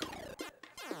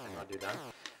 I'll do that.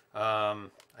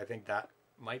 I think that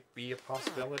might be a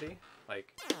possibility.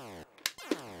 Like,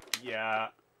 Yeah.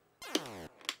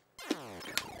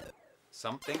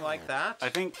 something like that. I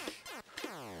think...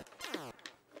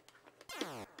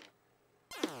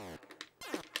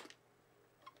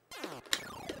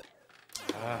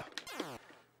 I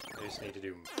just need to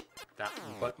do that,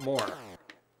 but more.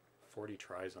 40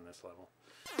 tries on this level.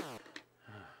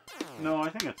 No, I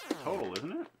think it's total,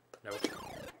 isn't it? Nope.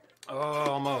 Oh,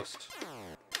 almost.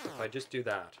 If I just do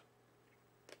that.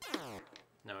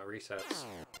 No, it resets.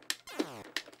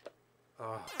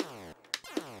 Oh.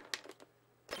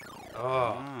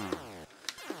 Oh.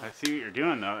 I see what you're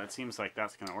doing, though. It seems like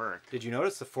that's going to work. Did you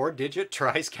notice the 4-digit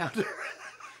tries counter?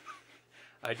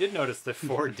 I did notice the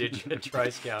 4-digit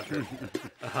tries counter.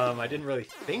 I didn't really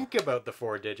think about the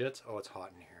 4 digits. Oh, it's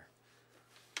hot in here.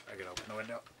 I can open the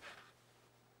window.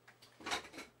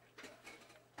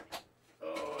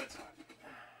 Oh, it's hot.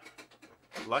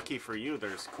 Lucky for you,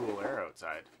 there's cool air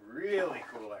outside. Really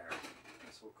cool air.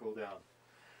 This will cool down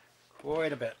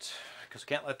quite a bit, because we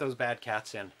can't let those bad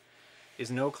cats in. Is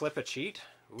no clip a cheat?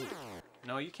 Ooh.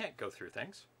 No, you can't go through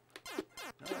things. No,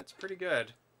 that's pretty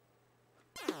good.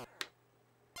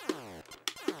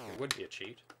 It would be a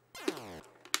cheat.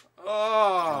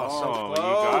 Oh, so close. You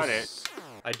got it.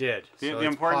 I did. The So it's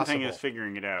important thing possible. is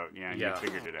figuring it out. Yeah, Yeah. you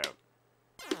figured it out.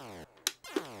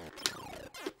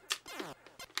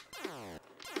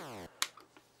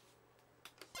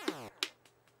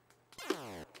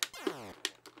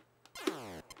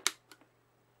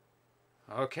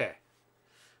 Okay.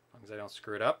 As long as I don't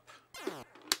screw it up.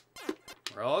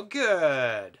 We're all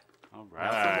good. All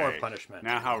right. Now for more punishment.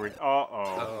 Now how we...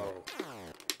 Oh.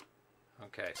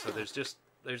 Okay, so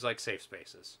there's like safe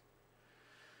spaces.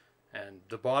 And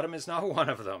the bottom is not one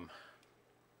of them.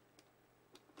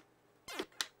 But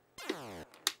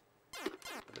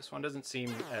this one doesn't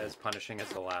seem as punishing as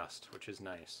the last, which is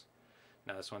nice.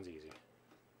 Now this one's easy.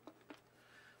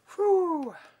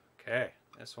 Whew! Okay,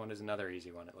 this one is another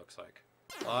easy one, it looks like.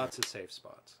 Lots of safe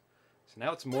spots. So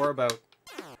now it's more about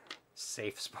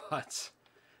safe spots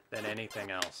than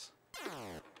anything else.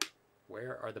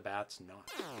 Where are the bats not?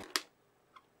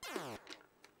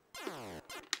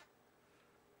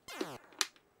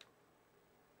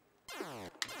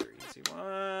 Another easy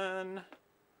one.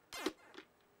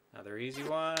 Another easy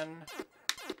one.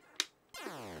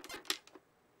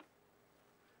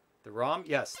 The ROM,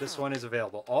 yes, this one is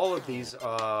available. All of these,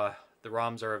 the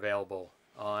ROMs are available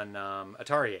on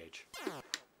Atari Age.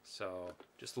 So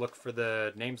just look for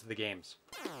the names of the games.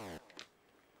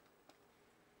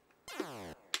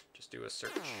 Just do a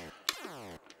search,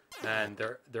 and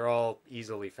they're all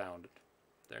easily found.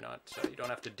 They're not. You don't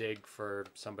have to dig for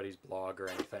somebody's blog or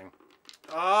anything.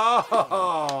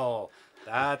 Oh,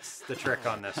 that's the trick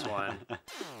on this one.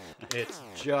 It's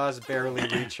just barely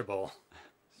reachable,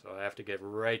 so I have to get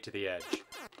right to the edge.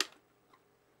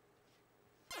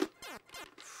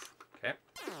 Okay.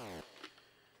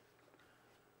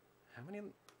 How many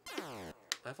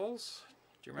levels?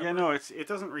 Do you remember? Yeah, no, it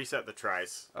doesn't reset the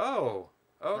tries. Oh,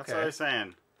 okay. That's what I was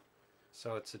saying.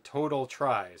 So it's a total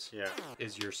tries. Yeah.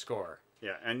 Is your score?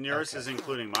 Yeah, and yours Okay. is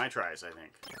including my tries, I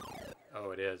think.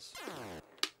 Oh, it is.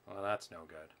 Well, that's no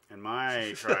good. And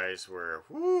my tries were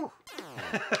whoo,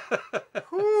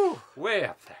 Whew, way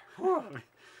up there. Whew.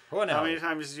 Oh, no. How many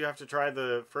times did you have to try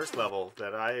the first level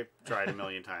that I tried a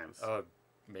million times? Oh,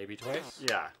 maybe twice?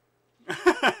 Yeah.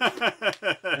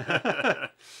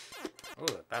 Oh,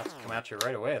 the bats come at you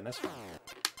right away in this one.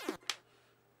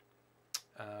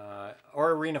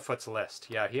 Or ArenaFoot's list.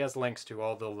 Yeah, he has links to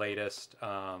all the latest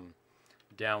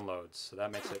downloads, so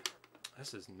that makes it...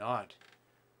 This is not...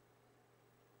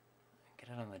 Get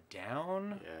it on the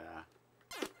down? Yeah.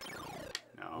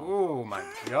 No. Oh my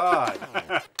god.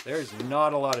 There's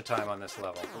not a lot of time on this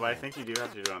level. Well, I think you do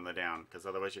have to do it on the down, because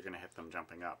otherwise you're going to hit them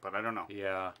jumping up. But I don't know.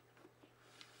 Yeah.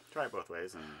 Try it both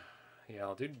ways. And Yeah,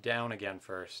 I'll do down again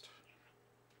first.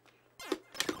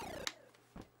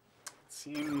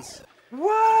 seems...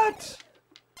 What?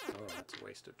 Oh, that's a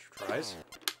waste of tries.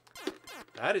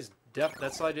 That is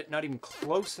that's like not even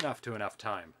close enough to enough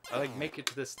time. I like make it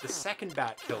to this. The second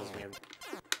bat kills me,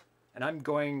 and I'm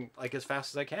going like as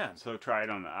fast as I can. So try it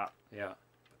on the up. Yeah,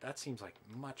 but that seems like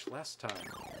much less time.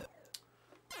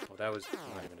 Well, that was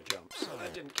not even a jump, so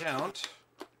that didn't count.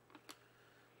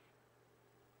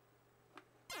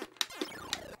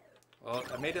 Well,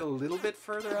 I made it a little bit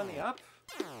further on the up,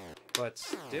 but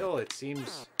still, it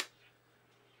seems...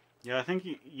 Yeah, I think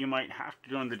you might have to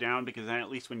do on the down, because then at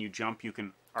least when you jump, you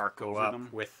can arc Go over up them.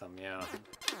 with them, yeah.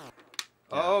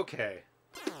 Yeah. Okay.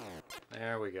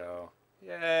 There we go.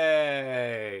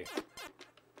 Yay!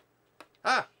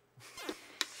 Ah!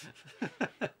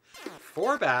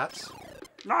 4 bats.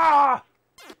 Ah!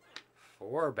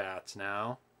 4 bats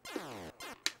now.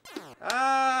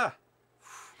 Ah!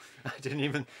 I didn't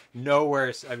even know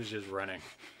where I was just running.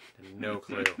 No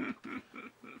clue.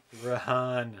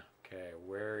 Run. Okay,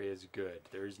 where is good?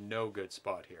 There's no good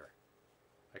spot here.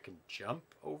 I can jump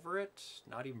over it.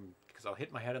 Not even, because I'll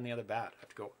hit my head on the other bat. I have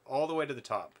to go all the way to the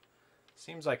top.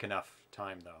 Seems like enough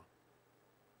time, though.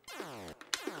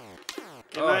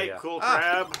 Good night, cool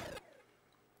crab.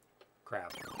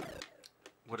 Crab.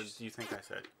 What did you think I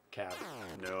said? Cab.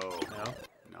 No. No?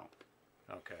 No.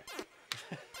 Okay.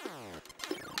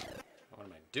 What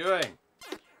am I doing?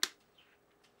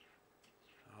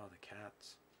 Oh, the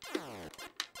cats.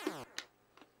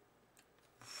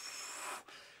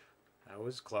 That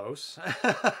was close.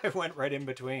 I went right in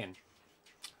between.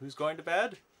 Who's going to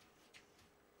bed?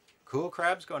 Cool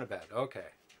Crab's going to bed. Okay.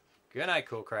 Good night,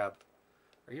 Cool Crab.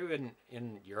 Are you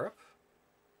in Europe?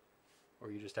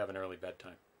 Or you just have an early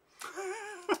bedtime?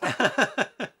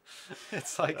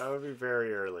 It's like... That would be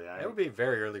very early. It would be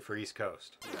very early for East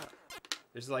Coast. Yeah.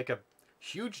 There's like a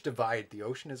huge divide. The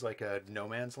ocean is like a no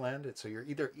man's land. So you're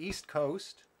either East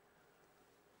Coast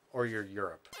or you're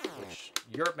Europe. Which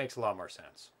Europe makes a lot more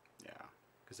sense. Yeah.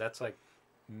 Because that's like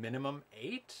minimum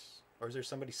 8? Or is there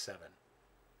somebody 7?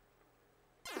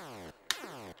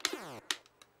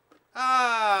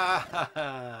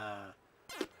 Ah!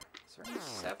 Is there any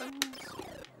 7s? Oh,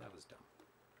 that was dumb.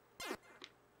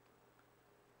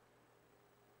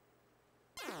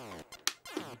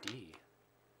 BD.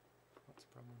 What's the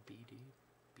problem with BD?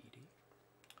 BD?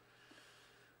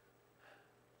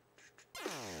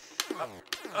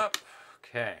 Up.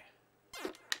 Okay.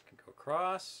 Can go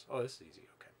across. Oh, this is easy.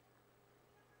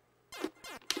 Okay.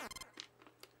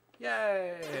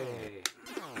 Yay!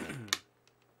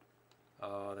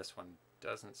 Oh, this one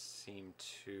doesn't seem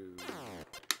too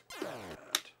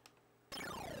bad.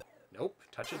 Nope.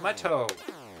 Touches my toe.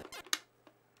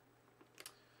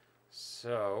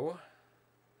 So,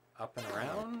 up and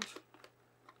around.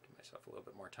 Give myself a little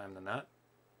bit more time than that.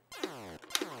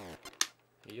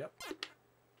 Yep.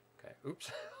 Okay,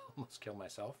 oops. Almost killed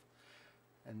myself.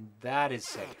 And that is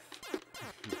safe.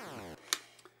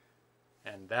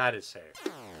 And that is safe.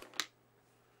 There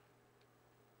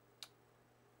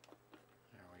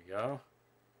we go.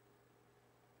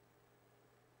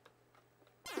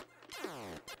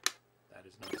 That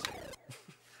is not safe.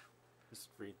 Just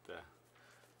read the...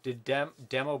 Did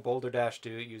demo Boulder Dash do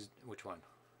use which one?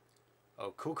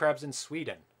 Oh, Cool Crabs in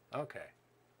Sweden. Okay.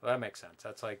 Well, that makes sense.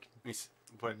 That's like...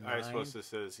 But I suppose this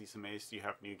says he's amazed you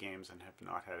have new games and have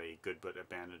not had a good but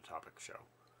abandoned topic show.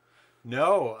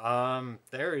 No,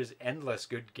 there is endless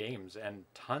good games and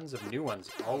tons of new ones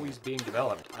always being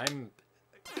developed. I'm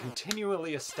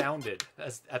continually astounded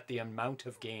at the amount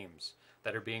of games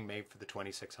that are being made for the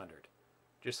 2600.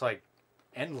 Just like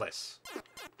endless.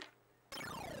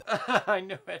 I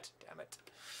knew it. Damn it.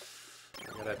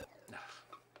 I gotta...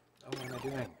 Oh, what am I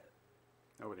doing?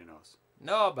 Nobody knows.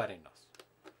 Nobody knows.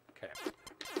 Okay.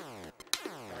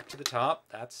 Back to the top.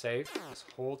 That's safe. This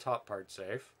whole top part's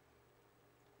safe.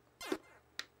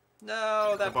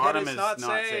 No, that pit is not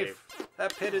safe.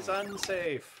 That pit is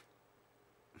unsafe.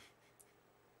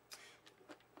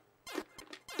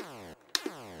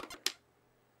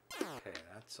 Okay,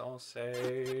 that's all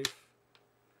safe.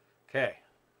 Okay.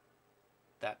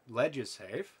 That ledge is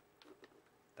safe.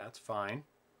 That's fine.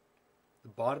 The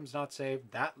bottom's not safe.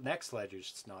 That next ledge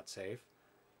is not safe.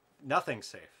 Nothing's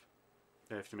safe.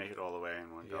 You have to make it all the way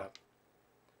in one go. Yep.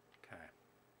 Okay.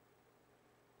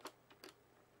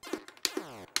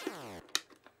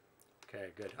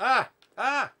 Okay, good. Ah!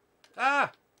 Ah!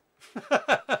 Ah!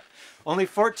 Only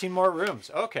 14 more rooms.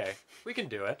 Okay. We can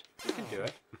do it. We can do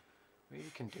it. We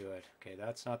can do it. Okay,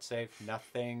 that's not safe.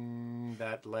 Nothing.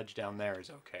 That ledge down there is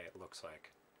okay, it looks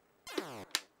like.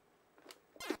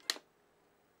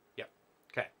 Yep.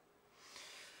 Okay.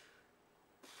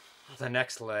 The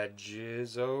next ledge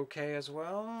is okay as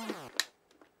well.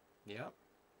 Yep.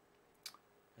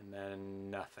 And then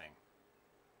nothing.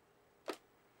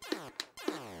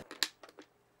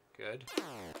 Good.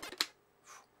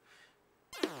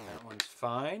 That one's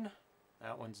fine.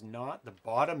 That one's not. The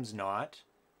bottom's not.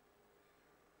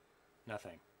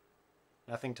 Nothing.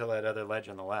 Nothing to that other ledge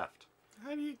on the left.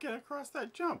 How do you get across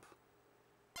that jump?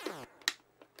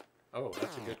 Oh,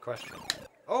 that's a good question.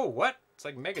 Oh, what? It's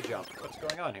like mega jump. What's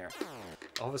going on here?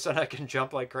 All of a sudden I can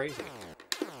jump like crazy.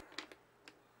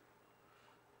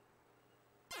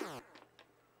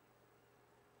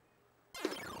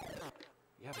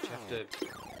 Yeah, but you have to...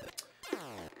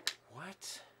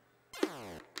 What?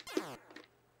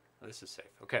 Oh, this is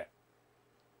safe. Okay.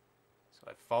 So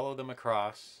I follow them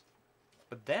across.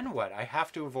 But then what? I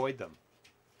have to avoid them.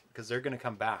 Because they're going to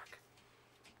come back.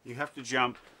 You have to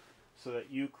jump so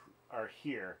that you are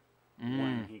here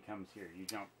when he comes here. You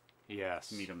jump Yes.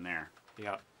 to meet him there.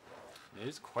 Yeah. It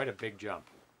is quite a big jump.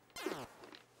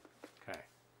 Okay.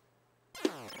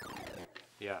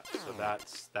 Yeah, so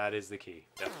that is the key,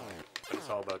 definitely. But it's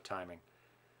all about timing.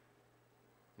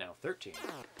 Now 13.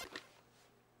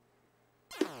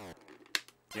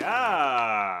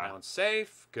 Yeah! Now it's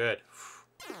safe. Good.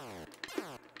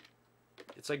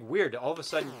 It's like weird. All of a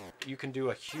sudden, you can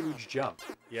do a huge jump.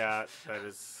 Yeah, that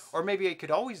is... Or maybe you could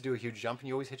always do a huge jump and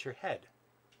you always hit your head.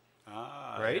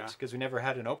 Right? Because we never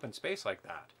had an open space like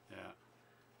that. Yeah.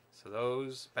 So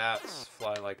those bats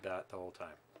fly like that the whole time.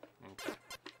 Okay.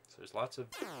 So there's lots of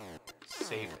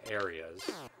safe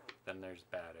areas. Then there's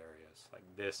bad areas. Like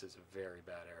this is a very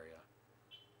bad area.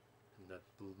 And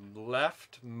the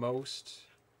leftmost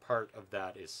part of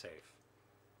that is safe.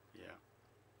 Yeah.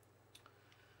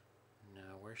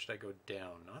 Now, where should I go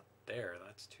down? Not there.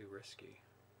 That's too risky.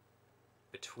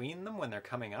 Between them when they're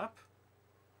coming up?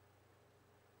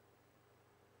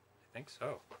 I think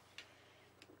so.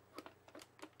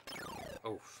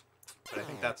 Oh, but I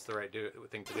think that's the right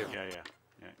thing to do. Yeah, yeah.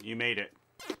 Yeah. You made it.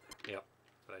 Yep,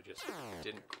 but I just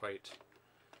didn't quite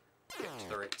get to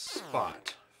the right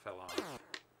spot. Fell off.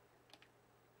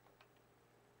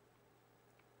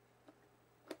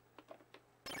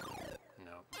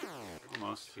 No.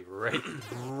 Almost. Be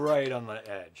right on the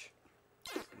edge.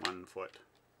 1 foot.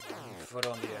 1 foot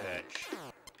on the edge.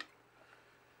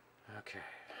 Okay.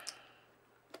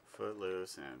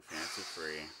 Footloose and fancy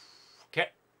free. Okay.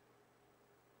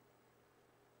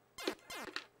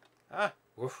 Ah,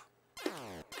 woof.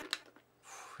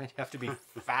 You have to be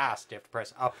fast. You have to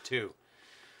press up too.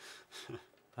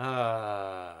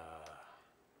 Room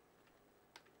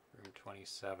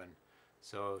 27.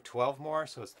 So 12 more,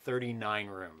 so it's 39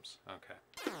 rooms. Okay.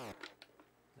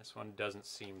 This one doesn't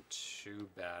seem too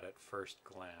bad at first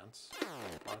glance.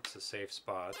 Lots of safe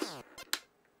spots.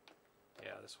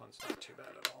 Yeah, this one's not too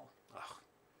bad at all. Ugh.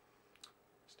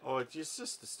 Oh, it's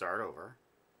just to start over.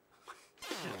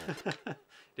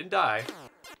 Didn't die,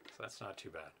 so that's not too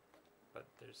bad. But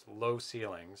there's low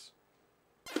ceilings,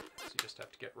 so you just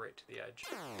have to get right to the edge.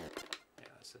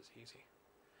 Yeah, this is easy.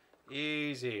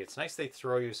 Easy. It's nice they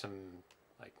throw you some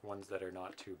like ones that are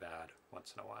not too bad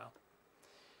once in a while.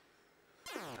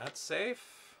 That's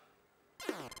safe.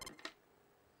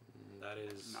 That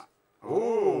is...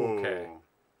 Ooh. Okay.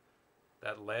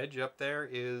 That ledge up there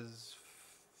is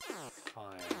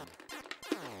fine.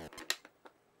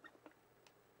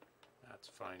 That's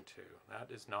fine too. That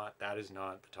is not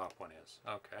the top one is.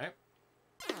 Okay.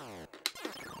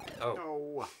 Oh.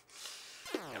 No.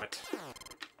 Damn it.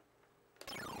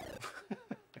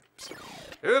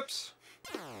 Oops.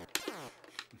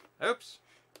 Oops.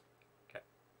 Okay.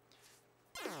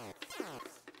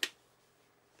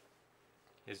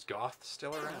 Is Goth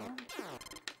still around?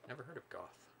 Never heard of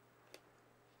Goth.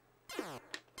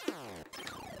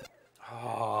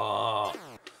 Oh.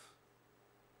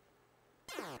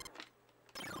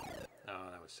 Oh,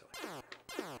 that was silly.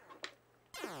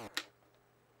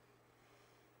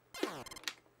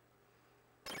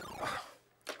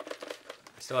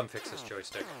 I still haven't fixed this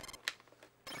joystick.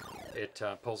 It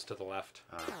pulls to the left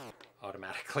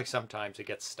automatically. Sometimes it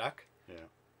gets stuck. Yeah.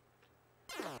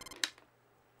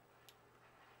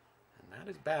 And that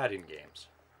is bad in games.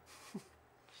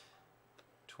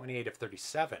 28 of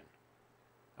 37.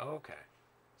 Okay.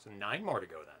 So 9 more to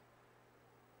go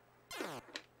then.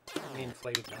 Only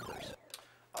inflated numbers.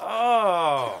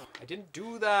 Oh! I didn't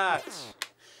do that!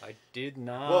 I did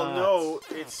not. Well, no,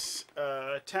 it's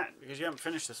 10 because you haven't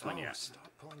finished this one yet.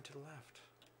 Stop pulling to the left.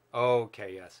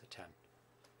 Okay, yes, a 10.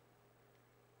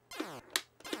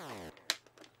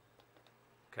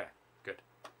 Okay, good.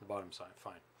 The bottom side,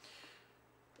 fine.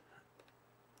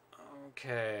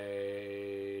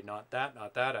 Okay, not that,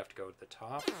 not that. I have to go to the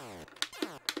top.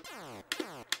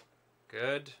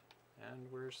 Good.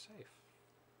 And we're safe.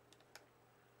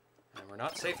 And we're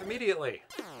not safe immediately.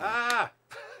 Ah!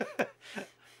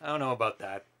 I don't know about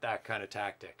that kind of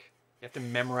tactic. You have to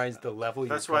memorize the level you're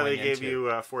going into. That's why they gave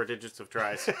you 4 digits of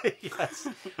tries. Yes.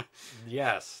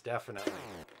 Yes, definitely.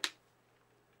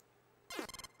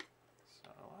 So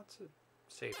lots of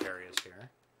safe areas here.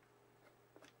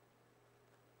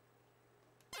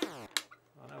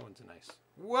 Oh, that one's nice.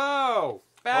 Whoa!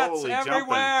 Bats Holy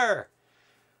everywhere!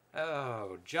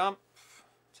 Oh, jump.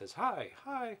 It says hi,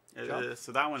 hi. Jump.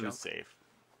 So that one Jump. is safe.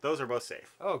 Those are both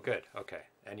safe. Oh, good. Okay.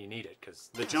 And you need it because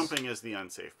The jumping is the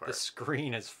unsafe part. the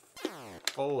screen is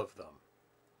full of them.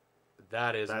 But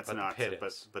that isn't, That's but not, the pit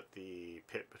is. but the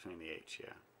pit between the H,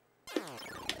 yeah.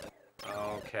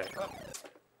 Okay. Oh.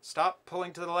 Stop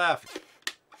pulling to the left.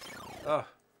 Oh.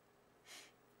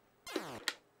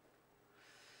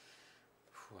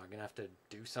 I'm gonna have to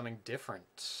do something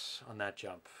different on that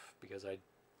jump because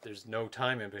there's no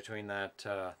time in between that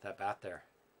that bat there.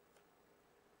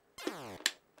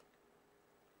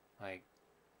 Like,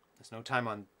 there's no time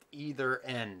on either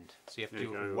end, so you have to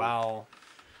do it while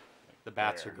the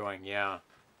bats are going. Yeah.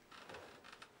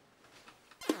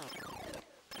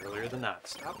 Earlier than that.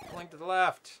 Stop pulling to the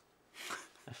left.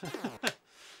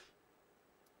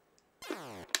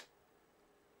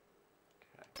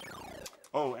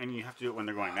 Oh, and you have to do it when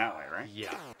they're going that way, right?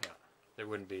 Yeah, yeah. There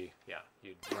wouldn't be, yeah,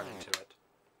 you'd run into it.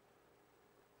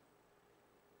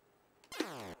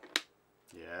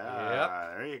 Yeah,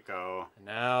 Yep. there you go. And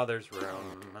now there's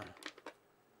room.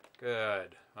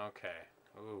 Good. Okay.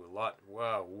 Ooh, a lot.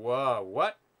 Whoa, whoa,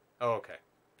 what? Oh, okay.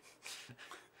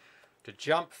 To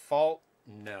jump, fault,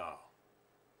 no.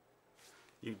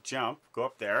 You jump, go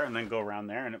up there, and then go around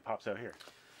there, and it pops out here.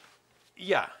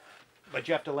 Yeah, but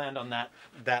you have to land on that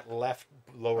left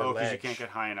lower Oh, ledge. because you can't get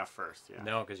high enough first, yeah.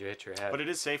 No, because you hit your head. But it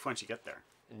is safe once you get there.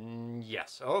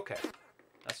 Yes. Okay.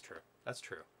 That's true. That's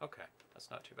true. Okay. That's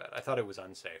not too bad. I thought it was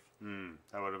unsafe.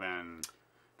 That would have been...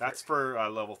 That's for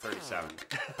level 37.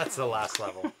 That's the last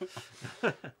level.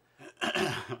 There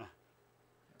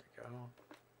we go.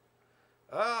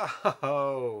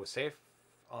 Oh, safe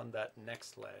on that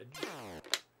next ledge.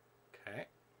 Okay.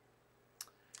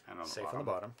 And on the Safe bottom. on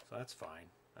the bottom, so that's fine.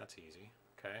 That's easy.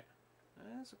 Okay.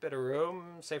 There's a bit of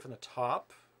room. Safe on the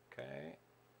top. Okay.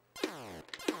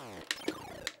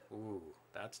 Ooh,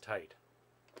 that's tight.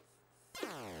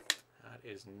 That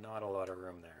is not a lot of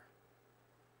room there.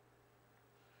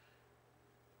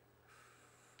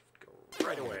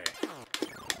 right away.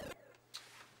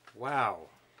 Wow.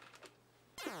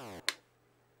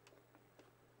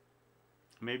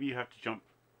 Maybe you have to jump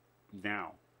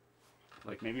now.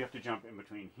 Like maybe you have to jump in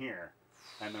between here,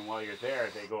 and then while you're there,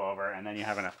 they go over, and then you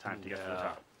have enough time to get to the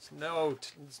top.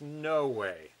 There's no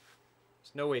way.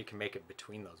 There's no way you can make it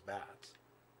between those bats.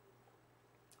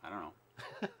 I don't know.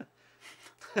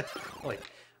 Like,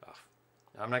 oh,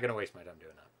 I'm not gonna waste my time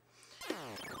doing that.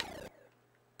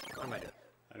 What am I doing?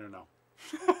 I don't know.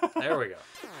 There we go.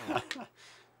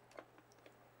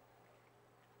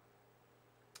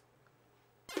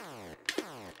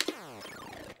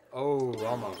 Oh,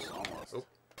 almost. Oh,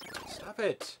 stop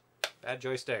it. Bad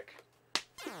joystick.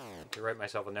 I have to write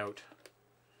myself a note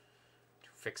to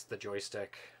fix the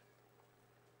joystick.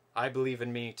 I believe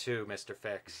in me too, Mr.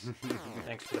 Fix.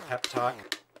 Thanks for the pep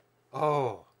talk.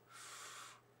 Oh.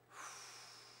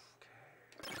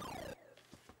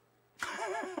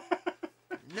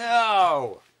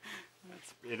 No.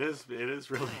 It is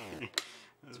really.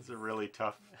 It's a really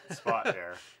tough spot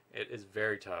there. It is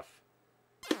very tough.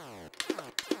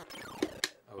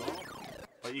 Oh.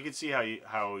 But you can see how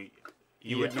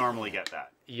you would normally get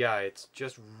that. Yeah, it's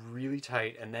just really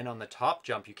tight, and then on the top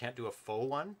jump, you can't do a full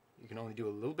one. You can only do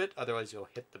a little bit, otherwise you'll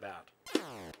hit the bat.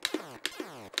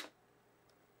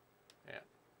 Yeah.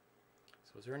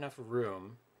 So is there enough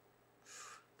room?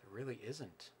 There really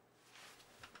isn't.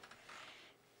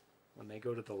 When they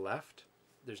go to the left,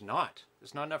 there's not.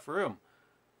 There's not enough room.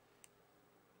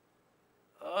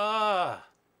 Ah.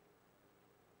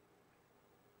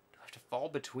 Do I have to fall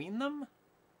between them?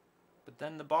 But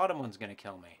then the bottom one's going to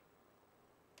kill me.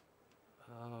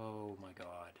 Oh my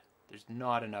god. There's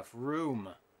not enough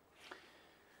room.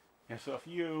 Yeah, so if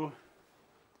you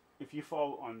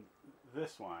fall on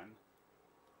this one,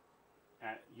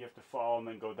 you have to fall and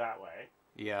then go that way.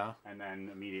 Yeah. And then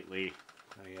immediately...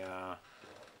 Oh, yeah.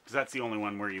 Because that's the only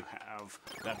one where you have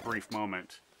that brief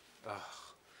moment. Ugh.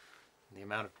 The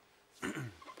amount of...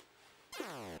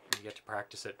 you get to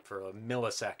practice it for a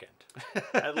millisecond.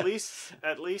 At least,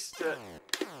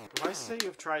 why say you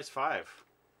have tries 5?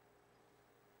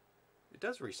 It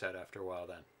does reset after a while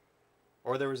then.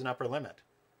 Or there was an upper limit.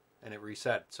 And it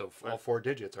reset, so all 4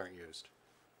 digits aren't used.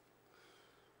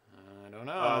 I don't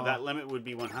know. That limit would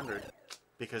be 100.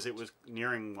 Because it was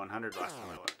nearing 100 last time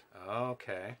I looked.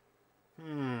 Okay.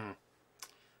 Can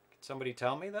somebody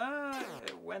tell me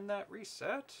that? When that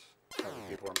reset? Probably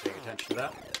people weren't paying attention to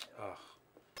that. Ugh.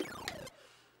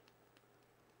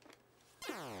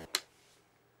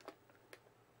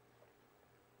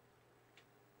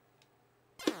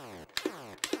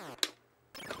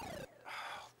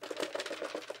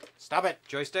 Stop it,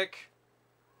 joystick.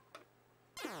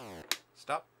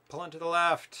 Stop pulling to the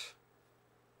left.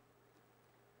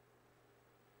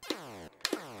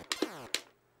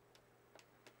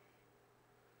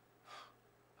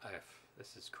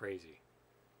 This is crazy.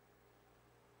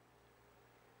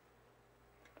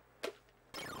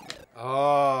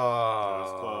 Oh. That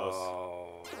was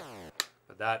close.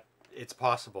 But it's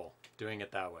possible doing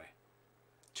it that way.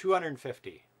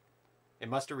 250. It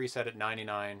must have reset at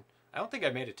 99. I don't think I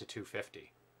made it to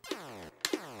 250.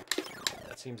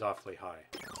 That seems awfully high.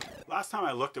 Last time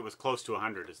I looked, it was close to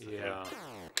 100 is the thing.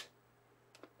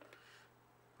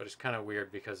 But it's kind of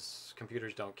weird because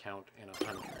computers don't count in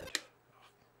 100.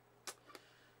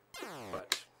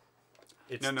 But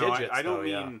it's digits, I don't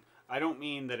mean I don't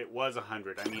mean that it was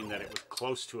 100. I mean that it was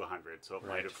close to 100, so it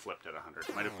might have flipped at 100.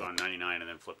 It might have gone 99 and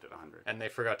then flipped at 100. And they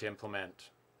forgot to implement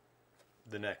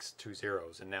the next 2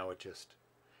 zeros, and now it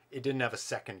didn't have a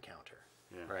second counter,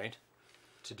 right?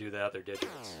 To do the other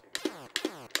digits.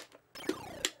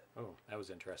 Oh, that was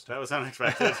interesting. That was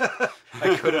unexpected.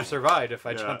 I could have survived if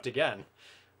I jumped again.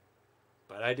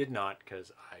 But I did not,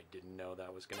 because I didn't know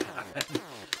that was going to happen.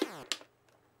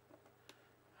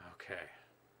 Okay.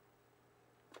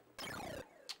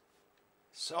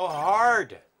 So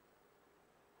hard!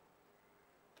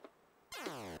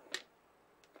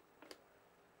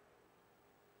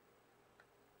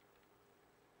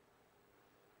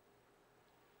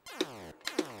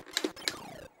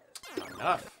 Not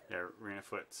enough. Yeah,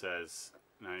 Renafoot says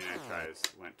 99 tries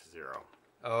went to 0.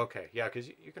 Oh, okay, yeah, because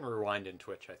you can rewind in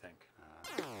Twitch, I think.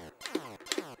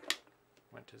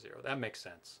 Went to 0. That makes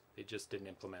sense. They just didn't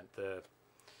implement the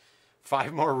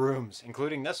 5 more rooms,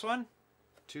 including this one.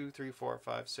 2, 3, 4,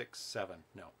 5, 6, 7.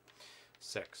 No,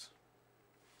 6.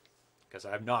 Because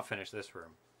I have not finished this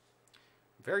room.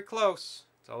 Very close.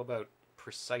 It's all about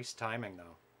precise timing,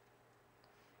 though.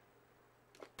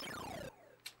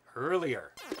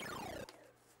 Earlier.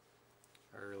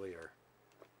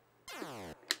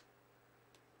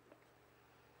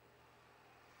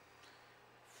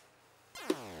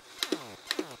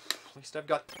 least I've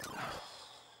got...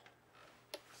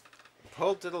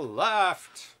 Pull to the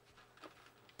left!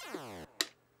 At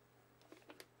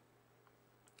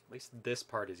least this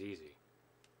part is easy.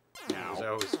 Now.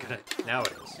 I was gonna... Now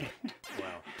it is.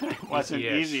 Wow. It wasn't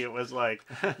Easy-ish. easy. It was like,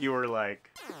 you were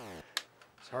like...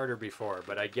 It's harder before,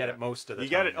 but I get it most of the You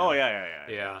time. get it? now. Oh, yeah.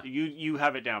 Yeah. You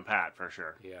have it down pat, for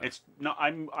sure. Yeah. It's no,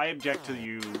 I object to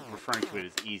you referring to it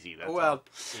as easy. That's Well, all.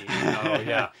 oh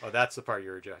yeah. Oh, that's the part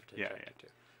you're objecting Yeah, to.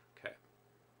 Okay.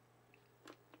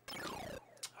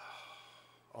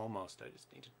 Almost. I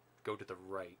just need to go to the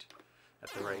right at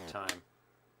the right time.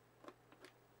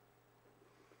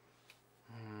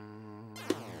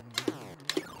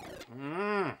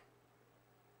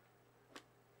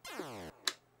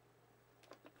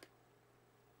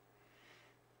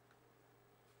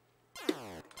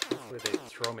 Hopefully they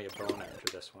throw me a bone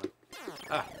after this one.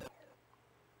 Ah.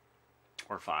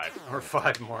 Or 5. Or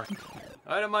 5 more.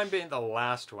 I don't mind being the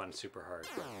last one super hard,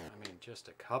 but I mean, just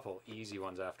a couple easy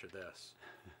ones after this.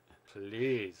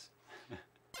 Please.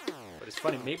 But it's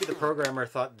funny, maybe the programmer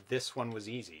thought this one was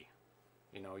easy.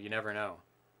 You know, you never know.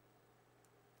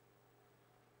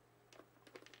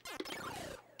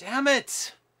 Damn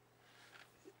it!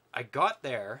 I got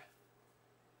there,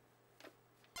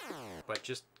 but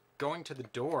just going to the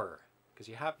door, because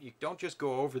you don't just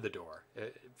go over the door.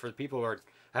 For the people who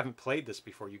haven't played this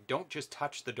before, you don't just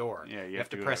touch the door. Yeah, you have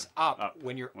to press up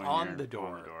when you're on the door.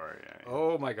 On the door, yeah.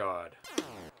 Oh my god.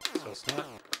 So it's not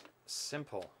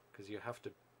simple, because you have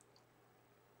to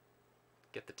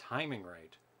get the timing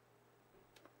right.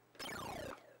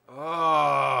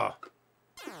 Oh!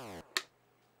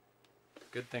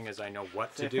 Good thing is I know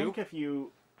what to do. I think if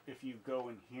you go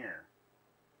in here,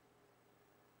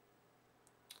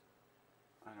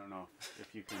 I don't know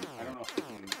if you can. I don't know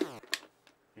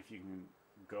if you can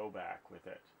go back with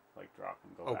it, like drop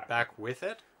and go back. Oh, back with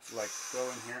it? Like go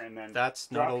in here and then.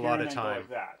 That's not a lot of time. Like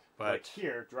that. But like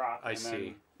here, drop. I and see.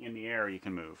 Then in the air, you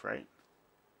can move, right?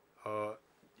 Uh,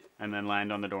 and then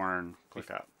land on the door and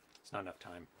click up. It's not enough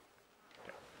time.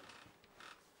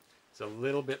 It's a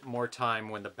little bit more time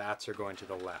when the bats are going to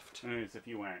the left. Anyways, if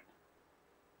you went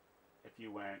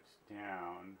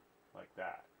down like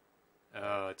that.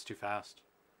 It's too fast.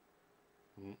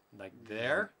 Like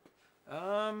there?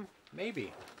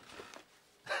 Maybe.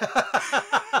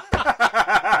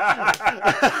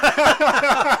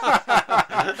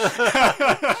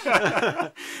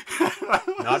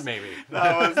 Not maybe.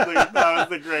 That was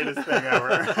the greatest thing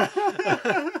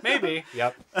ever. Maybe.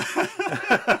 Yep.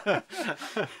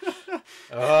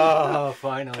 Oh,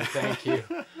 finally, thank you.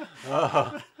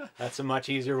 Oh, that's a much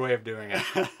easier way of doing it.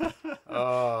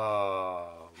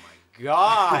 Oh my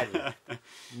god.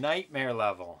 Nightmare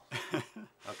level.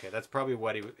 Okay, that's probably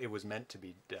what it was meant to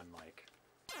be done like.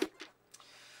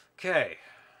 Okay.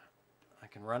 I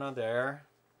can run on there.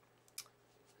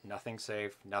 Nothing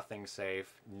safe, nothing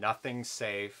safe, nothing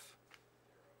safe.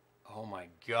 Oh my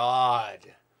god.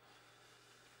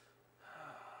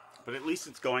 But at least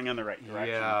it's going in the right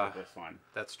direction for this one.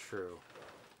 That's true.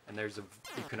 And you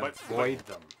can avoid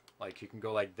them. Like you can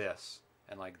go like this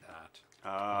and like that. Oh,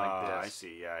 like this. I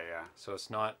see. Yeah. So it's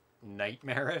not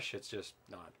nightmarish, it's just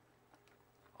not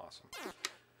awesome.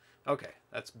 Okay,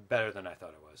 that's better than I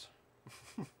thought it was.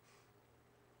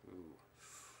 Ooh,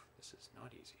 this is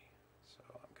not easy. So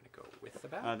I'm going to go with the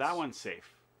bats. That one's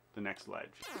safe. The next ledge.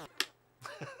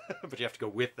 But you have to go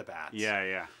with the bats.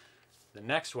 Yeah. The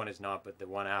next one is not, but the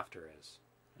one after is.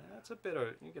 That's a bit of...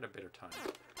 You get a bit of time.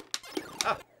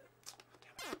 Ah!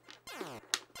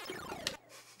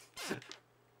 Damn it.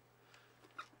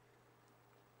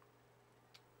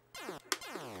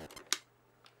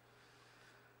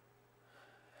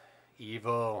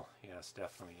 Evil. Yes,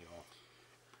 definitely evil.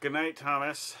 Good night,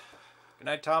 Thomas. Good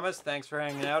night, Thomas. Thanks for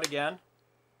hanging out again.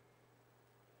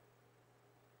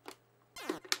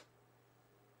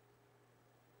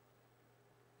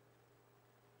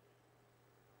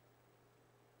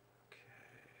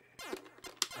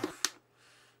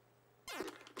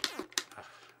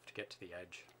 To get to the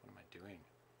edge. What am I doing?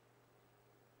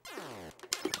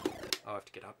 Oh, I have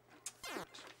to get up.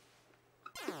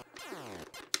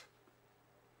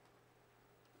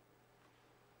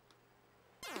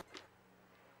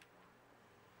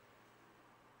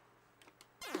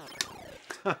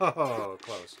 Oh,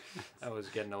 close. I was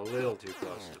getting a little too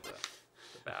close to the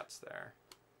bats there.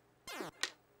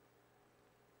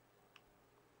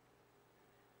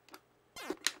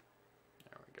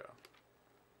 There we go.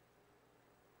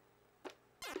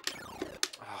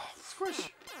 Oh,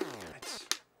 squish!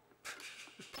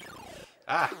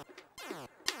 Ah!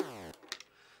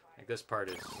 Like this part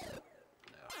is... No.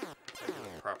 If I do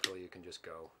it properly, you can just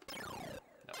go. No,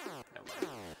 never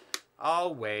mind.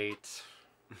 I'll wait.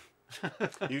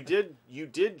 You did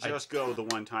just go the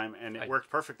one time, and it worked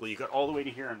perfectly. You got all the way to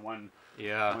here in one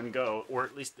go, or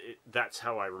at least that's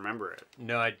how I remember it.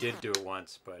 No, I did do it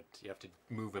once, but you have to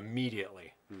move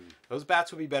immediately. Those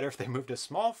bats would be better if they moved a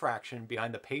small fraction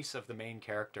behind the pace of the main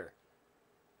character.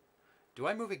 Do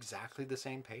I move exactly the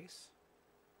same pace?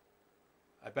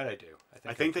 I bet I do.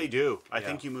 I think they do. I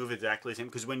think you move exactly the same,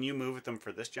 because when you move with them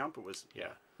for this jump, it was...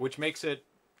 Yeah, which makes it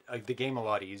the game a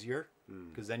lot easier,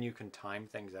 because then you can time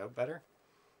things out better.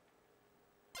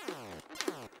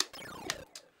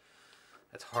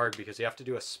 That's hard because you have to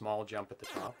do a small jump at the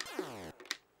top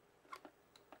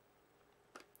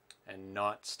and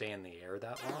not stay in the air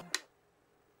that long.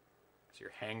 So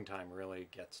your hang time really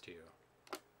gets to you.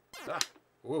 Ah,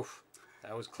 woof.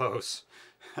 That was close.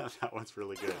 That one's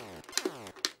really good.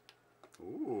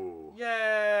 Ooh.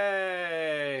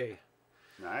 Yay!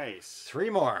 Nice. 3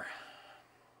 more.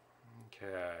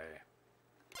 Okay.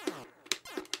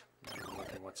 I'm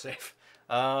looking what's safe.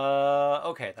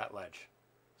 Okay, that ledge.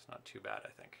 It's not too bad, I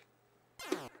think.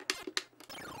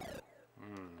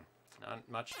 Not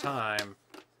much time,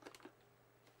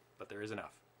 but there is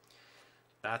enough.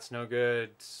 That's no good,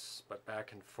 but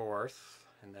back and forth,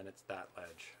 and then it's that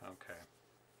ledge. Okay.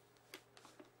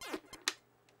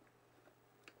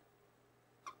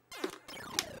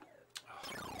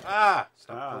 Ah!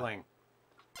 Stop pulling.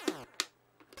 No,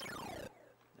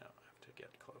 I have to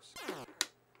get close.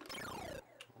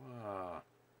 Wow.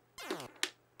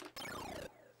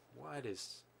 What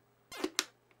is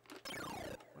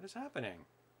happening?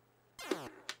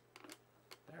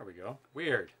 There we go.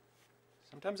 Weird.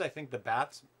 Sometimes I think the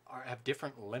bats have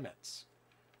different limits.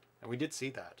 And we did see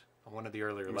that on one of the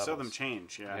earlier levels. We saw them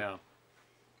change, yeah.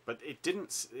 But it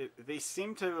didn't... they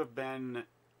seem to have been...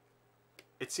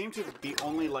 It seemed to be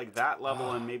only like that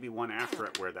level and maybe one after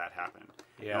it where that happened.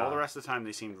 Yeah. And all the rest of the time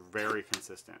they seemed very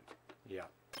consistent. Yeah.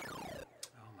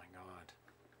 Oh my god.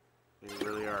 They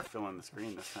really are filling the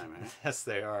screen this time, eh? Yes,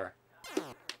 they are. Okay.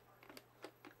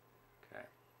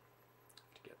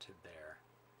 To get to there.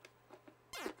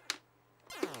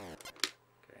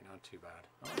 Okay, not too bad.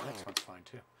 Oh, the next one's fine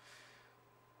too.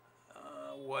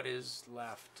 What is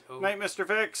left? Oh. Night, Mr.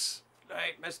 Fix!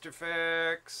 Night, Mr.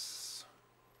 Fix!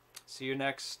 See you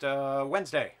next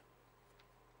Wednesday.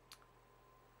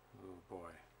 Oh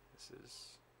boy, this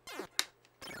is...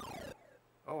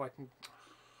 Oh, I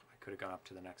could have gone up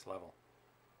to the next level.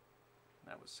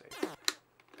 That was safe.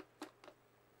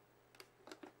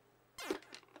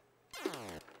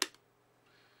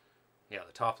 Yeah,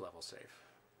 the top level's safe.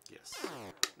 Yes.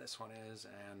 This one is,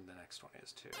 and the next one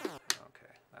is too.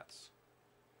 Okay, that's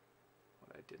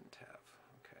what I didn't have.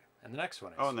 Okay, and the next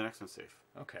one is... Oh, and the next one's safe.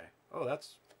 Okay. Oh,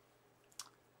 that's...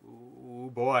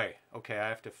 Ooh, boy. Okay, I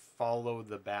have to follow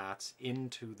the bats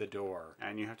into the door.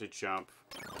 And you have to jump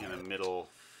in the middle.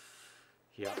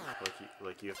 Yeah.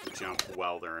 Like you have to jump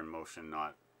while they're in motion,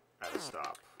 not at a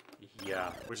stop.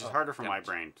 Yeah. Which is harder for my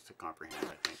brain to comprehend,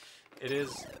 I think. It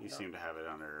is. You seem to have it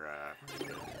under...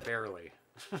 barely.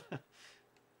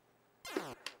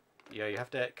 Yeah, you have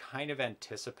to kind of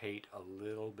anticipate a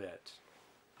little bit.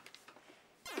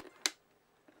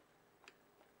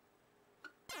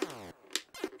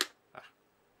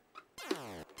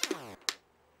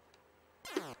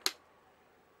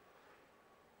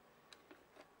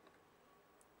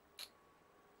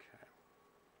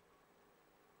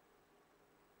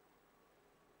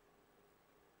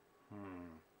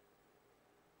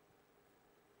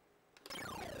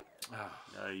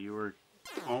 You were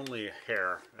only a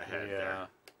hair ahead there.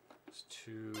 It's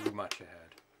too much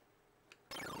ahead.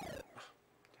 Damn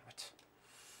it.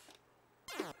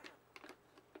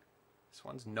 This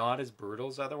one's not as brutal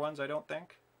as other ones, I don't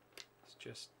think. It's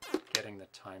just getting the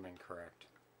timing correct.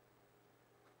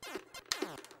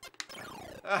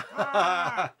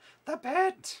 The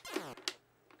pit!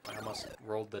 I almost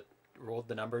rolled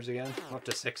the numbers again. I'm up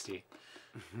to 60.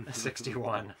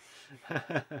 61.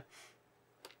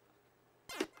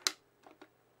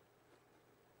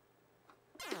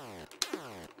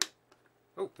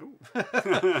 Oh,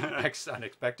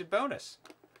 unexpected bonus.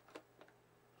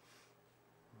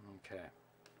 Okay.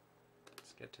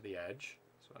 Let's get to the edge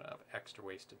so I don't have extra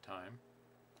wasted time.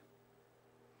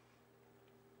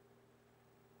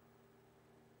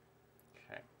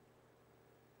 Okay.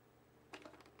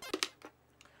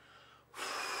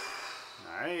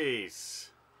 Nice.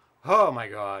 Oh my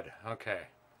god. Okay.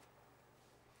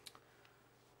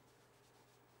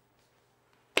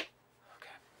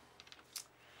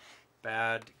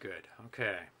 Bad, good.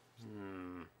 Okay.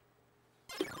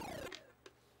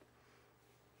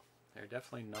 They're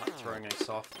definitely not throwing any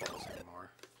softballs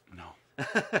anymore. No.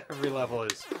 Every level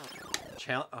is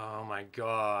Oh my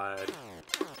god.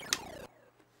 You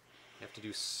have to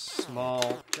do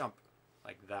small jump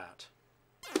like that.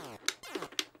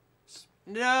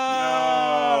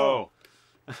 No!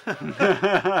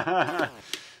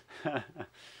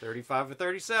 35 or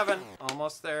 37.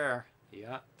 Almost there.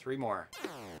 Yeah, 3 more.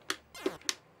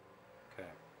 Okay.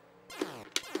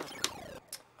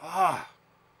 Ah!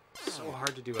 So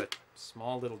hard to do a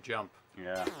small little jump.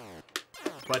 Yeah.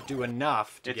 But do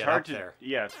enough to It's get hard up to, there.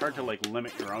 yeah, it's hard to like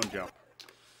limit your own jump.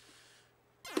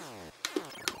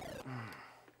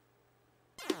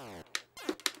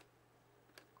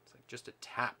 It's like just a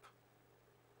tap.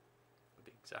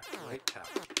 The exact right tap.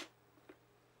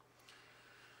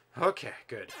 Okay,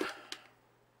 good.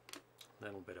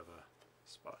 Little bit of a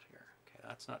spot here. Okay,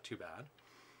 that's not too bad.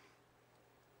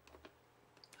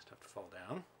 Just have to fall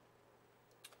down.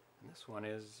 And this one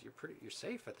is you're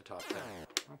safe at the top there.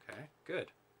 Okay, good.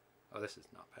 Oh, this is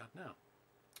not bad now.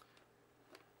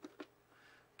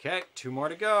 Okay, 2 more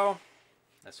to go.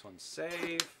 This one's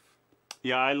safe.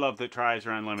 Yeah, I love that tries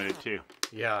are unlimited too.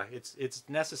 Yeah, it's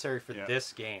necessary for Yeah.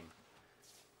 this game.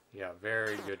 Yeah,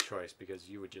 very good choice because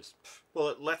you would just Well,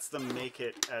 it lets them make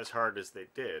it as hard as they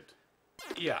did.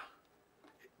 yeah.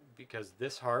 Because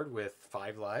this hard with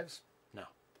 5 lives, no.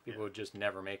 People would just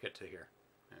never make it to here.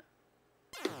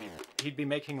 He'd be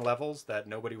making levels that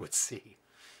nobody would see.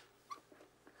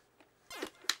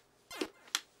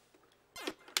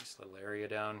 This little area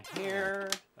down here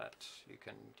that you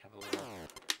can have a little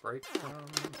break from.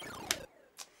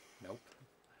 Nope,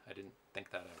 I didn't think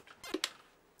that out.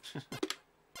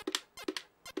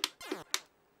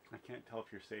 I can't tell if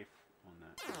you're safe on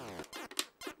that.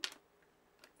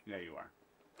 Yeah, you are.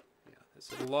 Yeah,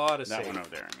 there's a lot of That safe. one over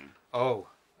there, I mean. Oh,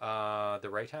 the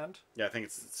right hand? Yeah, I think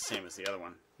it's the same as the other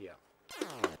one. Yeah.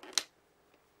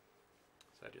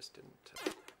 So I just didn't.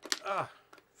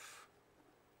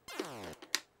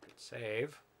 Good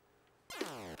save.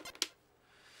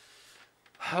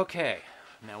 Okay.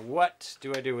 Now what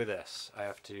do I do with this? I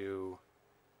have to.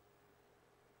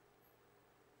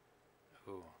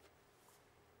 Ooh.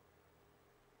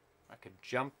 I could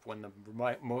jump when the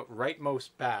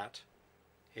rightmost bat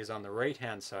is on the right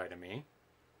hand side of me,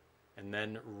 and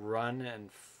then run and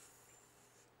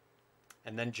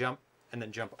then jump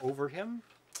over him.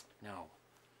 No.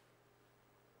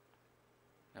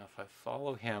 Now if I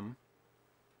follow him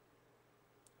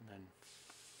and then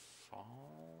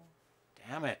fall,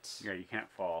 damn it. Yeah, you can't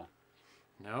fall.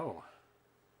 No.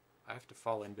 I have to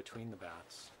fall in between the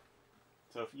bats.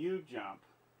 So if you jump,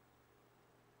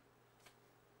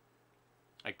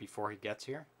 Like before he gets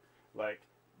here? like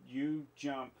you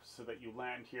jump so that you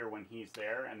land here when he's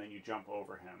there, and then you jump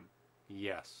over him.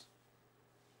 Yes.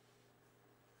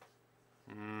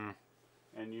 And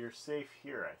you're safe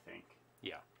here, I think.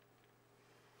 Yeah.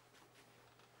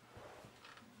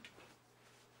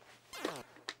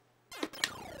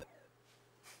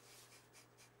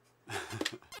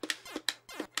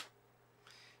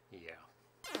 Yeah.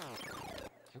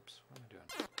 Oops, what am I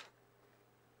doing?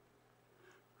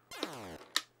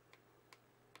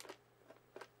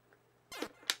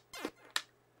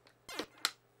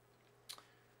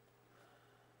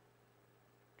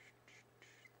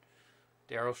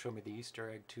 Daryl showed me the Easter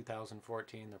egg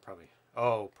 2014.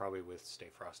 They're probably with Stay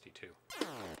Frosty too.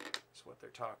 That's what they're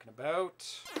talking about.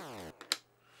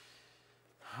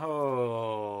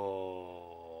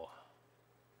 Oh.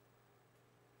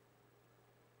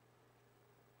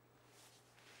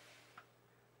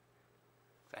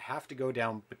 I have to go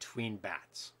down between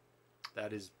bats.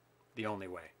 That is the only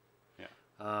way.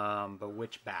 Yeah. But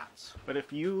which bats? But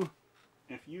if you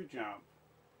jump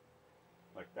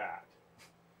like that,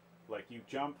 like you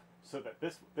jump so that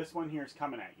this one here is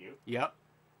coming at you. Yep.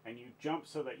 And you jump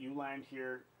so that you land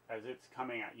here as it's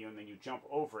coming at you, and then you jump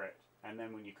over it, and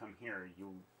then when you come here,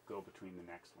 you go between the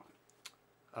next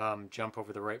one. Jump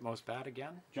over the rightmost bat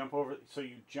again? Jump over, so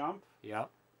you jump Yep.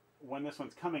 when this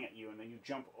one's coming at you, and then you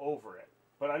jump over it.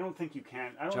 But I don't think you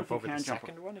can. I don't Jump know if over you the can jump.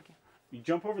 second one again? You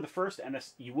jump over the first, and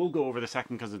you will go over the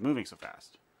second because it's moving so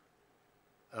fast.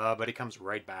 But he comes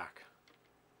right back.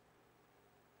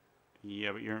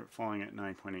 Yeah, but you're falling at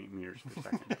 9.8 meters per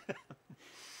second.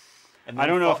 And I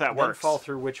don't know if that then works. fall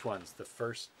through which ones?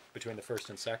 Between the first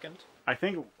and second? I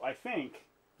think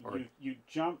Or- you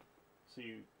jump, so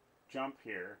you jump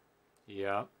here,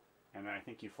 Yeah. and then I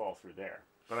think you fall through there.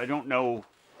 But I don't know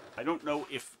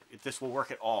if this will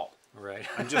work at all. Right.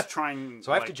 I'm just trying.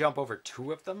 So I have to jump over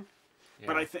 2 of them?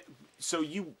 But Yeah. I think so.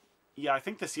 I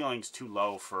think the ceiling's too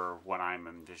low for what I'm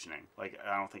envisioning. Like,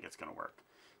 I don't think it's gonna work.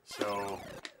 So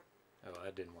Oh,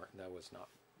 that didn't work. That was not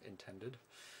intended.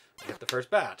 I hit the first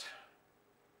bat.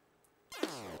 So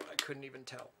I couldn't even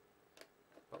tell.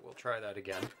 try that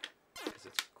again, because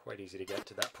it's quite easy to get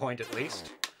to that point at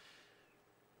least.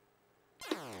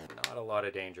 Not a lot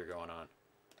of danger going on.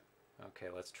 Okay,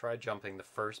 let's try jumping the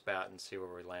first bat and see where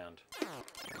we land.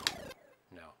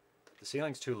 No. The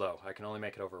ceiling's too low. I can only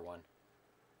make it over one.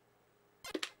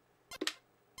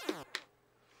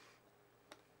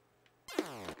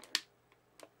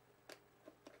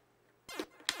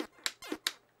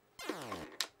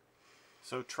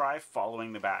 So try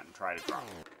following the bat and try to drop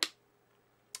it.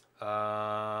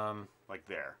 Like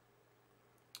there.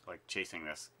 Like chasing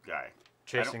this guy.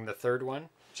 Chasing the third one?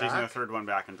 Chasing back? the third one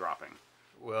back and dropping.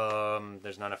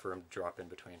 There's not enough room to drop in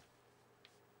between.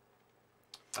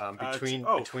 Between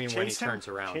when he turns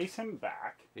around. Chase him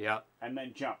back. Yeah. And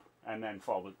then jump. And then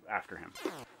fall after him.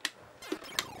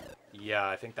 Yeah,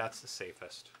 I think that's the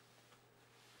safest.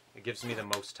 It gives me the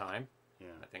most time. Yeah.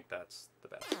 I think that's the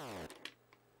best.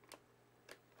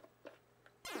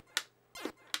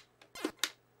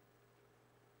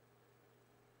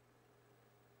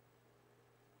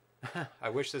 I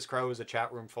wish this crowd was a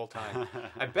chat room full time.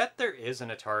 I bet there is an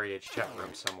Atari Age chat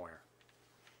room somewhere.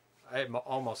 I'm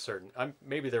almost certain.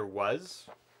 Maybe there was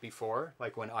before,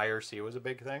 like when IRC was a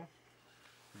big thing,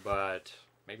 but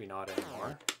maybe not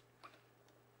anymore.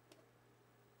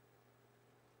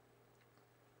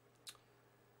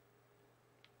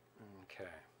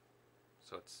 Okay,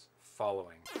 so it's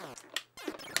following.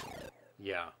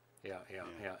 Yeah,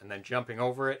 and then jumping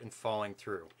over it and falling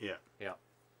through. Yeah. Yeah.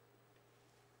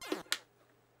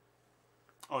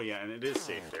 Oh yeah, and it is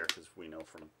safe there because we know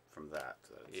from that.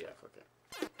 Yeah. Safe. Okay.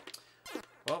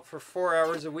 Well, for 4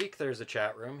 hours a week, there's a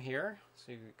chat room here,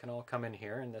 so you can all come in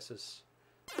here, and this is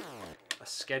a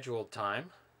scheduled time.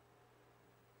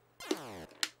 I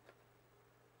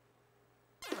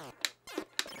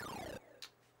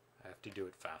have to do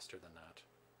it faster than that.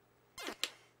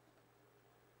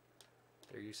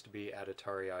 There used to be at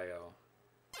Atari.io.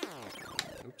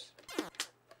 Oops.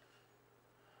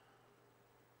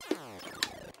 What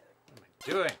am I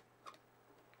doing? Do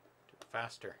it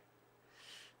faster.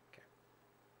 Okay.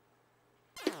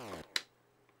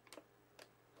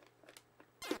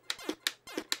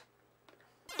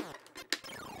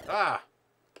 Ah!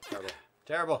 Terrible.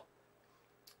 Terrible.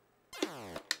 I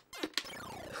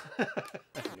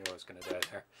knew I was going to die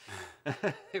there.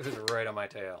 It was right on my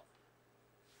tail.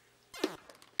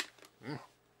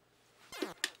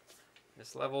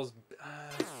 This level's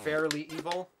fairly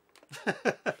evil.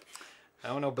 I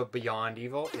don't know, but beyond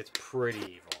evil, it's pretty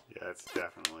evil. Yeah, it's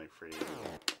definitely pretty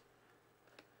evil.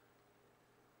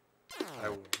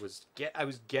 I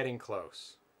was getting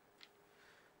close.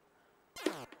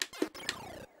 Oh,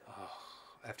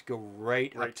 I have to go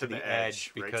right up to the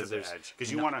edge because there's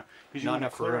because you want to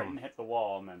clear it and hit the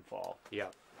wall and then fall.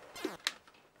 Yeah.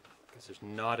 Because there's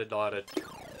not a lot of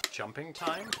jumping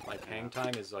time. Like hang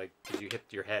time is like because you hit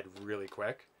your head really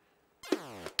quick.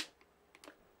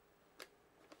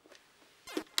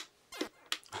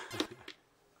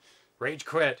 Rage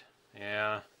quit.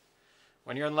 Yeah.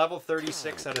 When you're on level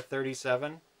 36 out of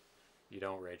 37, you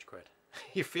don't rage quit.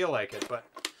 You feel like it, but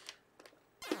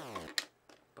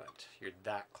you're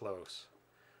that close.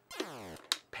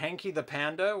 Panky the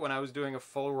Panda, when I was doing a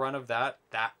full run of that,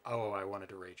 oh, I wanted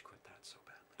to rage quit that so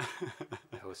badly.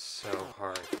 That was so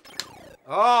hard.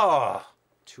 Oh,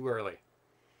 too early.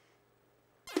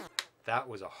 That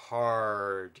was a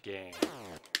hard game.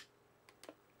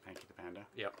 Panky the Panda?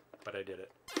 Yep, but I did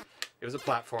it. It was a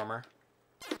platformer.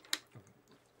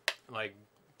 Like,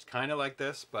 kind of like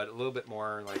this, but a little bit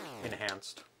more, like,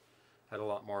 enhanced. Had a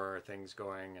lot more things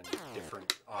going and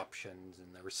different options,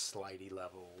 and there were slidey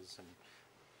levels, and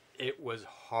it was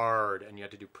hard, and you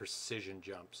had to do precision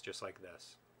jumps just like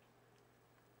this.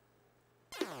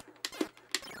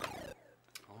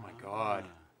 Oh my god.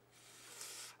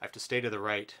 I have to stay to the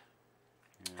right.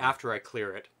 Yeah. After I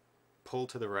clear it, pull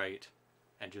to the right,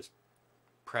 and just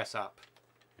press up.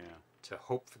 Yeah. To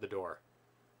hope for the door.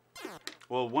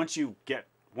 Well, once you get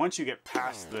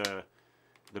past the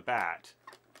bat,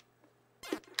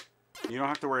 you don't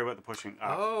have to worry about the pushing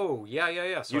up. Oh,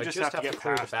 yeah. So you I just have to get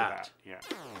clear past the bat. Yeah.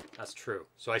 That's true.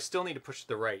 So I still need to push to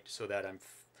the right so that I'm...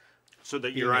 so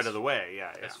that you're out of the way,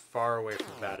 yeah. As far away from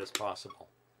the bat as possible.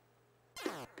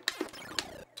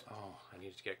 Oh, I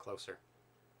needed to get closer.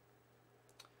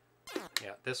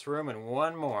 Yeah, this room and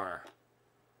one more.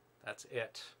 That's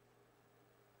it.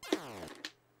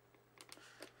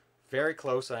 Very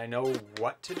close, and I know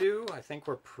what to do. I think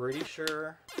we're pretty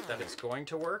sure that it's going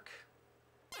to work.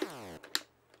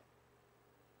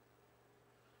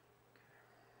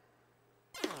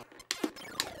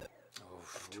 Oh,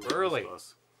 too early.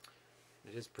 Close.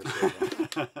 It is precision.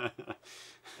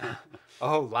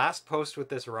 Oh, last post with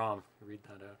this ROM. Read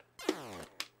that out.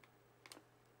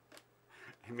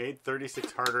 I made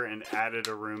 36 harder and added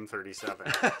a room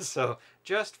 37. So,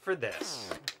 just for this.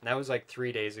 That was like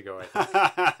 3 days ago,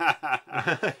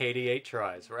 I think. 88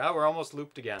 tries. We're almost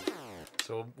looped again.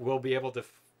 So we'll be able to...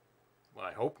 Well,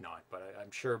 I hope not, but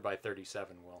I'm sure by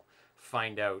 37 we'll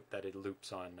find out that it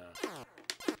loops on...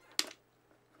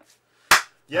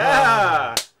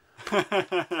 Yeah!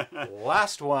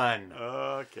 Last one.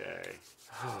 Okay.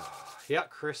 Yeah,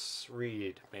 Chris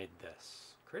Reed made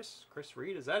this. Chris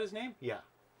Reed, is that his name? Yeah.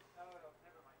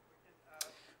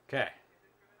 Okay.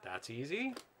 That's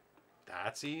easy.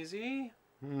 That's easy.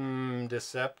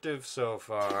 Deceptive so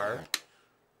far.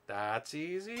 That's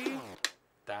easy.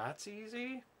 That's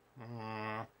easy.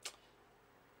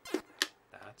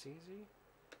 That's easy.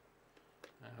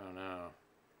 I don't know.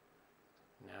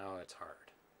 Now it's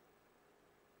hard.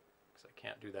 Because I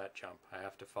can't do that jump. I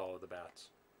have to follow the bats.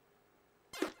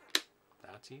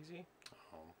 That's easy?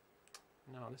 Oh.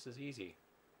 No, this is easy.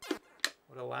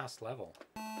 What a last level.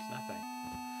 It's nothing.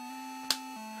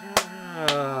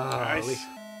 Nice.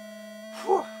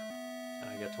 Whew.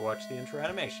 I get to watch the intro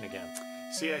animation again.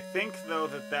 See, I think, though,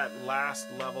 that last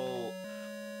level,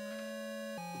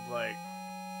 like,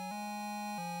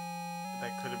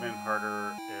 that could have been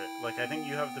harder. Like, I think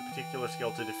you have the particular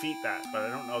skill to defeat that, but I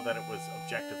don't know that it was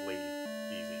objectively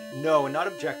easy. No, not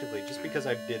objectively, just because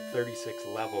I did 36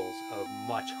 levels of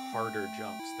much harder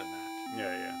jumps than that.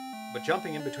 Yeah, yeah. But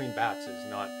jumping in between bats is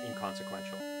not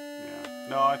inconsequential. Yeah.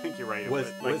 No, I think you're right.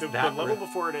 Was the level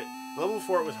before it? The level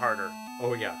before it was harder.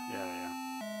 Oh yeah. Yeah, yeah.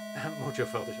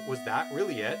 Mojofltr. Was that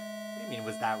really it? What do you mean?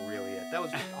 Was that really it? That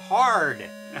was hard.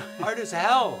 Hard as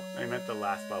hell. I meant the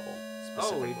last level Oh,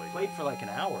 specifically. we played for like an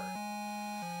hour.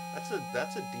 That's a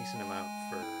decent amount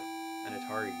for an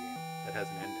Atari game that has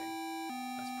an ending.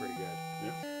 That's pretty good.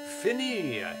 Yep.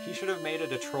 Finny! He should have made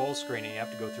it a troll screen and you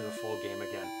have to go through the full game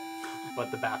again.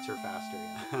 But the bats are faster.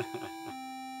 Yeah.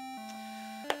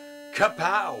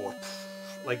 Kapow!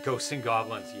 Like Ghosts and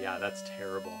Goblins. Yeah, that's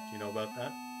terrible. Do you know about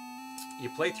that? You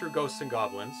play through Ghosts and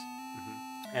Goblins,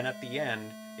 and at the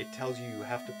end, it tells you you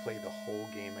have to play the whole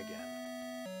game again.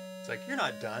 It's like, you're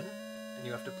not done, and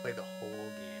you have to play the whole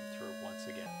game through once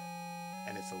again.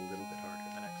 And it's a little bit harder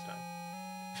the next time.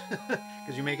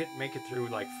 Because you make it through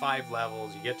like 5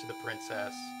 levels, you get to the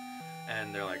princess,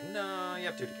 and they're like, no, you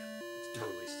have to do it again.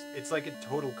 It's like a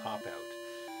total cop-out.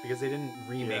 Because they didn't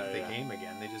remake the game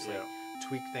again, they just like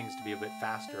tweak things to be a bit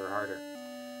faster or harder.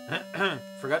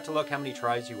 Forgot to look how many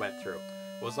tries you went through.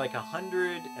 It was like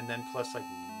 100 and then plus like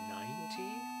 90?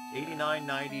 89,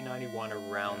 90, 91,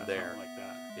 around there. Something like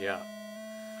that. Yeah.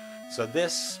 So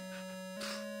this,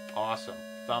 awesome.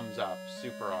 Thumbs up.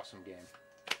 Super awesome game.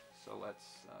 So let's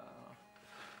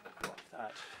go off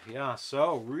that. Yeah,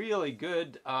 so really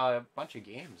good bunch of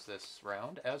games this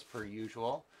round, as per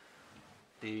usual.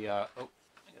 The, oh, I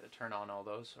gotta turn on all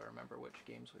those so I remember which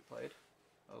games we played.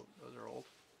 Oh, those are old.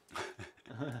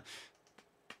 There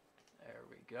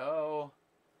we go.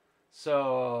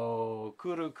 So,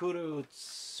 Kuru Kuru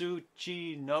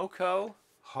Tsuchinoko.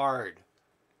 Hard.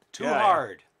 Too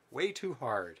hard. Way too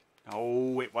hard.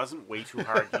 Oh, it wasn't way too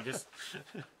hard. You just...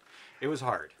 It was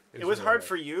hard. It was hard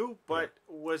for you, but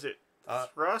was it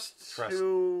Thrust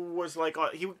who was like...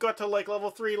 he got to like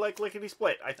level 3 like lickety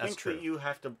split. I think that you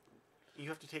have to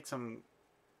take some...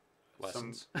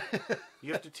 Lessons.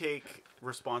 You have to take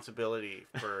responsibility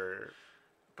for...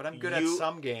 But I'm good at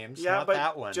some games, yeah, not but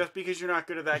that one. Just because you're not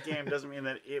good at that game doesn't mean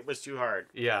that it was too hard.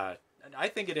 Yeah, I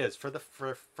think it is. For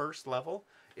first level,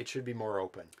 it should be more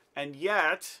open. And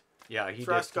yet, he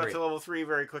Thrust did 3. got to level 3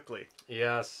 very quickly.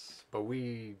 Yes, but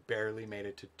we barely made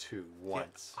it to 2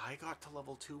 once. Yeah, I got to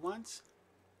level 2 once.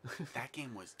 That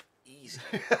game was easy.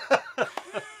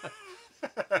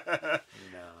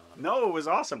 No, it was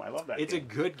awesome. I love that It's game.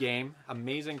 a good game,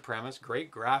 amazing premise,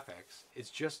 great graphics. It's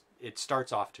just, it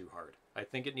starts off too hard. I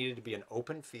think it needed to be an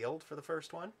open field for the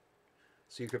first one,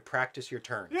 so you could practice your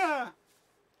turns. Yeah,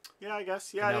 I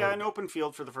guess. Yeah, an open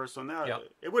field for the first one.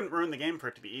 It wouldn't ruin the game for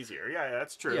it to be easier. Yeah,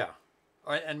 that's true. Yeah,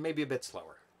 and maybe a bit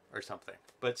slower or something,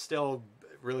 but still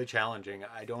really challenging.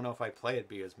 I don't know if I play it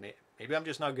because maybe I'm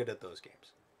just not good at those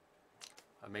games.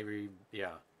 Maybe,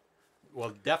 yeah.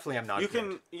 Well, definitely I'm not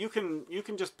good. You can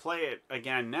just play it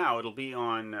again now. It'll be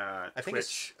on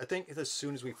Twitch. I think as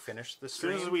soon as we finish the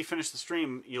stream. As soon as we finish the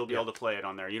stream, you'll be able to play it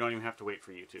on there. You don't even have to wait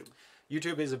for YouTube.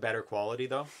 YouTube is a better quality,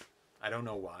 though. I don't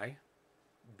know why.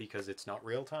 Because it's not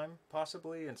real time,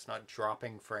 possibly. It's not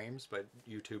dropping frames, but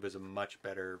YouTube is a much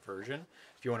better version.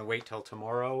 If you want to wait till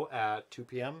tomorrow at 2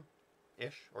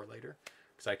 p.m.-ish or later,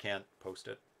 because I can't post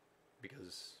it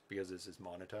because this is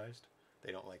monetized.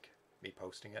 They don't like me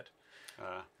posting it.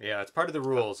 Uh, Yeah, it's part of the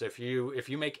rules. If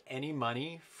you make any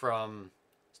money from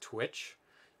Twitch,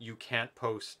 you can't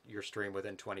post your stream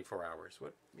within 24 hours.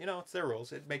 What, you know, it's their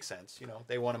rules. It makes sense. You know,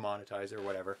 they want to monetize or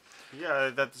whatever.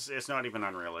 yeah, it's not even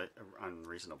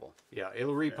unreasonable. Yeah,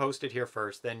 it'll repost it here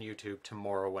first, then YouTube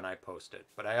tomorrow when I post it.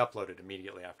 But I upload it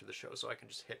immediately after the show, so I can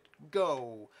just hit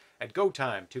go at go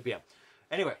time, 2 p.m.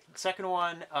 Anyway, second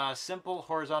one, simple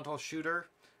horizontal shooter.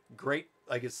 Great,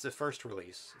 like it's the first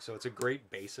release, so it's a great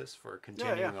basis for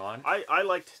continuing on. I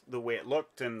liked the way it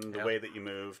looked and the way that you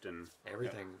moved and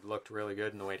everything looked really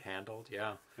good and the way it handled.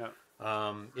 Yeah.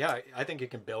 Yeah. I think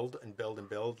it can build and build and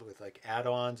build with like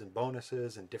add-ons and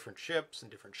bonuses and different ships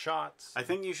and different shots. I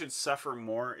think you should suffer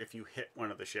more if you hit one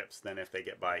of the ships than if they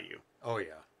get by you. Oh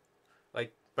yeah,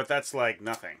 like, but that's like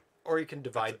nothing. Or you can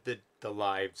divide the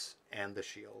lives and the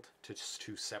shield to just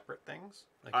 2 separate things.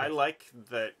 Like I like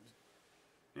that.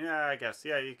 Yeah, I guess.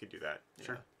 Yeah, you could do that.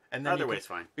 Sure. And then either way is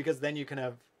fine. Because then you can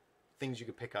have things you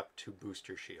can pick up to boost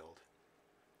your shield.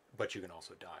 But you can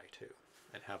also die too.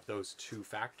 And have those 2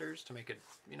 factors to make it,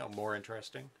 you know, more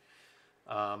interesting.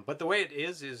 But the way it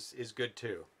is good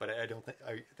too. But I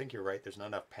think you're right, there's not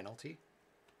enough penalty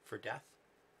for death.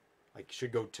 Like it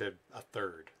should go to a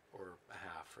third or a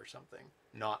half or something.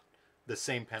 Not the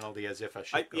same penalty as if a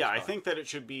ship goes by. I think that it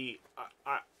should be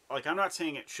like, I'm not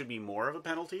saying it should be more of a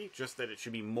penalty, just that it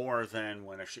should be more than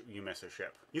when you miss a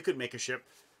ship. You could make a ship,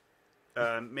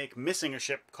 make missing a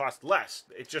ship cost less.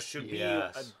 It just should be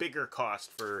a bigger cost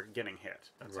for getting hit.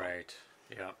 That's right.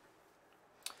 Yeah.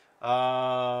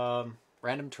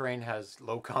 Random Terrain has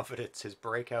low confidence. His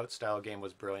breakout style game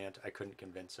was brilliant. I couldn't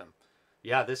convince him.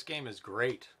 Yeah, this game is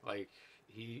great. Like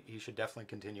he should definitely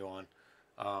continue on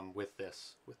with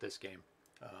this game.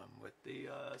 With the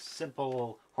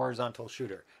simple horizontal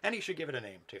shooter. And he should give it a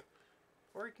name too.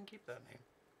 Or he can keep that name.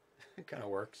 It kind of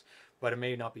works. But it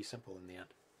may not be simple in the end.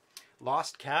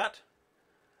 Lost Cat,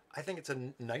 I think it's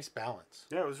a nice balance.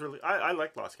 Yeah, it was really... I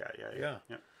like Lost Cat, yeah.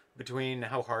 Between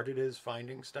how hard it is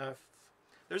finding stuff.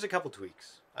 There's a couple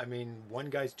tweaks. I mean,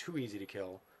 one guy's too easy to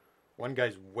kill. One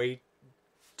guy's way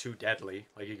too deadly.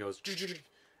 Like he goes...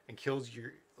 and kills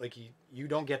your... Like, you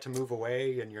don't get to move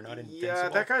away, and you're not invincible. Yeah,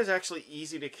 that guy's actually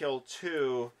easy to kill,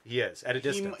 too. He is, at a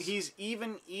distance. He's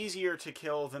even easier to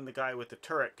kill than the guy with the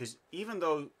turret, because even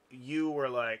though you were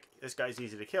like, this guy's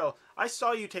easy to kill, I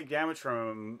saw you take damage from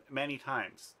him many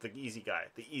times. The easy guy.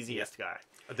 The easiest guy.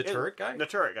 The turret guy? The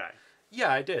turret guy.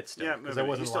 Yeah, I did still, because I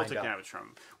wasn't you still lined took up. damage from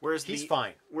him. Whereas he's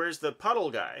fine. Whereas the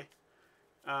puddle guy...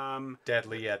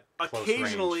 deadly at close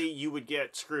occasionally range. You would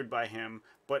get screwed by him,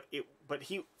 but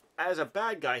he... As a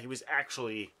bad guy, he was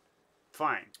actually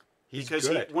fine. He's because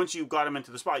good. Once you got him into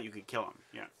the spot, you could kill him.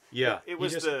 Yeah. Yeah. It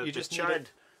was the Chud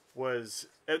was...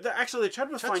 Actually, the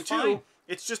Chud was fine, too.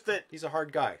 It's just that... He's a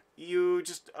hard guy. You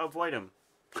just avoid him.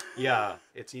 Yeah,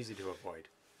 it's easy to avoid.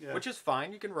 Yeah. Which is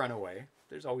fine. You can run away.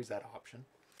 There's always that option.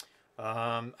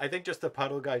 I think just the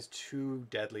puddle guy's too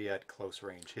deadly at close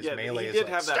range. His melee is he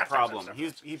did like, have that problem.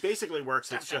 Stuff. He basically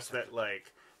works. It's just that,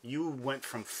 like... You went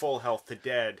from full health to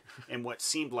dead in what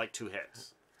seemed like 2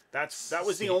 hits. That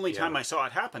was the only time I saw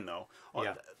it happen, though.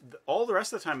 All the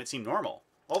rest of the time, it seemed normal.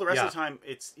 All the rest of the time,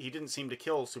 he didn't seem to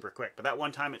kill super quick. But that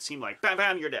one time, it seemed like, bam,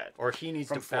 bam, you're dead. Or he needs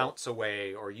to bounce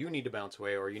away, or you need to bounce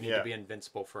away, or you need to be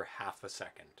invincible for half a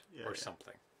second, or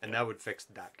something. And that would fix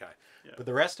that guy. Yeah. But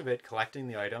the rest of it, collecting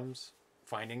the items,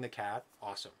 finding the cat,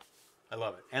 awesome. I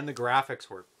love it. And the graphics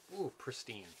were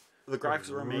pristine. The graphics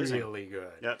were amazing. Really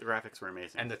good. Yeah, the graphics were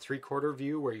amazing. And the 3/4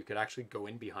 view where you could actually go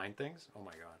in behind things. Oh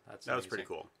my god, that was pretty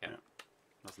cool. Yeah.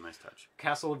 That's a nice touch.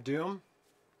 Castle of Doom,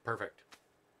 perfect.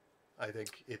 I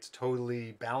think it's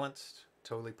totally balanced,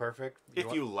 totally perfect.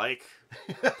 If you like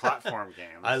platform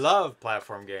games. I love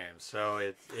platform games, so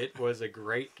it was a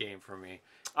great game for me.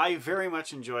 I very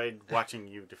much enjoyed watching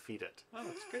you defeat it. Oh,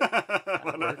 that's good.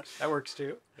 That works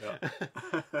too. Yeah.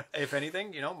 If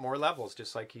anything, more levels,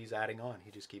 just like he's adding on.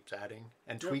 He just keeps adding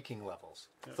and tweaking levels.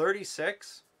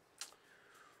 36.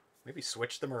 Maybe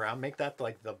switch them around. Make that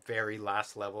like the very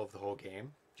last level of the whole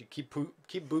game. You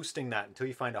keep boosting that until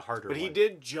you find a harder one. But he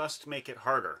did just make it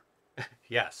harder.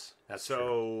 Yes, that's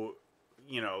true.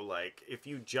 So, like, if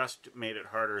you just made it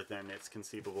harder, then it's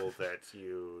conceivable that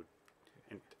you...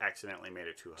 and accidentally made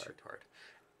it too hard.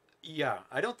 Yeah,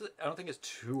 I don't think it's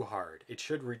too hard. It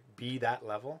should be that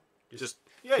level. Just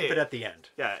keep it at the end.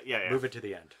 Yeah. Move it to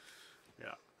the end.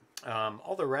 Yeah.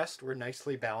 All the rest were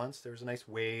nicely balanced. There was a nice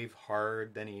wave,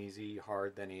 hard then easy,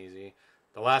 hard then easy.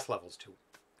 The last level's too.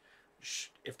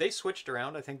 If they switched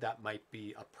around, I think that might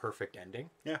be a perfect ending.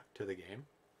 To the game.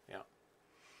 Yeah.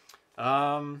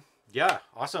 Yeah,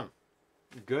 awesome.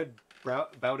 Good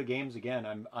bout of games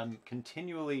again. I'm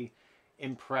continually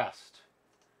impressed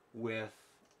with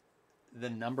the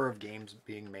number of games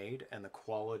being made and the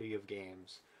quality of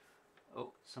games.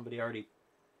 Oh, somebody already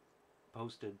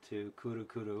posted to Kuru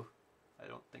Kuru. I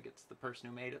don't think it's the person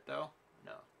who made it though.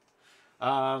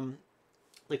 No.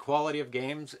 The quality of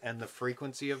games and the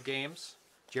frequency of games.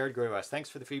 Jared Graywest, thanks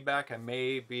for the feedback. I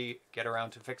may get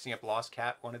around to fixing up Lost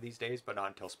Cat one of these days, but not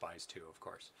until Spies 2, of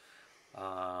course.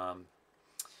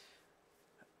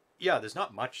 Yeah, there's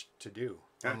not much to do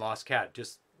on Lost Cat.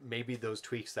 Just maybe those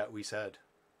tweaks that we said,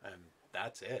 and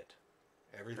that's it.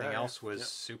 Everything else was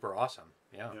super awesome.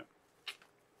 Yeah.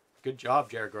 Good job,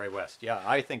 Jared Graywest. Yeah,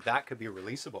 I think that could be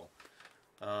releasable,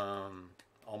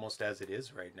 almost as it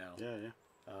is right now.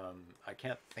 I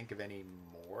can't think of any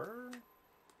more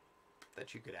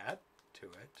that you could add to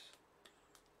it.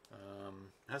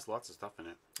 It has lots of stuff in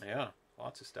it. Yeah,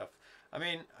 lots of stuff. I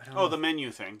mean, I don't know. know. The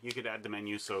menu thing. You could add the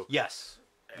menu, so... Yes.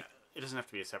 It doesn't have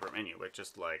to be a separate menu, but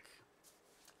just like...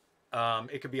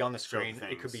 it could be on the screen.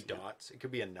 Things, it could be dots. It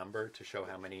could be a number to show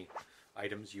how many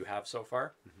items you have so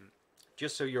far.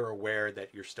 Just so you're aware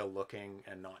that you're still looking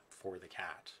and not for the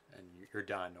cat and you're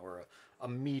done, or a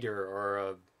meter, or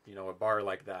a bar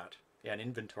like that. Yeah, an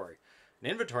inventory. An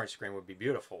inventory screen would be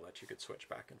beautiful that you could switch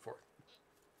back and forth.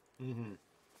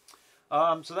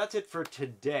 So that's it for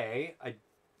today.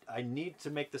 I need to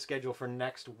make the schedule for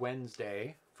next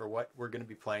Wednesday for what we're going to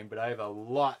be playing, but I have a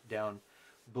lot down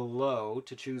below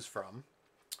to choose from.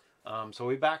 So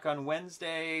we'll be back on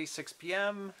Wednesday, 6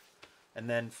 p.m., and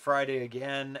then Friday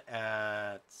again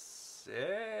at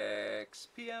 6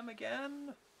 p.m.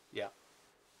 again. Yeah,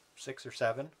 6 or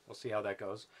 7. We'll see how that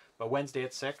goes. But Wednesday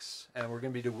at 6, and we're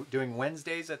going to be doing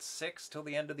Wednesdays at 6 till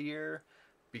the end of the year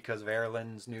because of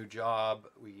Erlen's new job.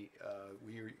 We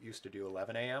used to do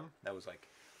 11 a.m. That was like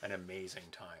an amazing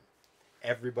time.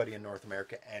 Everybody in North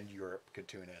America and Europe could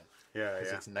tune in. Yeah,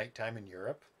 because it's nighttime in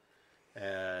Europe,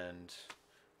 and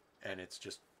it's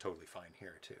just totally fine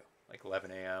here too. Like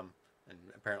 11 a.m. and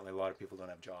apparently a lot of people don't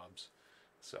have jobs,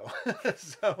 so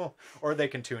or they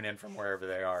can tune in from wherever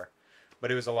they are.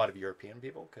 But it was a lot of European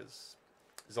people because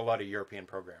there's a lot of European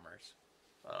programmers,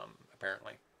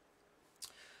 apparently.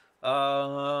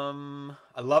 I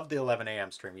love the 11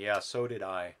 a.m. stream. Yeah, so did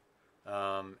I.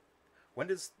 When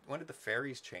did the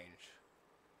fairies change?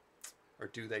 Or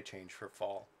do they change for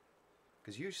fall?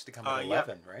 Because you used to come at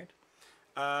 11, right?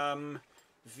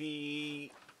 The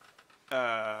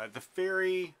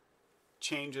fairy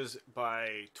changes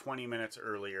by 20 minutes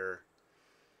earlier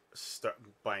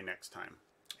by next time.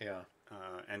 Yeah.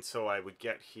 And so I would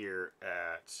get here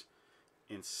at,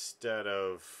 instead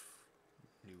of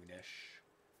noonish.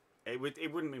 It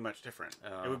wouldn't be much different.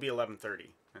 It would be 11:30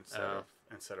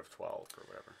 instead of 12 or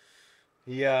whatever.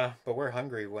 Yeah, but we're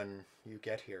hungry when you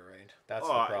get here, right? That's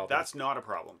the problem. That's not a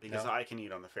problem because I can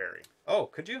eat on the ferry. Oh,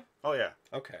 could you? Oh yeah.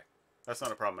 Okay. That's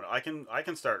not a problem. I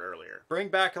can start earlier. Bring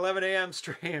back 11 a.m.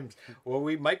 streams. Well,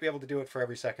 we might be able to do it for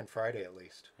every second Friday at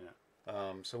least.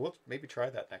 Yeah. So we'll maybe try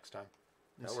that next time.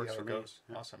 That works for me.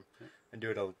 Yeah. Awesome. Yeah. And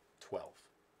do it at 12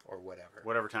 or whatever.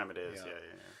 Whatever time it is. Yeah.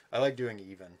 I like doing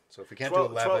even. So if we can't do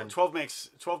 11, 12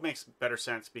 makes better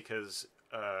sense because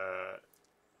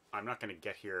I'm not going to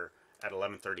get here at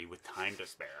 11:30 with time to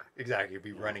spare. Exactly. You'll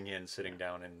be running in, sitting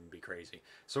down, and be crazy.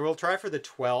 So we'll try for the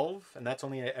 12, and that's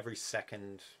only every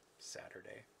second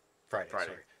Friday.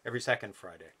 Sorry. Every second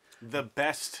Friday. The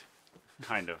best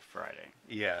kind of Friday.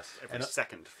 Yes. Every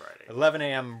second Friday. 11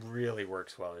 a.m. really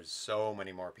works well. There's so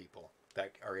many more people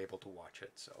that are able to watch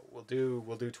it. So we'll do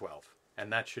 12,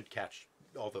 and that should catch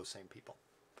all those same people.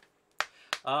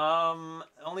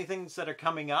 Only things that are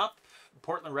coming up: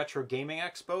 Portland Retro Gaming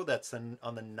Expo. That's on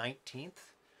the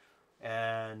 19th,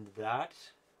 and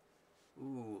that's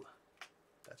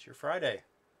your Friday.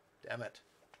 Damn it,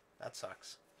 that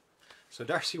sucks. So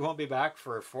Darcy won't be back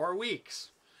for 4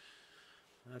 weeks.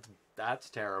 That's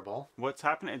terrible. What's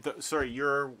happening? Sorry,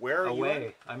 you're where?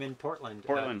 Away. I'm in Portland.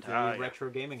 Portland. At the Retro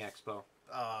Gaming Expo.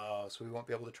 So we won't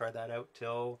be able to try that out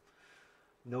till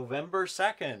November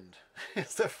 2nd.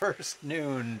 It's the first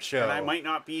noon show. And I might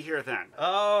not be here then.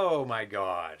 Oh my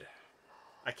God.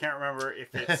 I can't remember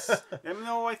if it's...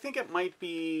 No, I think it might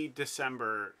be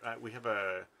December. We have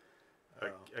a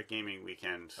gaming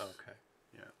weekend. Okay.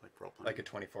 Yeah, like role playing. Like a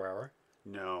 24-hour?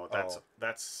 No,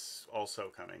 that's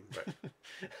also coming.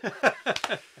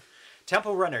 But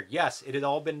Temple Runner, yes, it had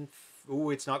all been...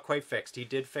 it's not quite fixed. He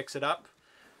did fix it up.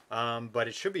 But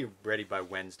it should be ready by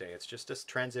Wednesday. It's just a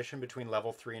transition between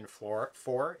level 3 and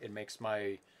 4. It makes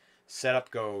my setup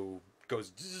goes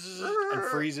and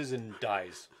freezes and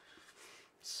dies.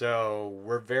 So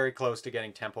we're very close to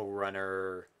getting Temple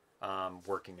Runner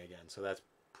working again. So that's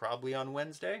probably on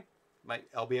Wednesday.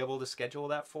 I'll be able to schedule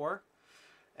that for.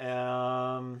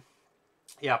 Yeah,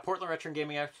 Portland Retro and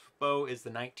Gaming Expo is the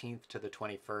 19th to the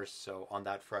 21st, so on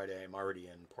that Friday I'm already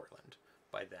in Portland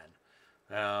by then.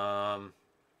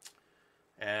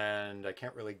 And I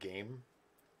can't really game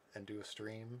and do a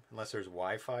stream unless there's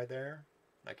Wi-Fi there.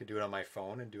 I could do it on my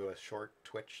phone and do a short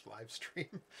Twitch live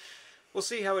stream. We'll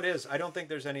see how it is. I don't think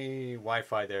there's any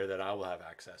Wi-Fi there that I will have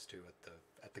access to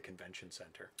at the convention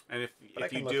center. And if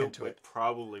you do, it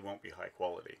probably won't be high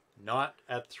quality. Not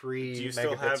at 3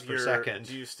 megabits per second.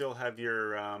 Do you still have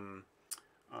your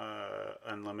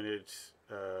unlimited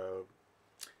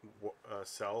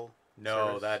cell? No,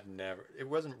 service? that never. It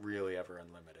wasn't really ever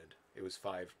unlimited. It was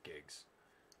 5 gigs.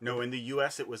 No, in the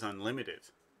U.S. it was unlimited.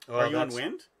 Oh, Are you on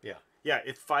Wind? Yeah. Yeah,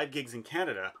 it's 5 gigs in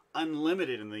Canada,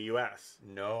 unlimited in the U.S.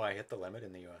 No, I hit the limit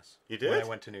in the U.S. You did? When I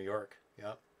went to New York.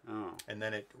 Yep. Oh. And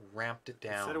then it ramped it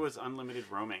down. It said it was unlimited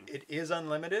roaming. It is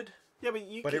unlimited. Yeah,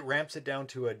 but it ramps it down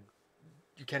to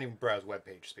you can't even browse web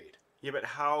page speed. Yeah, but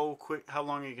how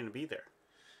long are you going to be there?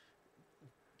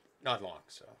 Not long,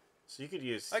 so. So you could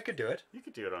use. I could do it. You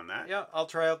could do it on that. Yeah, I'll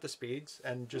try out the speeds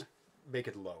and just make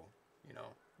it low. You know,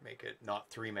 make it not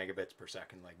 3 megabits per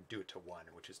second. Like do it to 1,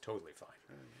 which is totally fine.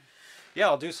 Yeah,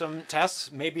 I'll do some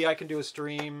tests. Maybe I can do a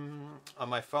stream on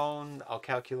my phone. I'll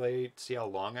calculate, see how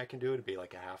long I can do it. It'd be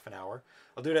like a half an hour.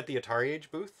 I'll do it at the Atari Age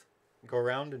booth. Go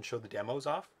around and show the demos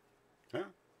off. Yeah.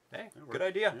 Hey, good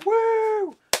idea. Yeah.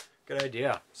 Woo! Good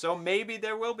idea. So maybe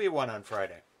there will be one on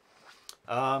Friday.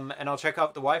 And I'll check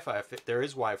out the Wi-Fi. If there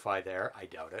is Wi-Fi there, I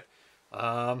doubt it.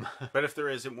 But if there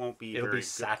is, it won't be. It'll be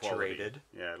saturated.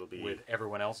 Yeah, it'll be with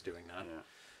everyone else doing that. Yeah.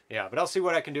 Yeah, but I'll see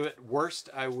what I can do. At worst,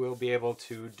 I will be able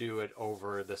to do it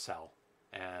over the cell.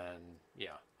 And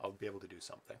yeah, I'll be able to do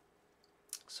something.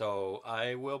 So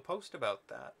I will post about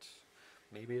that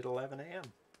maybe at 11 a.m.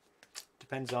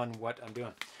 Depends on what I'm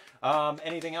doing.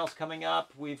 Anything else coming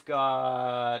up? We've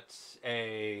got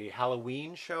a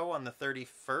Halloween show on the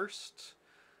 31st.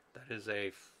 That is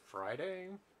a Friday.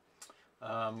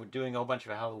 We're doing a whole bunch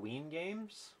of Halloween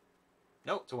games.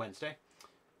 No, it's a Wednesday.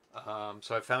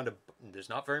 So I found there's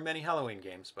not very many Halloween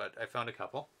games, but I found a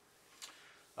couple.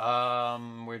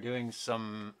 We're doing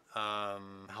some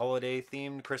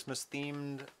holiday-themed,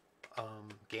 Christmas-themed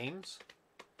games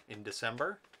in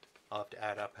December. I'll have to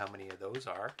add up how many of those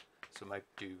are. So I might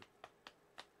do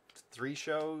 3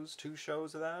 shows, 2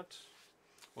 shows of that.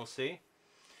 We'll see.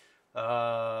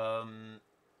 Then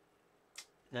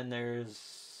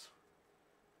there's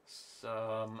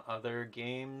some other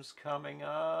games coming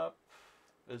up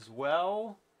as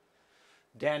well.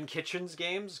 Dan Kitchen's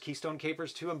games, Keystone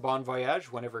Capers 2 and Bon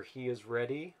Voyage, whenever he is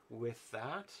ready with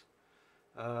that.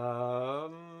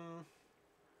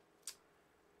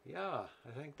 Yeah,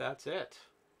 I think that's it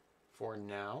for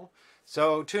now.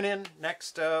 So tune in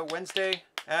next Wednesday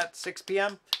at 6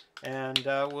 p.m. and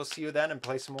we'll see you then and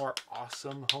play some more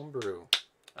awesome homebrew.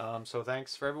 So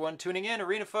thanks for everyone tuning in.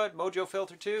 ArenaFoot,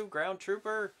 mojofltr 2, Ground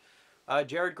Trooper,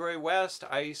 Jared Gray West,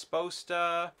 Ice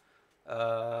Bosta,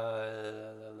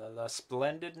 La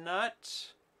Splendid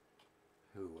Nut.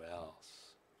 Who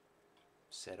else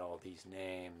said all these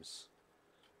names?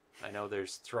 I know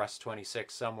there's Thrust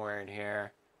 26 somewhere in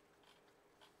here.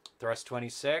 Thrust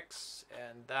 26,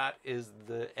 and that is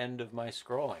the end of my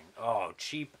scrolling. Oh,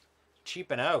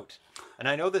 cheaping out. And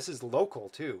I know this is local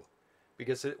too,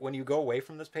 because when you go away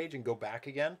from this page and go back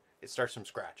again, it starts from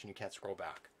scratch and you can't scroll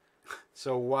back.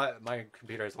 So what? My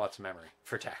computer has lots of memory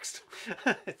for text.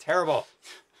 Terrible.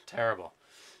 Terrible.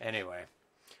 Anyway,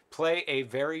 play a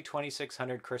very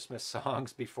 2600 Christmas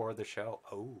songs before the show.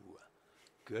 Oh,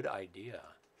 good idea.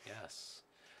 Yes.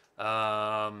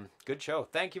 Good show.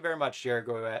 Thank you very much, Jared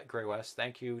Gray West.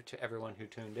 Thank you to everyone who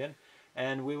tuned in.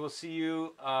 And we will see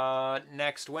you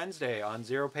next Wednesday on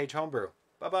ZeroPage Homebrew.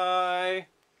 Bye-bye.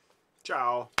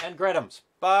 Ciao. And Gretums.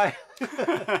 Bye.